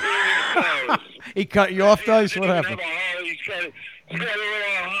he goes. He cut you off, He Dice? doesn't What even happened? have a Harley. He's got a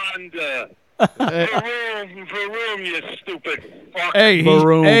little Honda. For room, you stupid fuck. Hey,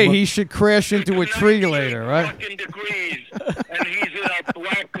 Maroon. he should crash into a tree 98 later, right? fucking degrees, and he's in a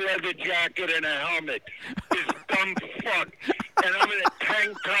black leather jacket and a helmet. This dumb fuck. And I'm in a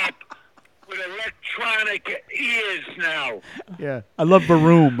tank top with electronic ears now. Yeah. I love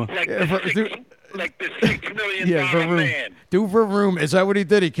Baroom. Like Yeah, the $6 million Yeah, Vroom. man. Do Vroom. Is that what he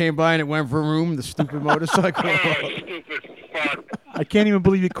did? He came by and it went Vroom, the stupid motorcycle. Oh, stupid fuck. I can't even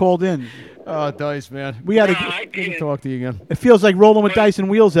believe you called in. Oh, Dice, man. We had No, a. I Good to didn't. talk to you again. It feels like Rolling with Dice and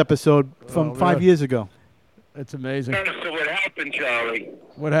Wheels episode from Oh, 5 man. years ago. That's amazing. So what happened, Charlie?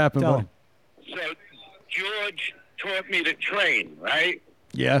 What happened, Tell bro? him. So George taught me to train, right?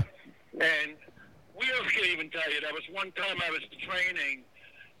 Yeah. And Wheels can even tell you, that was one time I was training,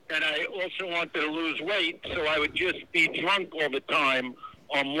 and I also wanted to lose weight, so I would just be drunk all the time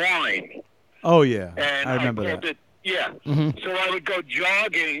on wine. Oh, yeah. And I remember called that. it, yeah. Mhm. So I would go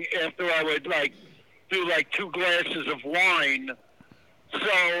jogging after I would, do, 2 glasses of wine, so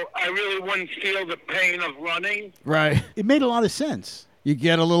I really wouldn't feel the pain of running. Right. It made a lot of sense. You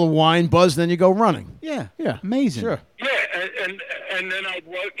get a little wine buzz, then you go running. Yeah. Yeah. Amazing. Sure. Yeah, and then I'd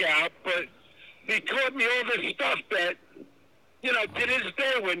work out, but he taught me all this stuff that, to this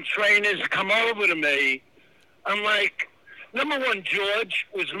day when trainers come over to me, I'm like, number one, George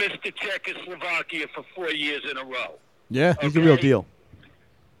was Mr. Czechoslovakia for 4 years in a row. Yeah. He's the real Okay. deal.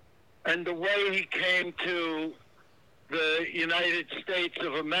 And the way he came to the United States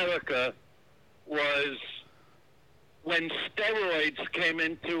of America was when steroids came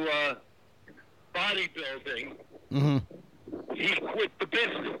into bodybuilding, Mm-hmm. he quit the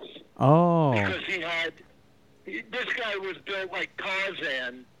business. Oh. Because this guy was built like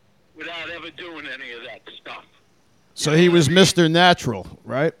Tarzan without ever doing any of that stuff. So he was Mr. Natural,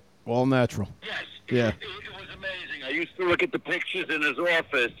 right? All natural. Yes. Yeah. It was amazing. I used to look at the pictures in his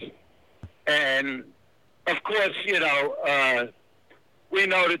office, and of course, we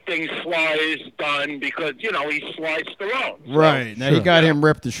know that things Sly is done because, you know, he sliced around. Right. Now, he got him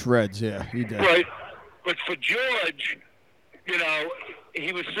ripped to shreds. Yeah, he did. Right. But for George, you know,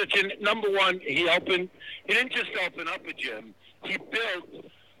 he was such a, number one, he didn't just open up a gym. He built,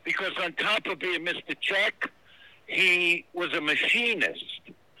 because on top of being Mr. Check, he was a machinist.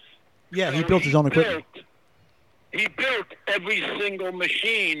 Yeah, So he built his own equipment. He built every single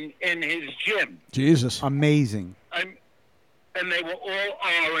machine in his gym. Jesus. Amazing. And they were all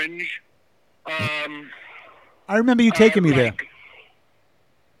orange. I remember you taking me there. like,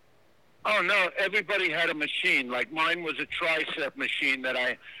 Oh, no, everybody had a machine. Like, mine was a tricep machine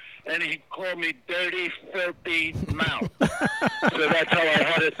and he called me Dirty, Filthy Mouth. So that's how I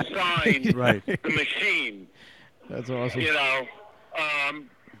had it signed, Right. the machine. That's awesome. You know,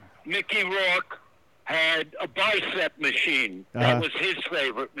 Mickey Rourke had a bicep machine. That was his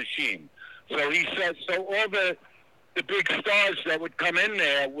favorite machine. So he said, so all the big stars that would come in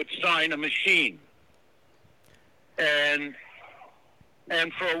there would sign a machine. And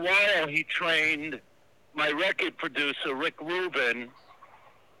for a while, he trained my record producer, Rick Rubin.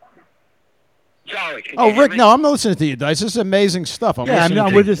 Sorry. Can you hear Rick, me? no, I'm listening to you, Dice. This is amazing stuff. I'm Yeah, listening to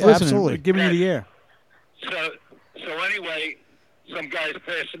we're you. just Yeah, listening. Absolutely. We're giving you the air. So anyway, some guy's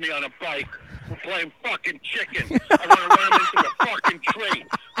passing me on a bike. We're playing fucking chicken. I want to run him into the fucking tree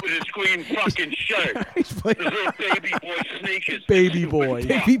with his green fucking shirt. His little baby boy sneakers. Baby boy.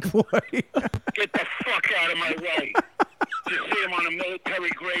 Baby boy. Get the fuck out of my way. Just see him on a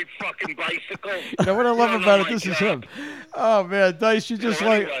military-grade fucking bicycle. You know what I love Oh, about it? my This is God. him. Oh, man, Dice, you just So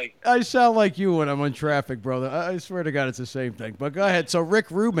like... anyway. I sound like you when I'm on traffic, brother. I swear to God, it's the same thing. But go ahead. So,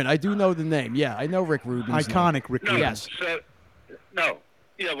 Rick Rubin, I do know the name. Yeah, I know Rick Rubin's name. Iconic Rick No, Rubin. Yes. No.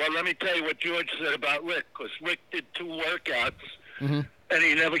 Yeah, well, let me tell you what George said about Rick, because Rick did 2 workouts, and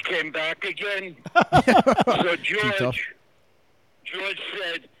he never came back again. So George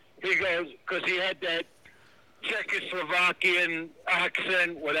said, he goes, because he had that Czechoslovakian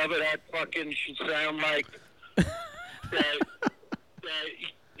accent, whatever that fucking should sound like, that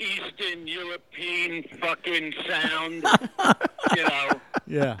Eastern European fucking sound, you know.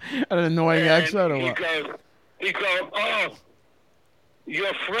 Yeah. An annoying accent or And what? he goes, oh,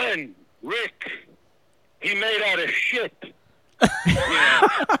 your friend, Rick, he made out of shit.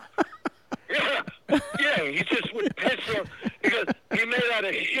 Yeah, he just would piss off. He goes, he made out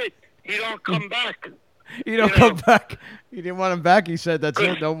of shit. He don't come back. You don't come back. You didn't want him back. He said, that's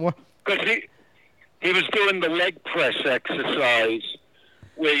it, no more. Because he was doing the leg press exercise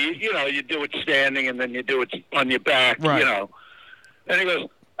where, you do it standing and then you do it on your back, Right. you know. And he goes,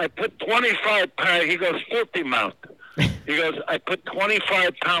 I put 25 pounds. He goes, filthy mouth. He goes, I put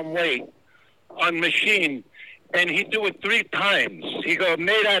 25-pound weight on machine, and he'd do it 3 times. He goes,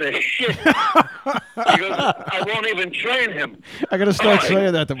 made out of shit. He goes, I won't even train him. I got to start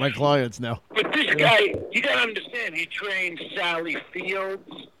saying that to my clients now. But this guy, you got to understand, he trained Sally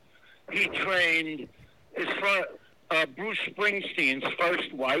Fields. He trained Bruce Springsteen's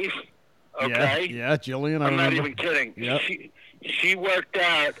first wife. Okay? Yeah, Jillian, I I'm not remember. even kidding. Yep. She worked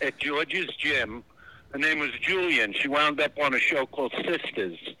out at George's gym. Her name was Julian. She wound up on a show called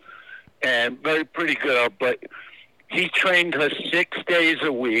Sisters. And very pretty girl, but he trained her 6 days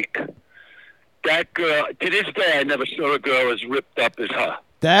a week. That girl, to this day, I never saw a girl as ripped up as her.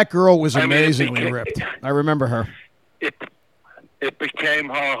 That girl was I mean, amazingly ripped. I remember her. It became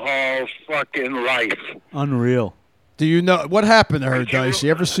her whole fucking life. Unreal. Do you know what happened to her, Did you- Dice?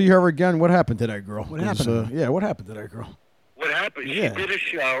 You ever see her again? What happened to that girl? What happened to her? Yeah, what happened to that girl? What happened? Yeah. She did a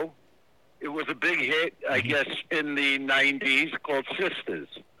show. It was a big hit, I guess, in the 90s called Sisters.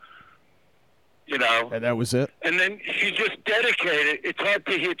 You know? And that was it? And then she just dedicated. It's hard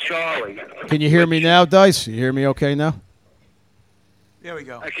to hear Charlie. Can you hear me now, Dice? You hear me okay now? There we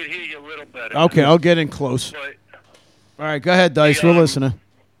go. I can hear you a little better. Okay, I'll get in close. But, All right, go ahead, Dice. Yeah. We're listening.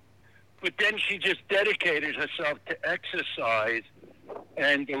 but then she just dedicated herself to exercise.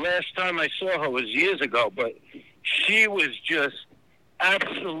 And the last time I saw her was years ago, but she was just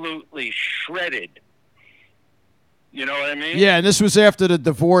absolutely shredded. You know what I mean? Yeah, and this was after the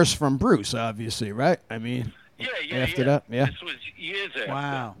divorce from Bruce, obviously, right? I mean, Yeah, after that, yeah. This was years after.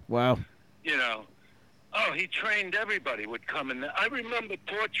 Wow. wow. You know. Oh, he trained everybody would come in there. I remember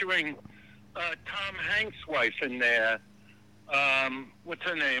torturing Tom Hanks' wife in there. What's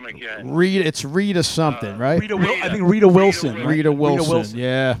her name again? It's Rita something, right? I think Rita Wilson. right? Rita Wilson.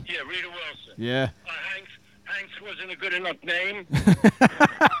 Yeah, Yeah, Rita Wilson. yeah. Hanks wasn't a good enough name. You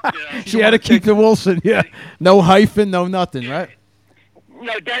know? She had to keep the Wilson, yeah. No hyphen, no nothing, right?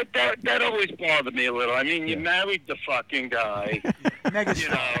 No, that always bothered me a little. I mean, you married the fucking guy. You Megastar.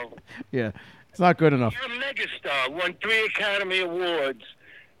 know. Yeah, it's not good enough. You're a megastar. won 3 Academy Awards,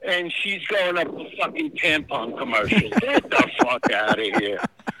 and she's going up a fucking tampon commercial. Get the fuck out of here.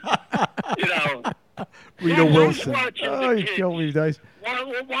 You know. Rita who's Wilson. watching Oh, the you kids? killed me, Dice.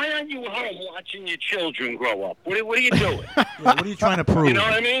 Why aren't you home watching your children grow up? What are you doing? Yeah, what are you trying to prove? You know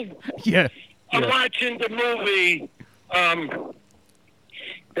what I mean? Yeah. I'm watching the movie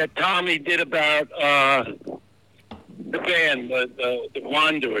that Tommy did about the band, the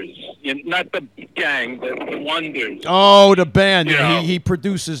Wanderers. Not the gang, the Wonders. Oh, the band. You Yeah, know. he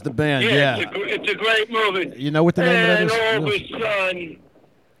produces the band. Yeah, Yeah. it's a great movie. You know what the name And of that all of is? a sudden,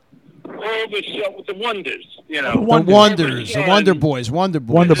 with the Wonders, you know. The Wonders, the Wonder Boys, Wonder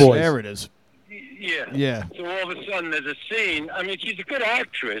Boys. There it is. Yeah. Yeah. So all of a sudden there's a scene. I mean, she's a good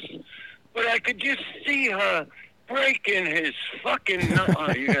actress, but I could just see her breaking his fucking nut.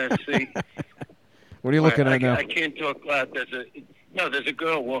 Oh, you're going to see. What are you looking at now? I can't talk loud. There's a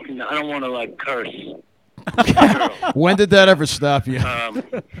girl walking. I don't want to, like, curse. When did that ever stop you?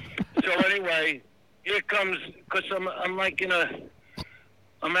 So anyway, here comes, because I'm like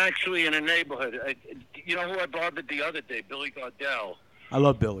I'm actually in a neighborhood. You know who I bothered the other day? Billy Gardell. I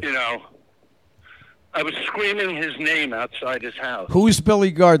love Billy. You know, I was screaming his name outside his house. Who's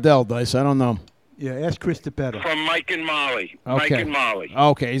Billy Gardell, Dice? I don't know. Yeah, ask Chris DePetto. From Mike and Molly. Okay. Mike and Molly.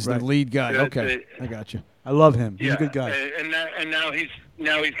 Okay, he's Right. the lead guy. Yeah, Okay, I got you. I love him. He's Yeah, a good guy. and now he's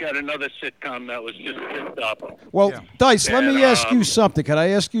got another sitcom that was just picked up. Well, Yeah. Dice, let me And, ask you something. Can I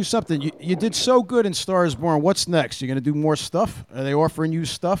ask you something? You did so good in Star is Born. What's next? You going to do more stuff? Are they offering you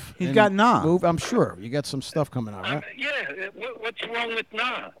stuff? He's in got Nah. Move? I'm sure. You got some stuff coming out, right? Yeah, what's wrong with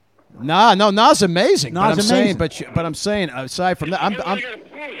Nah? Nah, no, Nah's amazing. Nah's but I'm amazing. saying, but I'm saying, aside from that, I'm What are you gonna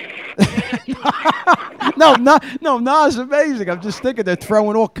prove? no, Nah's amazing. I'm just thinking they're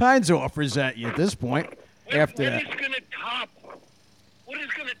throwing all kinds of offers at you at this point. After that, What is going to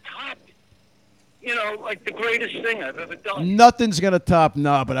top? Like the greatest thing I've ever done. nothing's gonna top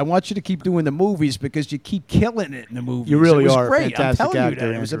Nah. But I want you to keep doing the movies because you keep killing it in the movies. You really it was are a great. fantastic I'm telling actor,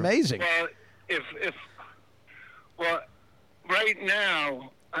 you that. It was Andrew. amazing. Well, right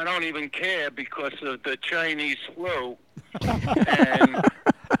now I don't even care because of the Chinese flu, and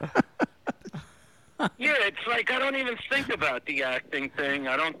yeah, it's like I don't even think about the acting thing.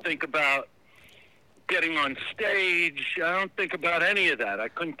 I don't think about getting on stage. I don't think about any of that. I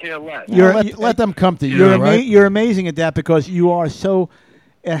couldn't care less. Let them come to you. Right? You're amazing at that because you are so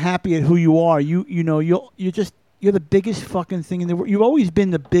happy at who you are. You're the biggest fucking thing in the world. You've always been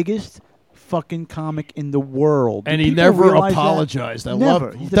the biggest fucking comic in the world. And Do he people never realize that? apologized. I Never.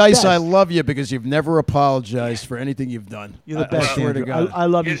 love He's the Dice. I best. love you because you've never apologized for anything you've done. You're the I best, swear to Andrew. God. I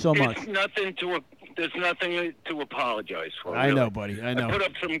love you so much. There's nothing to apologize for. I really. know, buddy. I know. I put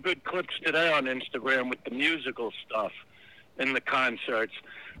up some good clips today on Instagram with the musical stuff and the concerts.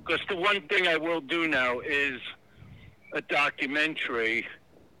 Because the one thing I will do now is a documentary,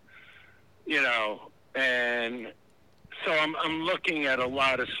 and so I'm looking at a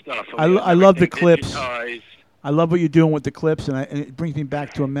lot of stuff. I love the Everything clips. digitized. I love what you're doing with the clips, and it brings me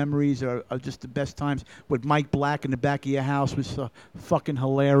back to memories of just the best times with Mike Black in the back of your house was fucking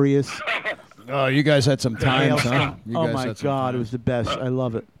hilarious. Oh, you guys had some times, huh? You Oh guys my had some God, it times. was the best. I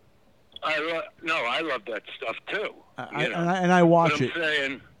love it. I love that stuff too. And I watch But it. I'm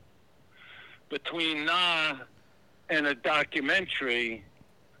saying between Nah and a documentary,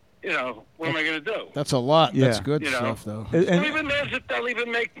 what am I going to do? That's a lot. Yeah. That's good You know. stuff, though. And- Who even knows if they'll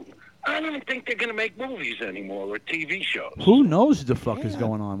even make? I don't even think they're going to make movies anymore or TV shows. Who knows what the fuck is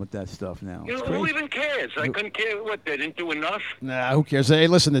going on with that stuff now? It's Who crazy. even cares? I couldn't care what they didn't do enough. Nah, who cares? Hey,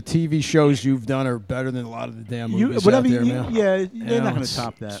 listen, the TV shows you've done are better than a lot of the damn movies Whatever out there, you, man. yeah, You they're know, not going it's- to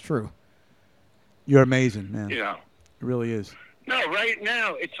top that. It's true. You're amazing, man. You know. It really is. No, right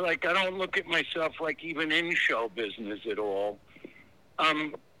now it's like I don't look at myself like even in show business at all.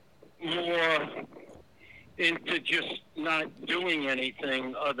 I'm more into just not doing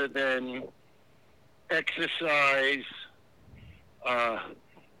anything other than exercise,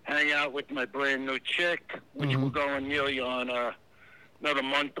 hang out with my brand new chick, which we're going nearly on another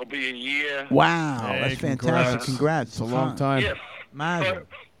month will be a year. Wow, Hey, that's fantastic. congrats. Congrats. It's a long time. Yeah, Imagine.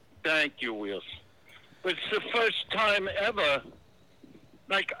 thank you, Wheels. But it's the first time ever.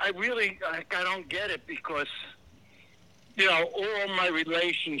 Like I don't get it because all my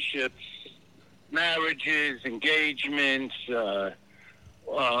relationships, marriages, engagements,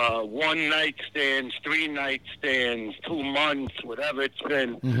 one night stands, 3 night stands, 2 months, whatever it's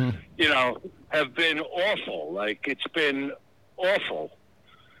been, have been awful. Like it's been awful.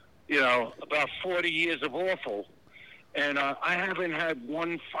 About 40 years of awful. And I haven't had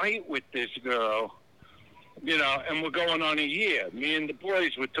one fight with this girl, and we're going on a year. Me and the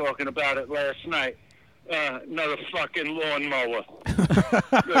boys were talking about it last night. another fucking lawnmower.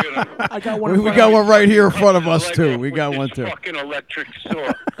 I got one. We got one right here in front of us too. We got one too. Fucking electric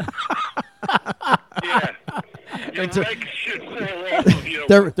saw. Yeah. Your legs should fall off of you.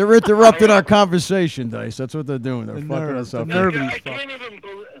 They're interrupting our conversation, Dice. That's what they're doing. They're The fucking nerve, us the up. nerve. I can't even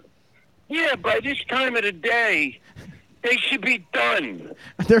believe. Yeah, by this time of the day, they should be done.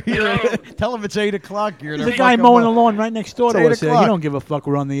 They're here. You know? Tell them it's 8 o'clock here. There's a guy mowing the lawn right next door to It's 8 us. There. o'clock. He don't give a fuck.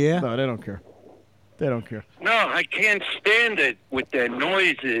 We're on the air. No, they don't care. They don't care. No, I can't stand it with their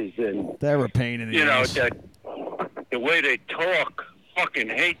noises and They're a pain in the ass. the way they talk. Fucking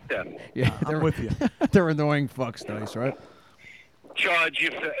hate them. Yeah, they're I'm with you. They're annoying fucks, Dice, right? Charge you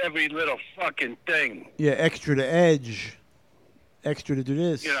for every little fucking thing. Yeah, extra to edge, extra to do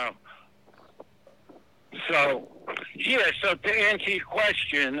this. You know. So, yeah. So to answer your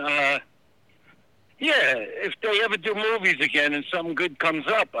question, yeah, if they ever do movies again and something good comes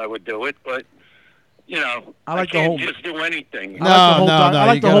up, I would do it. But you know, I like the can't whole- just do anything. No, I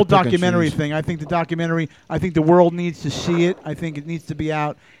like you the whole gotta pick and documentary choose. thing. I think the documentary. I think the world needs to see it. I think it needs to be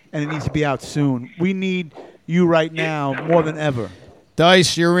out, and it needs to be out soon. We need you right now more than ever.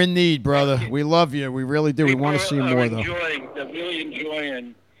 Dice, you're in need, brother. We love you. We really do. We want to see People more, are though. they're really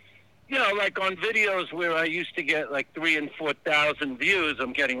enjoying. You know, like on videos where I used to get like 3,000 and 4,000 views,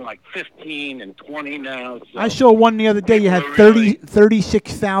 I'm getting like 15 and 20 now. So. I saw one the other day. You had People are really-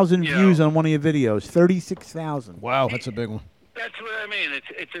 36,000 You views know. on one of your videos. 36,000. Wow, that's a big one. That's what I mean.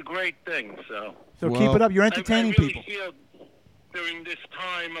 It's a great thing. So So Well, keep it up. You're I entertaining really people. feel during this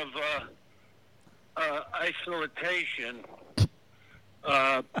time of isolation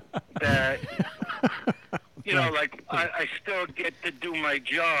that you know, like I still get to do my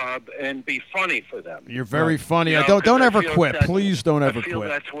job and be funny for them. You're very funny. You know, Don't 'cause I ever feel quit. that- Please don't ever I feel quit.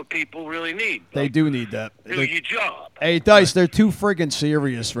 that's what people really need. They do need that. Do your job. Hey, Dice, they're too friggin'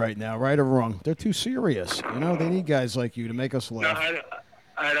 serious right now, right or wrong. They're too serious. You know, they need guys like you to make us No, laugh.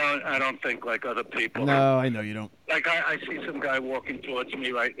 I don't think like other people. No, I know you don't. Like I see some guy walking towards me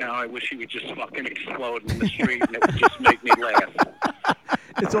right now. I wish he would just fucking explode in the street, and it would just make me laugh.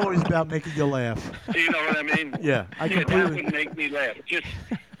 It's always about making you laugh. Do you know what I mean? Yeah, I That completely. would make me laugh. Just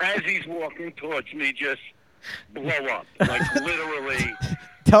as he's walking towards me, just blow up, like literally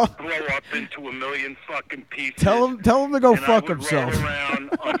Tell blow up into a million fucking pieces. tell him to go and fuck I would himself. roll around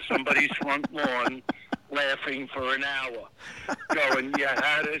on somebody's front lawn, laughing for an hour, going, "You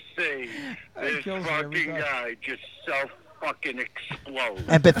had to see this kills me every fucking time. guy just fucking explode."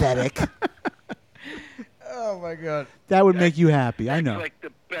 Empathetic. Oh my God. That would make you happy. I It's know. like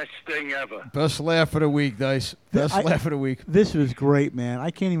the best thing ever. Best laugh of the week, Dice. Best laugh of the week. This was great, man.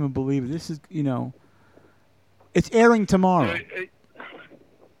 I can't even believe it. This is, it's airing tomorrow.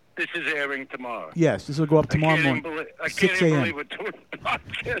 This is airing tomorrow. Yes, this will go up tomorrow I morning. can't 6 even a.m. believe we're doing a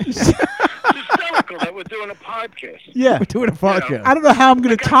podcast. It's hysterical that we're doing a podcast. Yeah. We're doing a podcast. I don't know how I'm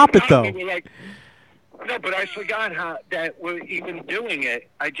going to Like, top it, I though. forgot we were like- no, but I forgot that we're even doing it.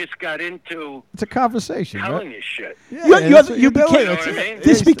 I just got into It's a conversation, telling right? you shit. Yeah, You that's what you you're doing. became, know what I mean?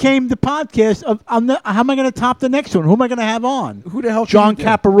 this became the podcast of how am I going to top the next one? Who am I going to have on? Who the hell? can John you do?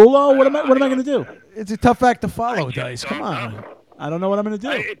 Caparulo? What am I going to do? It's a tough act to follow, I just Dice. Come don't on. know. I don't know what I'm going to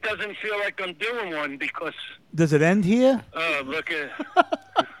do. It doesn't feel like I'm doing one because Does it end here? look at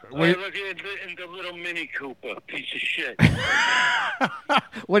look in the little Mini Cooper, piece of shit.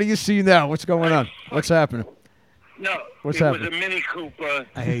 What do you see now? What's going on? What's happening? No, What's it happening? was a Mini Cooper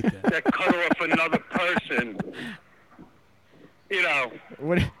I hate that. that cut off another person. You know,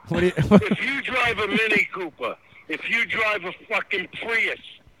 What do you? if you drive a Mini Cooper, if you drive a fucking Prius,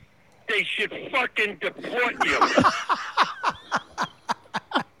 they should fucking deport you.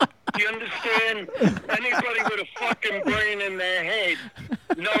 Do you understand? Anybody with a fucking brain in their head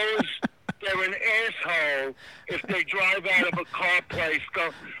knows they're an asshole if they drive out of a car place.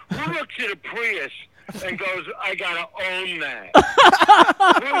 Who looks at a Prius and goes, "I gotta own that"?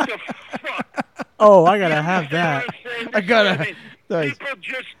 Who the fuck? Oh, I got to have that. I gotta- Nice. People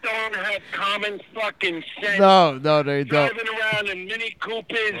just don't have common fucking sense. No, they don't. Driving around in Mini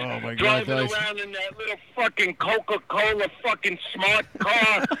Coopers, Oh, my God, driving Dice. around in that little fucking Coca-Cola fucking smart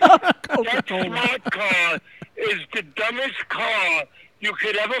car. That smart car is the dumbest car you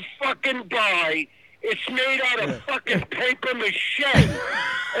could ever fucking buy. It's made out of fucking paper mache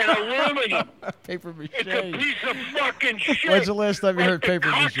and aluminum. Paper mache. It's a piece of fucking shit. When's the last time you heard the paper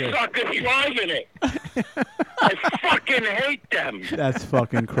mache? cocksucker driving it. I fucking hate them. That's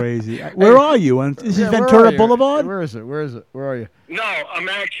fucking crazy. Where are you? This is Yeah, where are Ventura you? Boulevard? Where is it? Where are you? No, I'm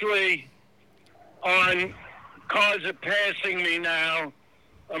actually on. Cars are passing me now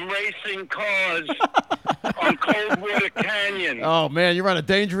I'm racing cars on Coldwater Canyon. Oh man, you're on a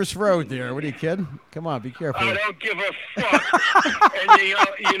dangerous road there. What are you kidding? Come on, be careful. I don't give a fuck. And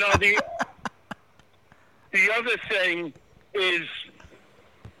the other thing is,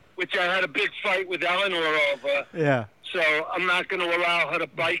 which I had a big fight with Eleanor over. Yeah. So I'm not going to allow her to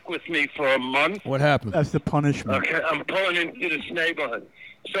bike with me for a month. What happened? That's the punishment. Okay, I'm pulling into this neighborhood.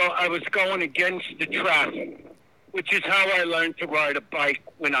 So I was going against the traffic, which is how I learned to ride a bike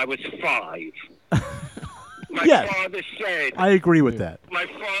when I was 5. My Yes. father said... I agree with that. My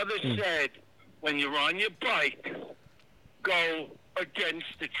father said, when you're on your bike, go against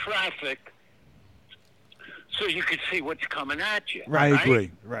the traffic so you can see what's coming at you. I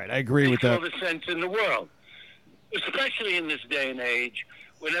agree. Right, I agree with Makes that. all the sense in the world. Especially in this day and age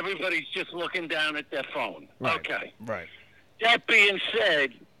when everybody's just looking down at their phone. Right. Okay. Right. That being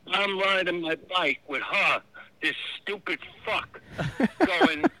said, I'm riding my bike with her, this stupid fuck,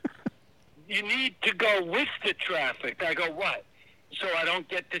 going, you need to go with the traffic. I go, what? So I don't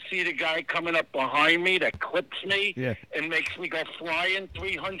get to see the guy coming up behind me that clips me and makes me go flying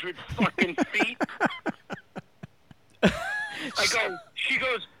 300 fucking feet? I go, she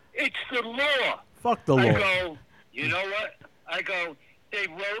goes, it's the law. Fuck the law. I go, you know what? I go, they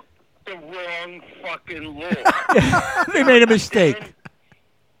wrote the wrong fucking law. They made a mistake.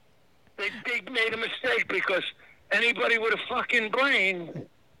 They made a mistake because anybody with a fucking brain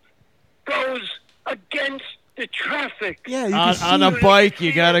goes against the traffic. Yeah, you On, can on see a bike,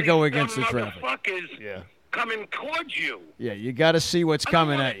 you got to go against the Some traffic. motherfuckers coming towards you. Yeah, you got to see what's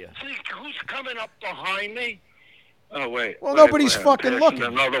coming at you. See who's coming up behind me? Oh, wait. Well, wait, nobody's wait, fucking I'm passing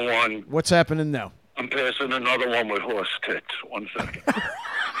looking. Another one. What's happening now? I'm passing another one with horse tits. 1 second.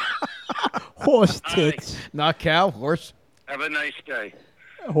 horse tits. Not cow, horse. Have a nice day.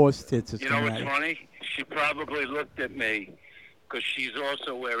 Horse tits is You know coming what's at you. funny? She probably looked at me because she's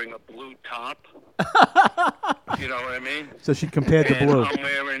also wearing a blue top. You know what I mean? So she compared the And blue. I'm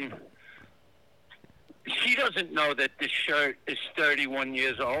wearing... She doesn't know that this shirt is 31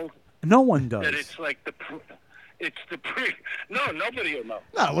 years old. No one does. That it's like the... No, nobody will know.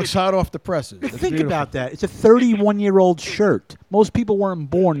 No, it looks hot off the presses. But It's think beautiful. about that. It's a 31-year-old shirt. Most people weren't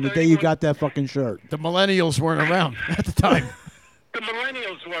born the day you got that fucking shirt. The millennials weren't around at the time. The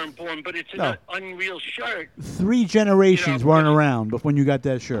millennials weren't born, but it's No. an unreal shirt 3 generations weren't around before when you got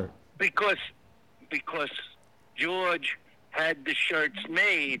that shirt. because George had the shirts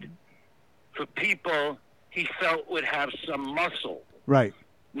made for people he felt would have some muscle. Right,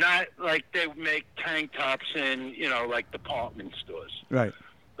 Not like they make tank tops in, like department stores. right,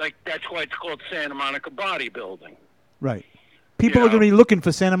 Like, that's why it's called Santa Monica bodybuilding. right. People are going to be looking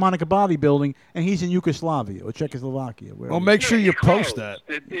for Santa Monica bodybuilding, and he's in Yugoslavia or Czechoslovakia. Well, make sure you It's post closed.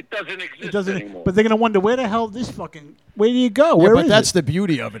 that. It doesn't exist It doesn't. anymore. But they're going to wonder where the hell this fucking. Where do you go? Yeah, Where but is that's it? the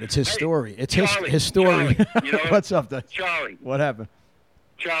beauty of it. It's his story. It's Charlie, his story. Charlie, you know what? What's up, Dutch? Charlie, What happened?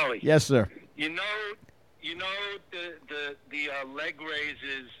 Charlie. Yes, sir. You know the leg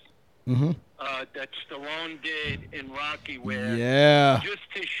raises Mm-hmm. that Stallone did in Rocky, where Yeah. just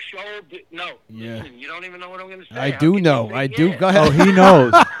his shoulder. No, Yeah. listen, you don't even know what I'm going to say. I How do can know. you I think- do. yeah. Go ahead. Oh, he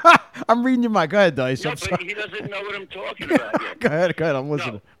knows. I'm reading your mind. Go ahead, Dice. No, I'm but sorry. he doesn't know what I'm talking about yet. Go ahead. Go ahead. I'm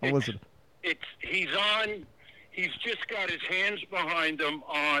listening. I'm it's- listening. He's just got his hands behind him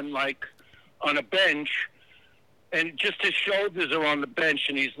on a bench, and just his shoulders are on the bench,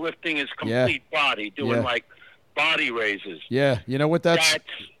 and he's lifting his complete body, doing Yeah. like body raises. Yeah. You know what that's.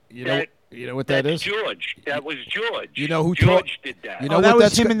 You know. that- You know what that That's is. George. That was George. You know who George did that. You know Oh, that what was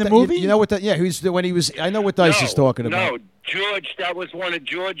that's him in the that- movie? You know what that? Yeah. When he was. I know what Dice is talking about. No, George. That was one of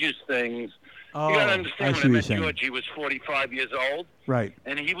George's things. Oh, You gotta I understand, see when I what you're met saying. George, he was 45 years old, Right.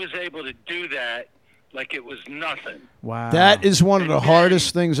 and he was able to do that like it was nothing. Wow. That is one of the And then-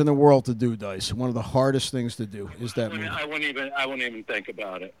 hardest things in the world to do, Dice. One of the hardest things to do is that movie. I wouldn't even think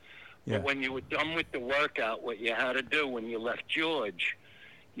about it. Yeah. But when you were done with the workout, what you had to do when you left George,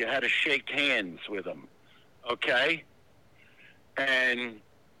 you had to shake hands with him, okay? And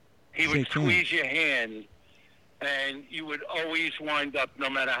he would Shake squeeze your hand, and you would always wind up, no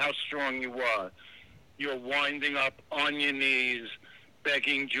matter how strong you were, you're winding up on your knees,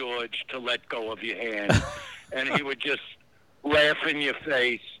 begging George to let go of your hand. And he would just laugh in your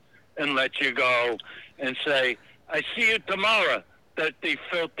face and let you go and say, I see you tomorrow, dirty,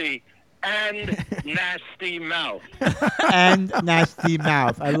 filthy, and nasty mouth. and nasty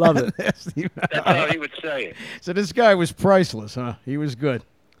mouth. I love it. That's how he would say it. So this guy was priceless, huh? He was good.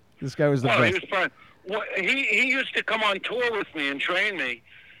 This guy was the Oh, he best. was fun. Well, he used to come on tour with me and train me,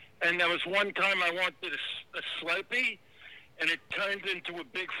 and there was one time I wanted a Slurpee, and it turned into a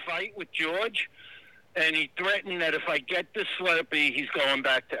big fight with George. and he threatened that if I get the Slurpee, he's going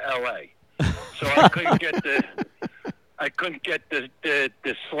back to L.A. So I couldn't get the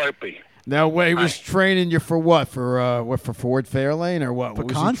Slurpee. Now, wait, he was training you for what? For Ford Fairlane or what? For What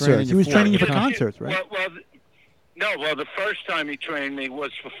was concerts. He was training you for concerts, right? Well, the first time he trained me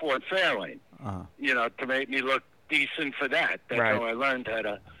was for Ford Fairlane. You know, to make me look decent for that. That's how I learned how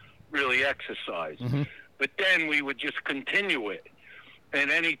to really exercise. Mm-hmm. But then we would just continue it.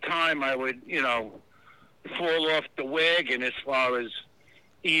 And any time I would, you know, fall off the wagon as far as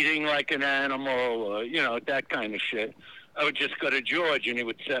eating like an animal or, you know, that kind of shit, I would just go to George and he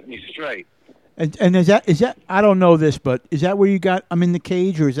would set me straight. And is that I don't know this, but is that where you got I'm in the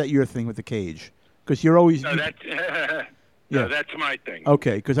cage, or is that your thing with the cage? Because you're always No, that's my thing.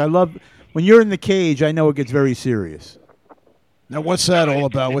 Okay, because I love when you're in the cage. I know it gets very serious. Now, what's that all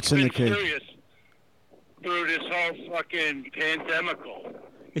about? What's in the cage? Serious through this whole fucking pandemical.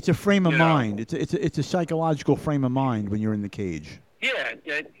 It's a frame of mind. It's a psychological frame of mind when you're in the cage.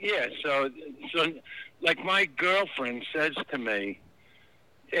 Yeah. So like my girlfriend says to me,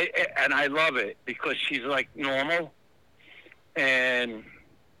 and I love it because she's like normal, and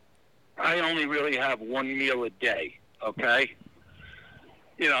I only really have one meal a day. Okay.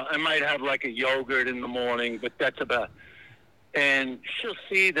 You know, I might have like a yogurt in the morning, but that's about. And she'll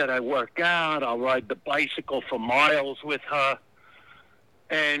see that I work out. I'll ride the bicycle for miles with her,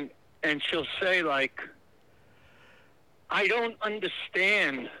 and she'll say like, I don't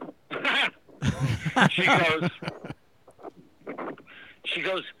understand. She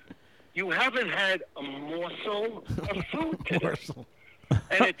goes, you haven't had a morsel of food today.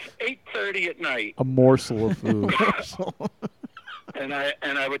 And it's 8:30 at night. A morsel of food. And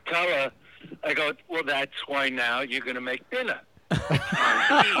I would tell her, I go, well, that's why now you're going to make dinner.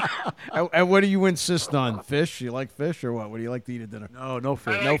 And what do you insist on? Fish? You like fish or what? What do you like to eat at dinner? No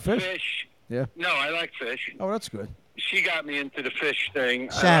fish. I like fish. Yeah. No, I like fish. Oh, that's good. She got me into the fish thing.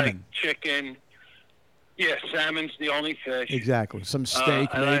 Salmon. I like chicken. Yeah, salmon's the only fish. Exactly. Some steak,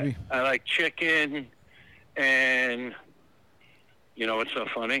 maybe. I like chicken, and you know what's so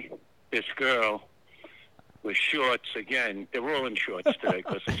funny? This girl with shorts again. They're all in shorts today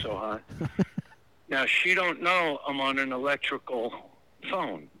because it's so hot. Now she don't know I'm on an electrical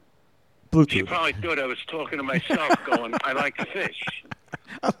phone. Bluetooth. She probably thought I was talking to myself, going, "I like fish."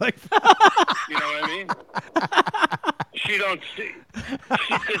 I like. You know what I mean? She don't see.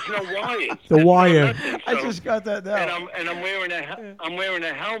 There's no wires. The wire. Nothing, I just got that now. And I'm wearing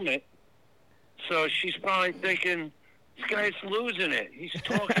a helmet, so she's probably thinking, this guy's losing it. He's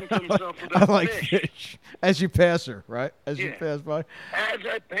talking to himself I about like fish. fish. As you pass her, right? As you Yeah. pass by. As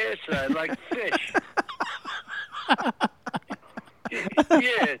I pass her, I like fish.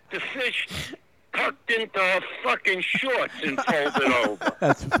 Yeah, the fish tucked into her fucking shorts and folded over.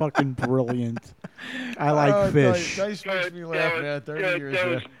 That's fucking brilliant. I like fish. Dice makes me laugh, man. 30 years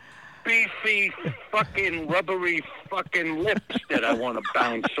those beefy, fucking rubbery fucking lips that I want to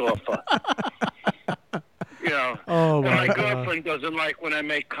bounce off of. You know, Oh, and my my God. girlfriend doesn't like when I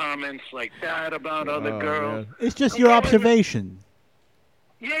make comments like that about other girls. man. It's just I'm your going- observation.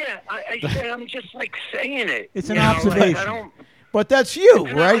 Yeah, I say I'm just like saying it. It's you an know, observation. Like, I don't. But that's you,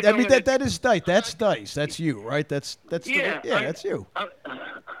 It's not right? like I I'm mean, gonna- that is Dice. That's Dice. That's you, right? That's Yeah, that's you.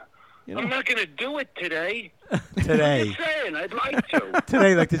 You know? I'm not going to do it today. Today. I'm just saying, I'd like to.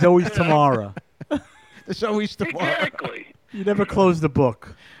 Today, like there's always tomorrow. There's always tomorrow. Exactly. You never close the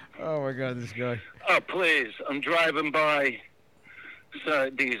book. Oh my God, this guy. Oh, please. I'm driving by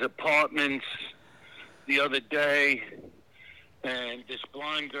these apartments the other day, and this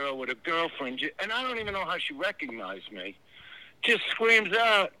blonde girl with a girlfriend, and I don't even know how she recognized me, just screams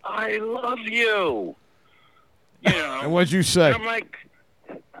out, I love you. You know. And what'd you say? And I'm like,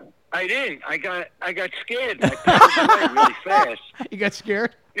 I didn't. I got scared. And I pulled away really fast You got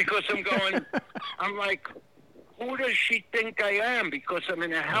scared? because I'm like, who does she think I am? Because I'm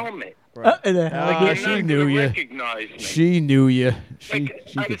in a helmet. In a Like, helmet. you're she not knew gonna you. recognize me. She knew you. She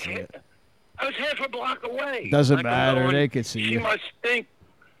Like, could see it. I was half a block away. Doesn't Like, I'm matter. going, They could see she you. must think.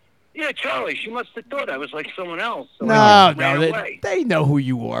 Yeah, Charlie. She must have thought I was like someone else. So No, I no, ran away. they know who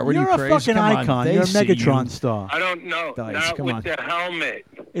you are. What You're are you a crazy? fucking Come on, icon. they You're a see Megatron you. star. I don't know. Dice, Not come with on. the helmet.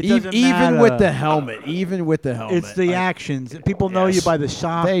 It doesn't Even matter. with the helmet, even with the helmet, It's the actions. People know you Yes. by the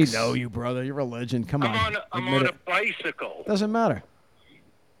socks. They know you, brother. You're a legend. Come on, I'm admit on a it. bicycle. Doesn't matter.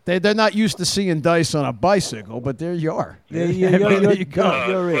 They're not used to seeing Dice on a bicycle, but there you are. Yeah, There you go.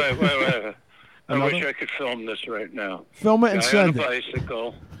 You're it. Wait. I Another? wish I could film this right now. Film it and Guy on send a it.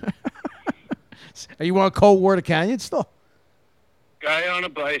 bicycle. Are you on Cold Water Canyon still? Guy on a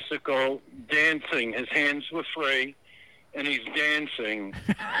bicycle dancing. His hands were free, and he's dancing.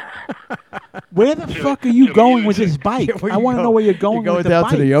 Where the fuck are you going with this bike? Where I you want to going? know where you're going You going with the down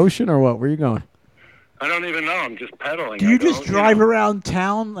bike. to the ocean or what? Where are you going? I don't even know. I'm just pedaling. Do you just drive around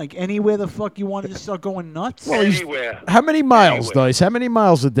town, like anywhere the fuck you want to just start going nuts? Well, Anywhere. How many miles, Anywhere. Dice? How many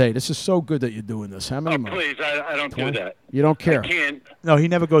miles a day? This is so good that you're doing this. How many Oh, miles? please, I don't do that. You don't care. I can't. No, he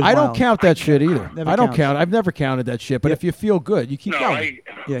never goes I don't miles. count that shit either. Never I don't counts. count. I've never counted that shit. But Yeah. if you feel good, you keep No, going.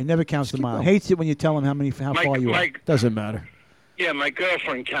 Yeah, he never counts the keep mile. going. Hates it when you tell him how far you are. Doesn't matter. Yeah, my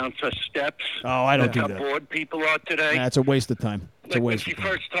girlfriend counts her steps. Oh, I don't That's do how that. bored people are today. That's a waste of time. It's a Like when waste she of time.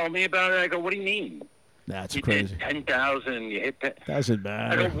 first told me about it, I go, "What do you mean? That's You crazy. did 10,000. You hit that." Doesn't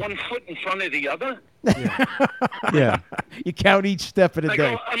I go, matter. 1 foot in front of the other. Yeah. You count each step of the I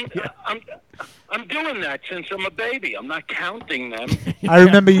day. go, I'm doing that since I'm a baby. I'm not counting them. I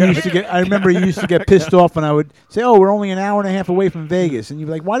remember you used to get pissed off when I would say, "Oh, we're only an hour and a half away from Vegas," and you'd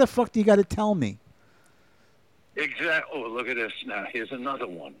be like, "Why the fuck do you got to tell me?" Exactly. Oh, look at this. Now here's another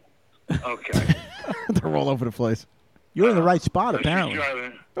one. Okay. They're all over the place. You're in the right spot, She's apparently.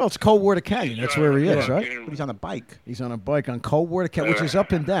 driving. Well, it's Coldwater Canyon. That's where he is, right? But he's on a bike. He's on a bike on Coldwater Canyon, which is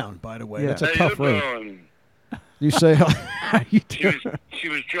up and down, by the way. Yeah. That's a How tough you road. doing? You say, how you doing? She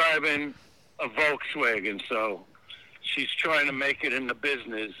was driving a Volkswagen, so she's trying to make it in the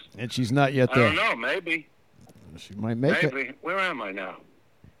business. And she's not yet I don't there. know. Maybe. She might make it. Maybe. Where am I now?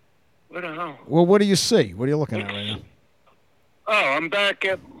 Where the hell? Well, what do you see? What are you looking at right now? Oh,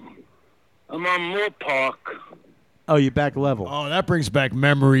 I'm on Moore Park. Oh, you're back level. Oh, that brings back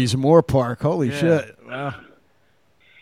memories. Moore Park. Holy Yeah. shit. Wow.